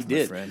wild life, He my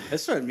did. friend.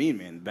 That's what I mean,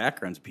 man. The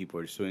backgrounds of people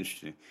are so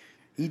interesting.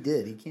 He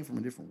did. He came from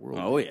a different world.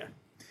 Oh, yeah.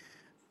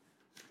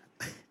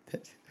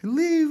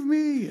 Leave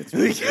me. It's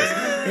ridiculous.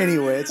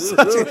 Anyway, it's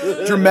such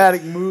a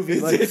dramatic movie.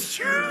 Like,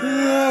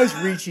 I was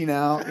reaching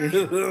out.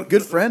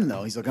 Good friend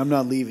though. He's like, I'm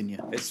not leaving you.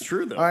 It's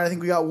true, though. All right, I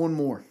think we got one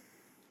more.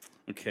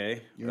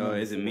 Okay. number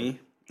Is it 4. me?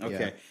 Okay.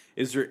 Yeah.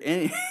 Is there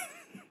any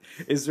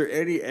is there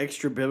any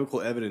extra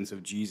biblical evidence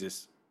of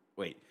Jesus?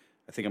 Wait,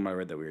 I think I might have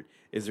read that weird.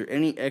 Is there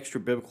any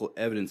extra biblical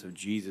evidence of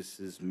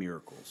Jesus'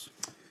 miracles?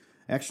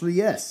 Actually,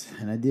 yes.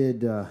 And I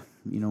did.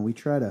 We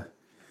try to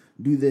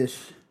do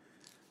this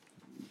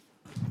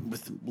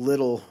with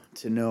little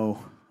to no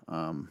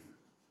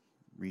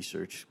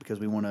research because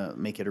we want to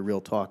make it a real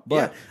talk. But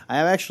Yeah. I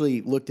have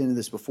actually looked into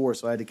this before,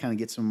 so I had to kind of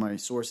get some of my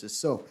sources.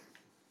 So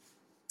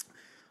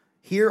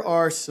here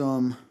are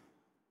some,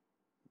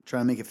 try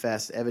to make it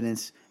fast,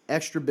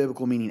 extra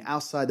biblical, meaning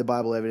outside the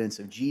Bible evidence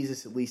of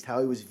Jesus, at least how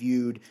he was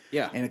viewed,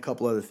 Yeah. and a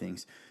couple other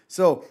things.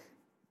 So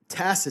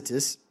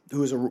Tacitus, who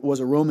was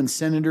a Roman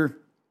senator,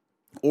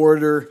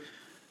 orator,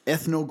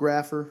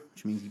 ethnographer,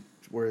 which means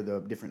where the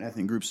different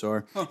ethnic groups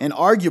are, and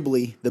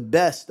arguably the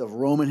best of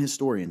Roman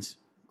historians.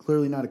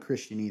 Clearly not a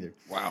Christian either.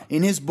 Wow.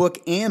 In his book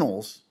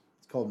Annals,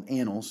 it's called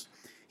Annals,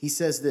 he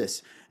says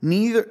this: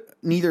 neither.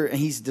 And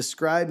he's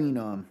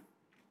describing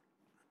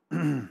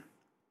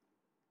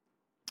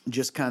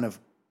just kind of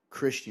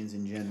Christians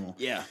in general.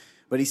 Yeah.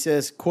 But he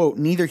says, quote,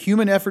 neither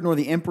human effort nor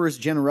the emperor's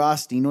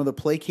generosity nor the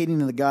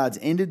placating of the gods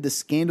ended the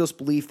scandalous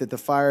belief that the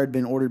fire had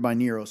been ordered by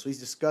Nero. So he's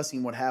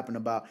discussing what happened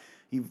about,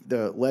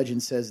 the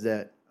legend says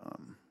that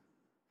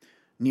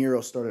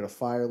Nero started a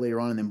fire later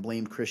on and then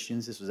blamed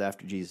Christians. This was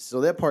after Jesus. So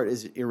that part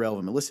is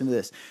irrelevant. But listen to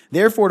this.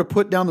 Therefore, to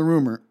put down the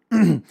rumor,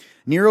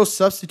 Nero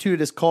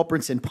substituted as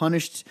culprits and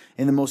punished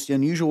in the most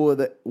unusual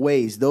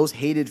ways those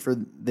hated for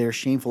their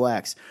shameful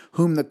acts,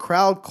 whom the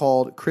crowd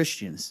called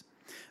Christians.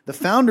 The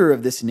founder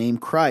of this name,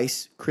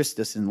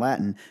 Christus in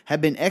Latin, had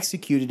been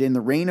executed in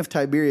the reign of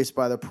Tiberius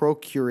by the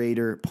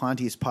procurator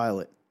Pontius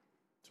Pilate.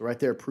 So right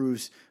there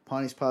proves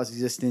Pontius Pilate's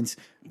existence,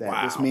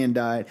 that this man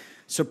died.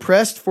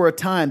 Suppressed for a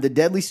time, the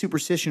deadly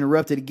superstition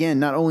erupted again,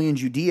 not only in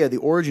Judea, the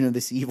origin of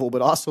this evil,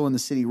 but also in the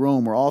city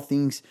Rome, where all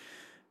things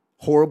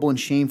horrible and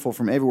shameful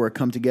from everywhere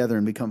come together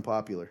and become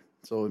popular.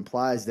 So it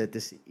implies that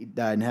this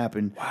died and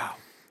happened. Wow.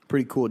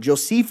 Pretty cool.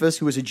 Josephus,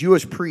 who was a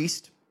Jewish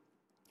priest,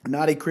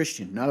 not a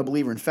Christian, not a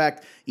believer. In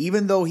fact,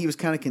 even though he was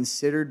kind of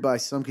considered by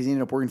some, because he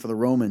ended up working for the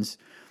Romans,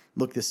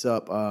 look this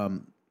up,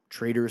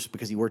 traitors,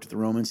 because he worked with the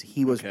Romans,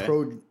 he was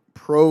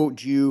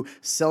pro-Jew,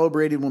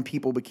 celebrated when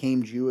people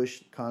became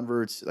Jewish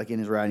converts, like in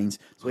his writings.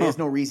 So he has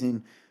no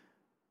reason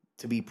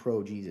to be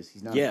pro-Jesus.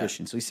 He's not a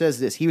Christian. So he says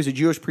this: he was a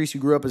Jewish priest who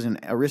grew up as an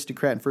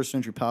aristocrat in first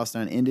century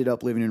Palestine, ended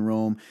up living in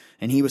Rome,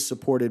 and he was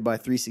supported by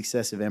 3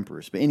 successive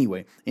emperors. But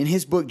anyway, in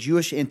his book,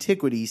 Jewish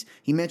Antiquities,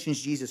 he mentions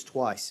Jesus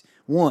twice.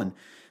 One,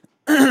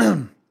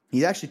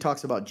 he actually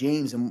talks about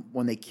James and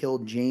when they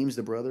killed James,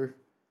 the brother,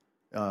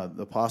 the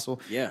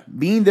apostle. Yeah.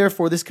 Being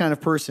therefore this kind of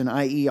person,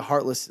 i.e. a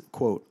heartless,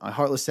 quote, a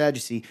heartless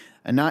Sadducee,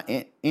 and not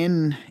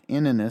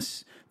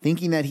Ananus,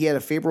 thinking that he had a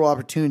favorable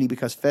opportunity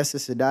because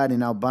Festus had died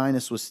and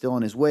Albinus was still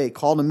on his way,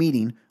 called a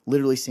meeting,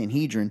 literally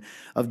Sanhedrin,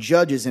 of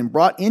judges and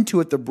brought into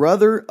it the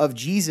brother of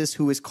Jesus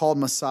who is called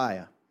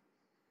Messiah,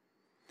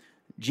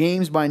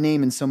 James by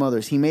name and some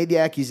others. He made the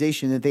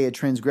accusation that they had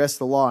transgressed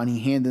the law and he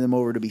handed them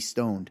over to be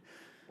stoned.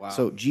 Wow.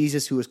 So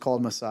Jesus who is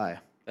called Messiah.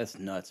 That's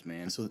nuts,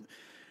 man.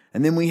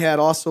 And then we had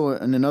also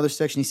in another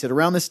section, he said,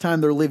 around this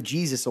time there lived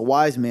Jesus, a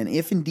wise man,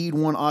 if indeed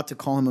one ought to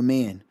call him a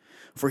man.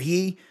 For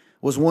he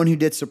was one who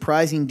did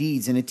surprising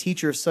deeds, and a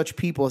teacher of such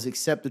people as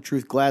accept the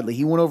truth gladly.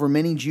 He went over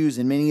many Jews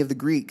and many of the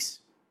Greeks.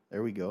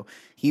 There we go.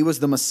 He was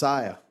the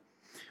Messiah.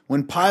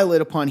 When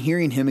Pilate, upon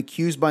hearing him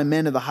accused by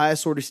men of the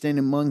highest order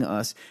standing among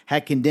us,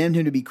 had condemned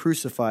him to be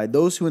crucified,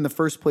 those who in the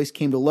first place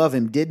came to love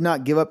him did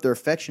not give up their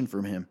affection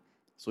from him.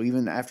 So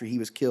even after he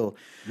was killed.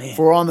 Man.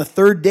 For on the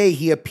third day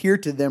he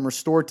appeared to them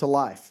restored to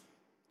life.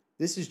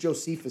 This is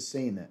Josephus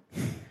saying that.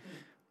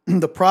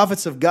 The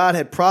prophets of God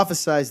had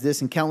prophesied this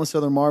and countless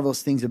other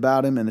marvelous things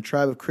about him, and the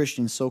tribe of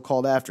Christians so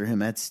called after him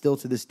had still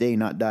to this day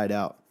not died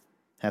out.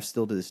 Have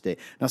still to this day.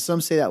 Now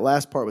some say that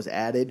last part was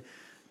added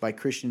by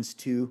Christians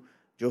to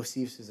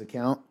Josephus'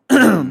 account.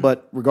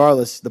 But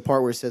regardless, the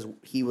part where it says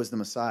he was the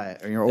Messiah.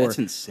 That's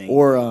insane.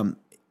 Or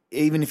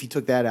even if you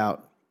took that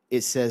out,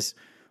 it says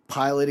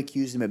Pilate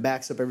accused him. It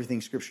backs up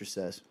everything Scripture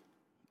says.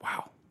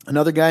 Wow.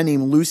 Another guy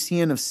named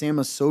Lucian of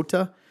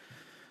Samosata,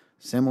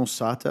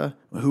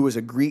 who was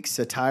a Greek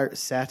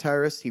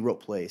satirist. He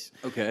wrote plays.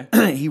 Okay.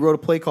 He wrote a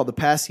play called The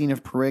Passing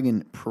of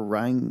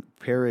Peregrinus.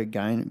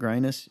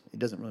 It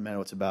doesn't really matter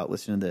what it's about.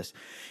 Listen to this.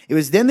 It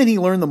was then that he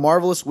learned the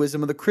marvelous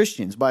wisdom of the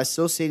Christians by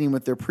associating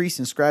with their priests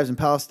and scribes in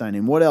Palestine.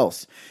 And what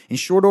else? In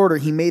short order,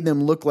 he made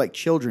them look like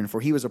children, for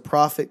he was a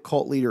prophet,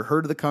 cult leader,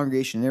 heard of the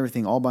congregation and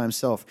everything all by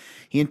himself.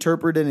 He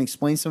interpreted and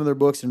explained some of their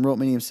books and wrote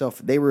many himself.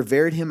 They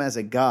revered him as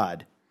a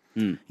god.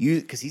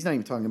 Because he's not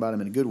even talking about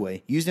him in a good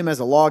way. Used him as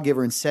a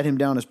lawgiver and set him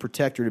down as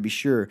protector, to be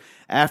sure.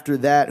 After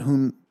that,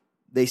 whom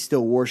they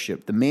still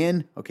worship. The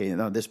man, okay,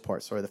 no, this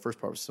part, sorry, the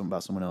first part was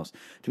about someone else.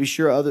 To be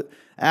sure,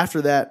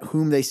 after that,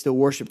 whom they still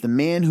worship. The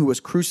man who was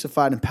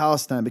crucified in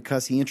Palestine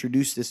because he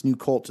introduced this new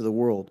cult to the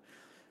world.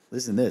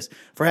 Listen to this.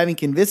 For having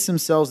convinced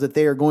themselves that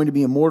they are going to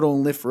be immortal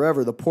and live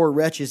forever, the poor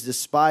wretches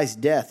despise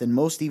death and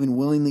most even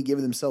willingly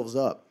give themselves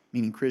up,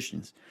 meaning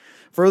Christians.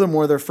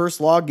 Furthermore, their first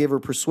lawgiver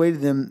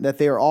persuaded them that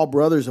they are all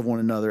brothers of one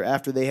another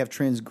after they have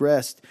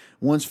transgressed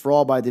once for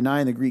all by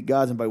denying the Greek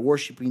gods and by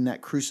worshiping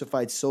that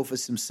crucified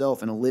sophist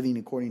himself and living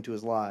according to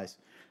his laws.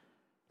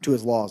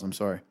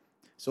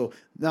 So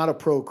not a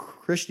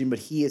pro-Christian, but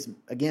he is,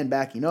 again,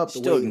 backing up the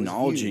Still way he was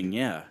acknowledging, viewed.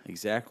 yeah,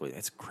 exactly.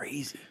 That's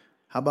crazy.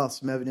 How about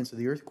some evidence of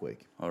the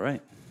earthquake? All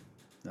right.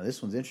 Now,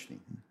 this one's interesting.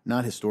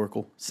 Not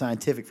historical.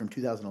 Scientific from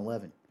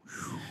 2011.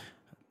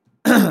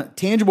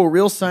 Tangible,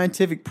 real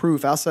scientific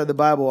proof outside the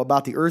Bible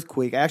about the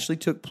earthquake actually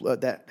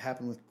that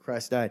happened when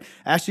Christ died,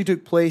 actually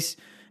took place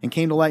and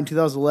came to light in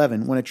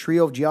 2011 when a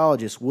trio of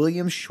geologists,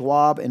 Williams,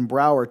 Schwab, and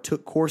Brouwer,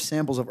 took core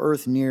samples of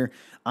Earth near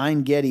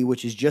Ein Gedi,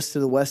 which is just to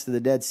the west of the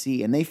Dead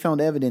Sea, and they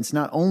found evidence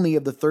not only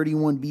of the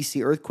 31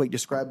 BC earthquake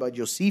described by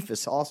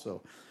Josephus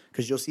also,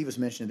 because Josephus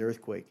mentioned the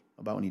earthquake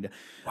about when he died,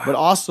 but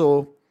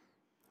also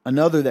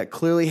another that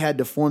clearly had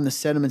deformed the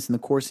sediments in the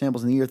core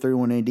samples in the year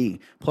 31 AD,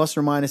 plus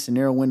or minus a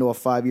narrow window of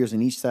 5 years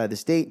on each side of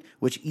the date,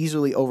 which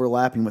easily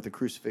overlapping with the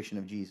crucifixion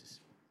of Jesus.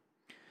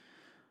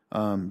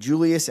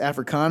 Julius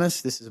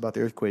Africanus, this is about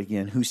the earthquake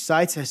again, who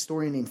cites a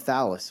historian named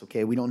Thallus.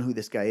 Okay, we don't know who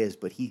this guy is,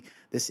 but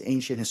this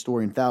ancient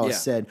historian Thallus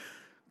said,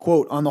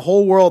 quote, "On the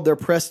whole world there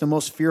pressed a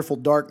most fearful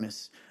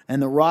darkness,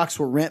 and the rocks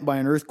were rent by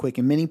an earthquake,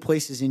 and many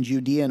places in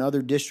Judea and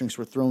other districts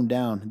were thrown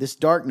down. This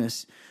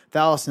darkness,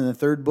 Thallus in the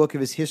third book of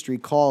his history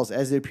calls,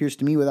 as it appears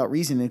to me without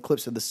reason, an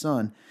eclipse of the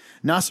sun.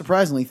 Not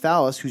surprisingly,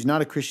 Thallus, who's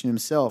not a Christian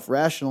himself,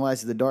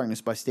 rationalizes the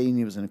darkness by stating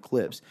it was an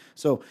eclipse."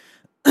 So,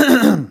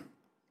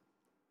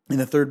 in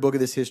the third book of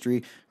this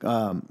history,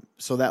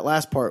 so that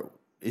last part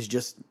is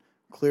just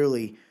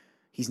clearly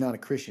he's not a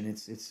Christian.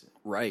 It's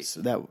Right.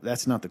 So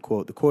that's not the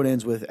quote. The quote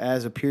ends with,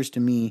 "As appears to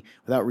me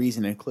without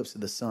reason, an eclipse of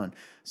the sun."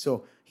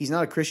 So he's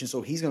not a Christian,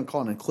 so he's going to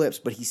call it an eclipse.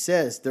 But he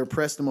says they're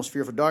oppressed in the most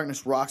fearful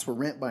darkness. Rocks were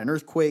rent by an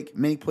earthquake.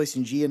 Many places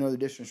in Judea and other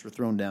districts were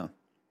thrown down.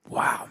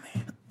 Wow,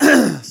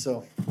 man.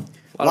 So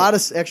a lot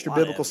of extra lot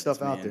of biblical stuff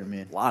evidence, out there,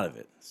 man. A lot of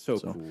it. So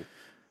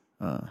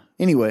cool.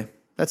 Anyway,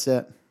 that's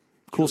that.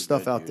 Cool Feels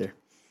stuff good, out dude. there.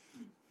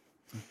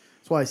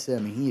 That's why I said,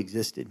 he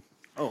existed.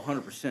 Oh,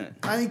 100%.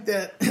 I think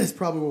that is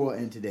probably where we'll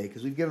end today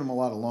because we've given him a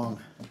lot of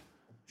long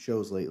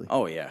shows lately.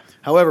 Oh, yeah.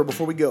 However,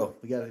 before we go,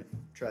 we got to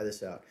try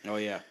this out. Oh,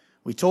 yeah.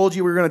 We told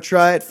you we were going to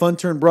try it. Fun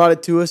Turn brought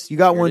it to us. You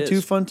got Here one it too,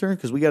 is. Fun Turn?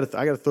 Because I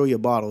got to throw you a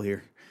bottle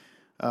here.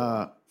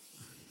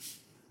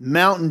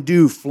 Mountain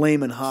Dew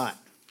Flamin' Hot.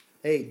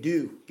 Hey,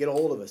 Dew, get a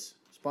hold of us.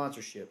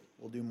 Sponsorship.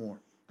 We'll do more.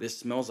 This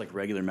smells like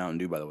regular Mountain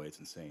Dew, by the way. It's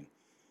insane.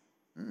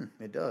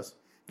 It does.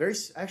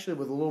 Actually,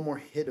 with a little more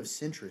hit of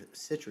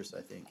citrus,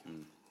 I think.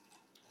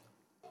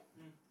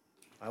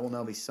 I will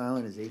now be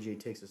silent as AJ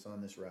takes us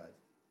on this ride.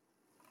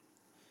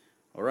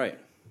 All right.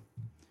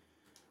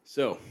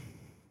 So,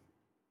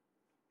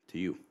 to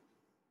you.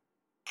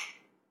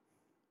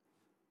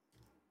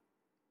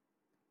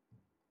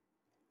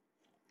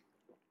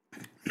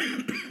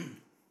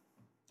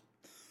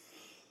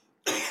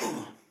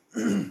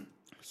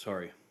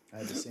 Sorry. I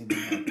had the same thing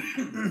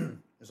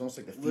happen. It's almost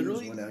like the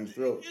fumes went down your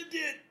throat. You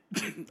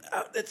did.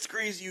 That's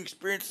crazy. You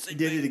experienced I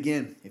did it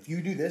again. If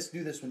you do this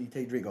when you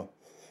take a drink. Go.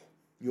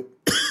 You.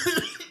 Do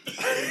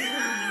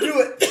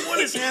it. What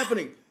is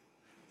happening?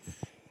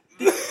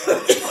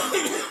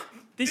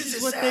 This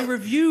is what they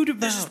reviewed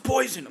about. This is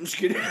poison. I'm just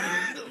kidding.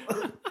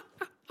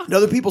 Do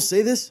other people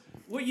say this?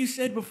 What you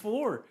said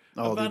before.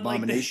 Oh, the about, like,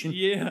 abomination?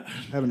 yeah.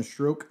 Having a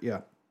stroke?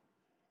 Yeah.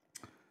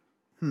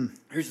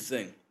 Here's the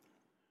thing.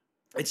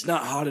 It's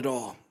not hot at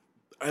all.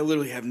 I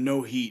literally have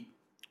no heat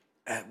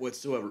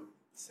whatsoever.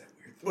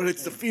 But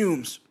it's the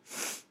fumes.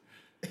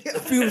 The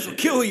fumes will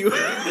kill you.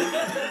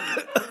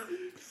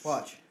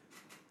 Watch.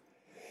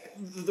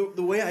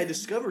 The way I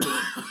discovered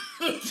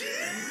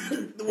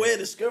it. The way I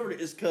discovered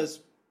it is because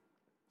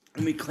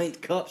when we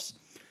clanked cups,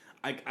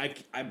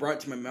 I brought it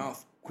to my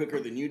mouth quicker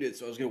than you did,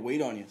 so I was gonna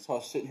wait on you. So I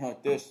was sitting here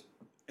like this,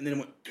 and then it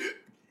went,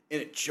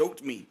 and it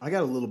choked me. I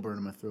got a little burn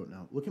in my throat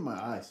now. Look at my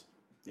eyes.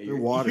 Yeah, They're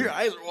watering. Your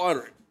eyes are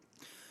watering.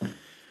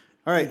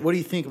 All right, what do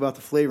you think about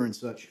the flavor and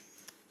such?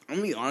 I'm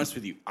gonna be honest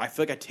with you. I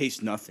feel like I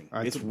taste nothing. All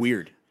right, It's so-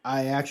 weird.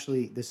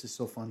 This is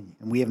so funny,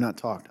 and we have not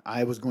talked.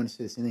 I was going to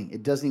say the same thing.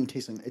 It doesn't even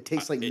taste like, it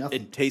tastes like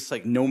nothing. It tastes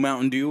like no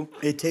Mountain Dew.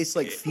 It tastes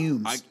like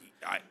fumes.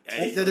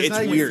 There's There's it's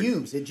not even weird.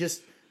 fumes.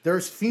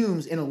 There's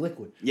fumes in a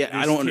liquid. Yeah,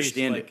 I This don't tastes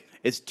understand like- it.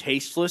 It's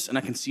tasteless, and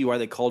I can see why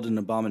they called it an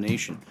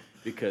abomination.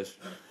 Because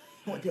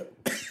The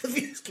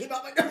fumes came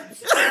out my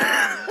nose.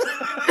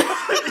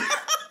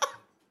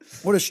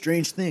 What a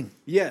strange thing.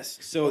 yes,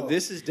 so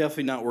this is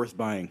definitely not worth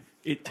buying.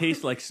 It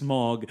tastes like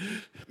smog.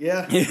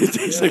 Yeah. It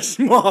tastes like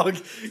smog.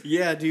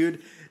 Yeah,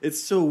 dude,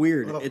 it's so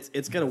weird.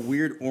 It's got a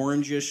weird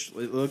orangish.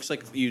 It looks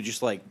like you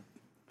just like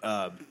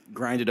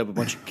grinded up a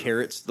bunch of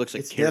carrots. It looks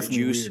like It's carrot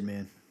definitely juice.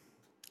 weird,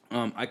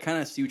 man. I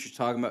kind of see what you're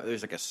talking about.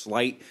 There's like a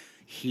slight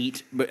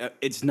heat, but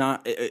it's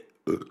not.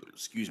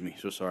 Excuse me,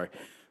 so sorry.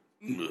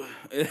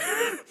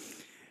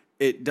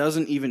 It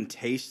doesn't even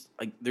taste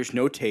like. There's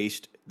no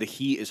taste. The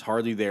heat is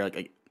hardly there.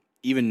 Like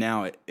even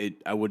now,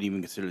 I wouldn't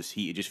even consider this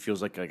heat. It just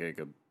feels like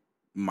a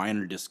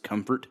minor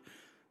discomfort.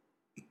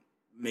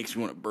 Makes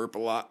me want to burp a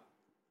lot.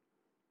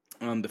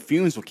 The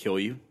fumes will kill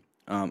you.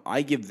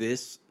 I give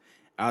this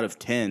out of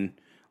 10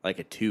 like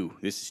a 2.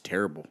 This is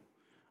terrible.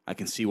 I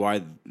can see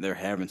why they're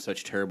having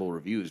such terrible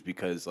reviews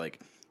because like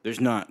there's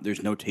no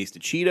taste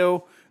of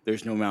Cheeto,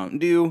 there's no Mountain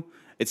Dew.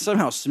 It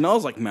somehow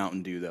smells like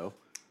Mountain Dew though,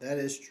 That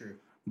is true.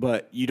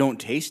 but you don't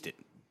taste it.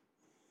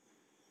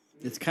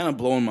 It's kind of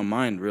blowing my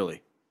mind,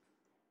 really.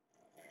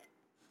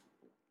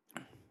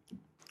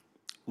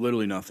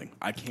 Literally nothing.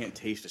 I can't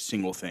taste a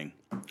single thing.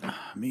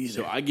 Me either.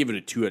 So I give it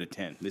a 2 out of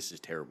 10. This is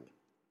terrible.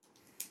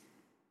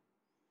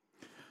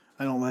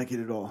 I don't like it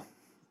at all.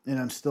 and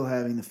I'm still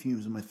having the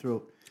fumes in my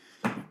throat.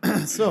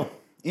 So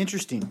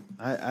interesting.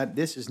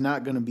 This is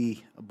not going to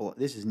be.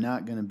 This is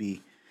not going to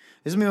be.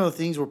 This is one of the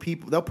things where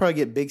they'll probably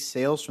get big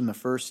sales from the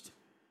first.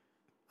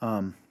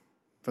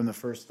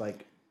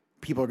 Like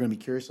people are going to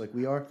be curious, like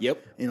we are.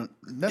 Yep.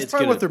 That's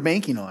probably what they're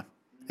banking on,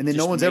 and then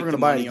no one's ever going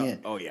to buy it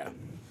again. Oh yeah.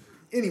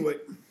 Anyway,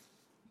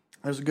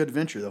 that was a good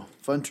adventure though.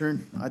 Fun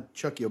turn. I'd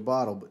chuck you a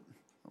bottle, but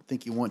I don't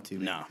think you want to.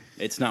 No,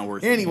 it's not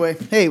worth it. Anyway,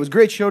 hey, it was a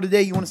great show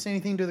today. You want to say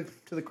anything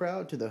to the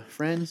crowd, to the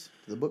friends,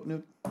 to the Book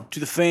Nook, To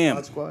the fam.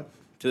 Pod Squad?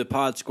 To the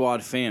Pod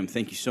Squad fam,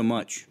 thank you so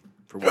much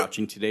for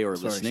watching today or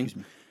Sorry, listening.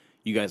 excuse me.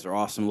 You guys are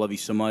awesome. Love you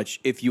so much.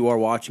 If you are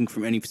watching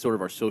from any sort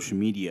of our social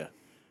media,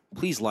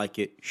 please like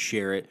it,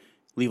 share it,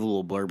 leave a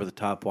little blurb at the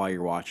top while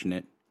you're watching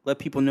it. Let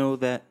people know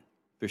that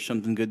there's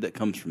something good that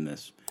comes from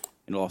this.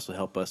 It'll also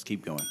help us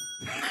keep going.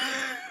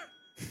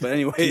 But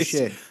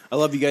anyways, I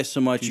love you guys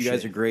so much. You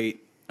guys are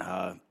great.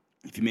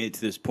 If you made it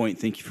to this point,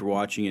 thank you for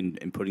watching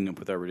and putting up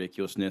with our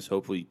ridiculousness.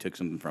 Hopefully you took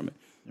something from it.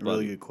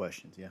 Really good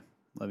questions. Yeah.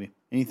 Love you.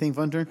 Anything,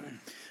 Fun Turn?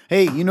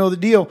 Hey, you know the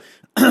deal.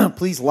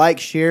 Please like,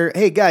 share.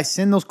 Hey, guys,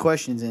 send those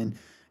questions in.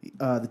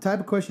 The type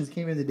of questions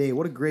came in today.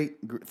 What a great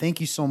thank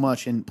you so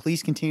much. And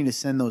please continue to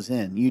send those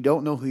in. You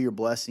don't know who you're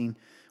blessing.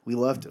 We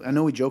love to, I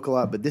know we joke a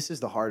lot, but this is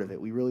the heart of it.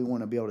 We really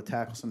want to be able to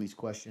tackle some of these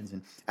questions.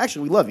 And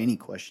actually, we love any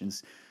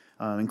questions,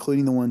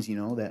 including the ones,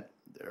 that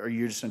are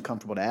you're just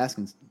uncomfortable to ask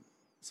and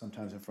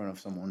sometimes in front of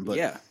someone. But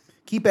yeah,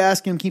 keep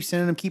asking them, keep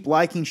sending them, keep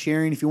liking,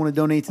 sharing. If you want to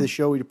donate to the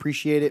show, we'd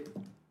appreciate it.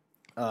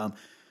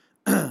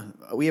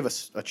 We have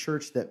a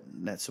church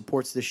that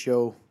supports this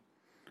show,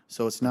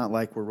 so it's not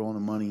like we're rolling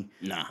the money.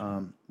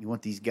 Nah. You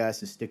want these guys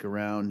to stick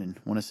around and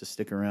want us to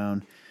stick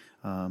around.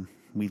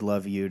 We'd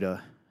love you to,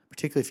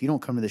 particularly if you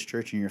don't come to this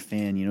church and you're a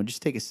fan,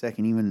 just take a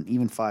second.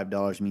 Even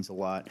 $5 means a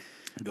lot.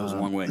 It goes a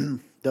long way.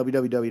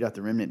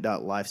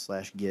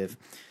 www.theremnant.life/give.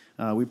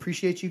 We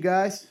appreciate you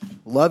guys.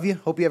 Love you.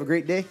 Hope you have a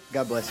great day.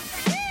 God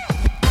bless you.